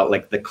talking about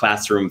like the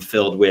classroom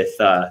filled with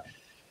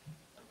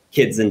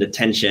kids in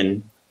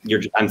detention,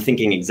 I'm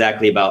thinking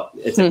exactly about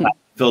it's a class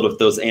filled with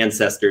those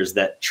ancestors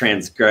that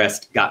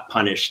transgressed, got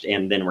punished,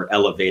 and then were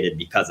elevated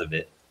because of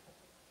it.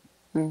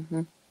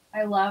 Mm-hmm.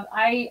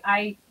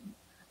 I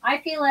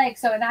feel like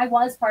so, and I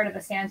was part of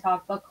a Sand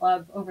Talk book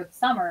club over the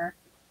summer,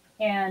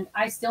 and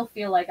I still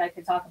feel like I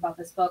could talk about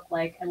this book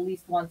like at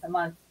least once a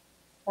month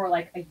for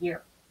like a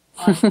year,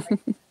 honestly.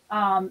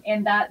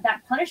 And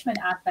that punishment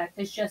aspect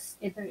is just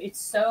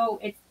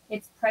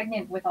it's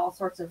pregnant with all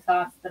sorts of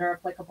thoughts that are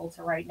applicable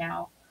to right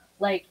now.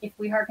 Like if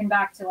we harken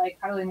back to like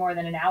probably more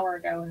than an hour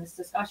ago in this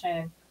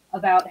discussion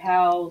about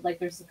how like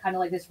there's kind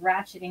of like this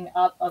ratcheting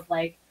up of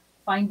like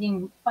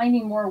finding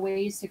more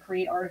ways to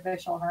create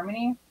artificial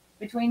harmony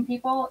between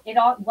people.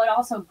 What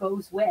also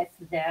goes with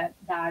that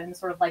in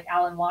sort of like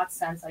Alan Watts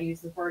sense, I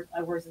use this kind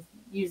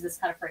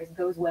of phrase,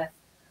 goes with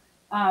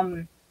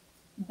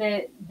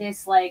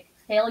this like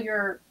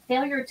failure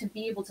to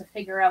be able to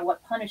figure out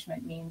what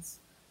punishment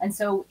means. And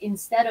so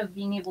instead of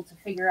being able to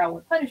figure out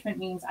what punishment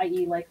means,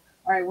 i.e. like,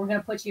 all right, we're going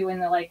to put you in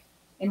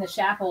the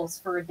shackles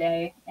for a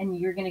day and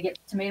you're going to get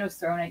tomatoes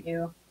thrown at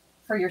you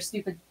for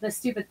the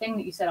stupid thing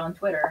that you said on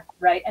Twitter,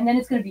 right? And then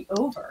it's going to be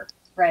over,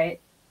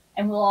 right?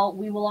 And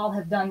we will all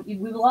have had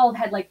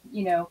like,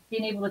 you know,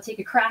 being able to take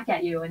a crack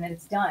at you and then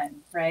it's done,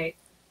 right?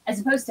 As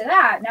opposed to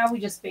that, now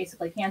we just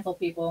basically cancel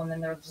people and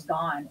then they're just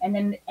gone.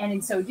 And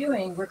in so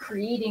doing, we're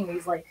creating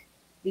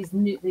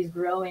these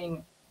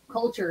growing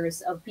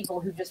cultures of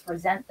people who just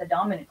resent the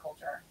dominant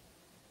culture,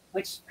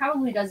 which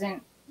probably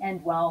doesn't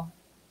end well.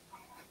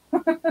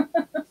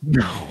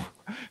 No.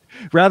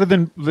 Rather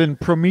than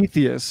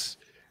Prometheus,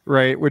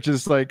 right? Which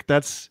is like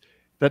that's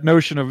that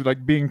notion of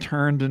like being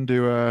turned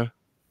into a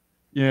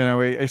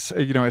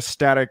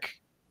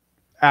static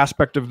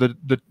aspect of the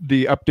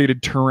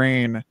updated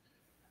terrain.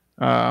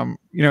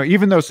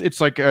 Even though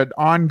it's like an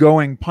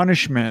ongoing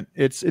punishment,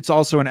 it's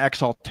also an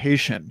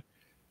exaltation.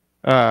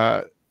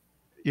 So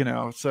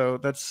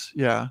that's,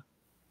 yeah.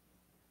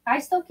 I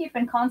still keep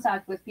in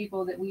contact with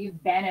people that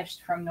we've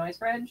banished from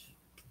Noisebridge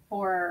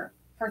for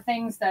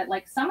things that,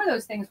 like, some of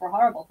those things were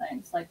horrible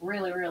things, like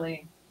really,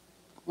 really,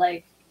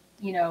 like,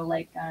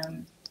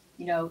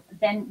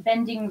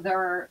 bending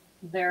their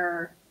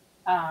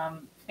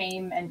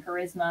fame and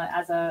charisma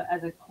as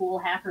a cool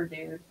hacker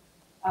dude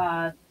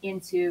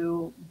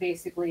into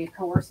basically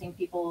coercing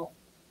people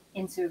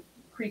into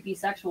creepy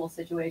sexual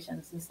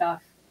situations and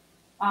stuff.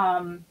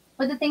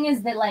 But the thing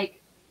is that,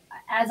 like,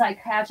 as I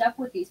catch up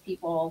with these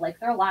people, like,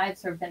 their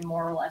lives have been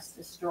more or less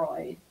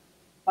destroyed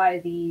by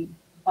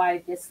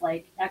this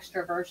like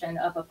extroversion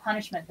of a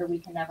punishment that we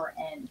can never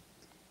end.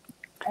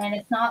 And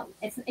again,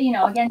 it's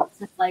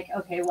just like,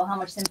 okay, well, how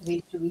much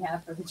sympathy do we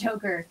have for the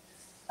Joker?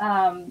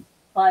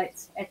 But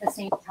at the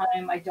same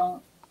time, I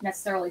don't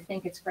necessarily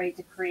think it's great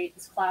to create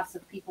this class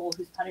of people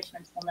whose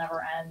punishments will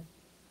never end,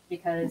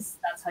 because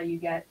that's how you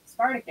get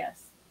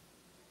Spartacus.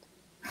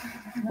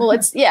 Well,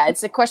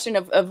 it's a question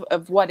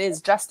of what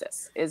is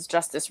justice. Is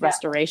justice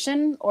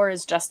restoration, or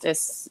is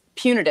justice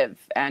punitive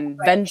and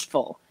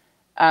vengeful?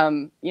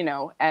 And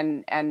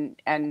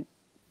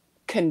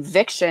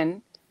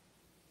conviction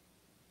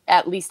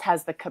at least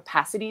has the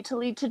capacity to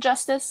lead to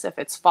justice if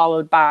it's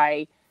followed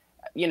by,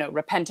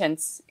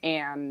 repentance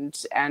and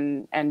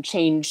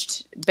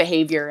changed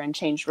behavior and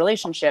changed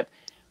relationship.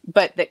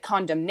 But that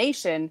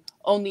condemnation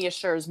only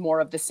assures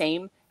more of the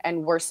same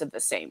and worse of the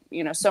same.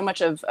 So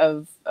much of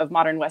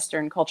modern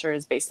Western culture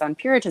is based on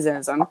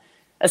Puritanism,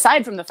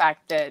 aside from the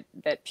fact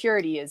that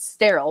purity is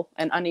sterile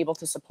and unable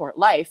to support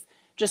life.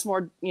 Just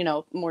more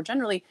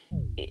generally,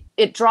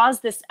 it draws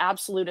this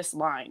absolutist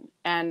line,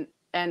 and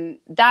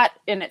that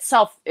in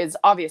itself is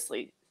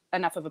obviously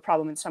enough of a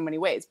problem in so many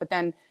ways. But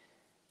then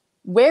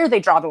where they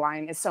draw the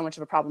line is so much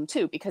of a problem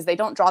too, because they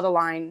don't draw the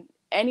line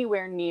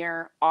anywhere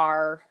near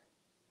our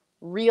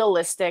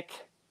realistic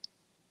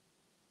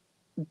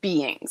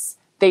beings.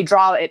 They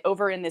draw it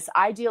over in this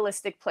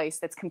idealistic place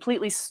that's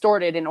completely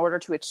distorted in order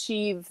to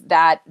achieve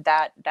that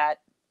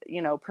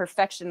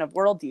perfection of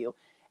worldview.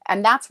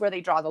 And that's where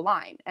they draw the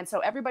line. And so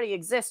everybody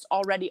exists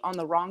already on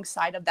the wrong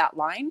side of that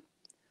line,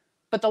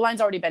 but the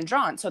line's already been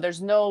drawn. So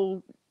there's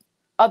no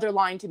other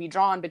line to be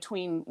drawn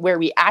between where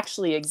we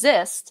actually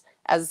exist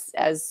as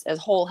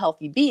whole,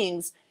 healthy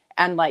beings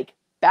and like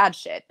bad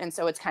shit. And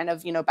so it's kind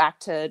of, back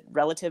to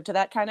relative to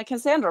that kind of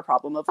Cassandra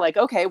problem of like,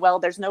 okay, well,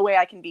 there's no way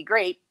I can be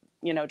great.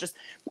 Just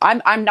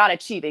I'm not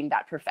achieving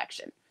that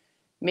perfection.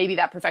 Maybe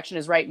that perfection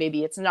is right.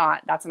 Maybe it's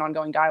not. That's an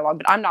ongoing dialogue,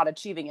 but I'm not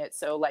achieving it.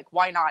 So like,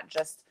 why not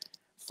just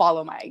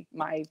follow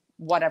my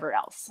whatever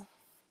else?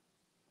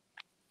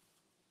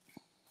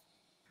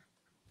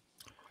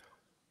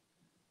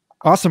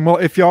 Awesome. Well,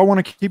 if y'all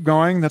want to keep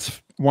going,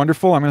 that's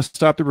wonderful. I'm going to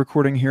stop the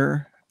recording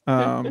here.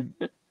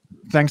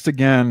 Thanks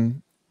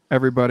again,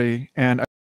 everybody. And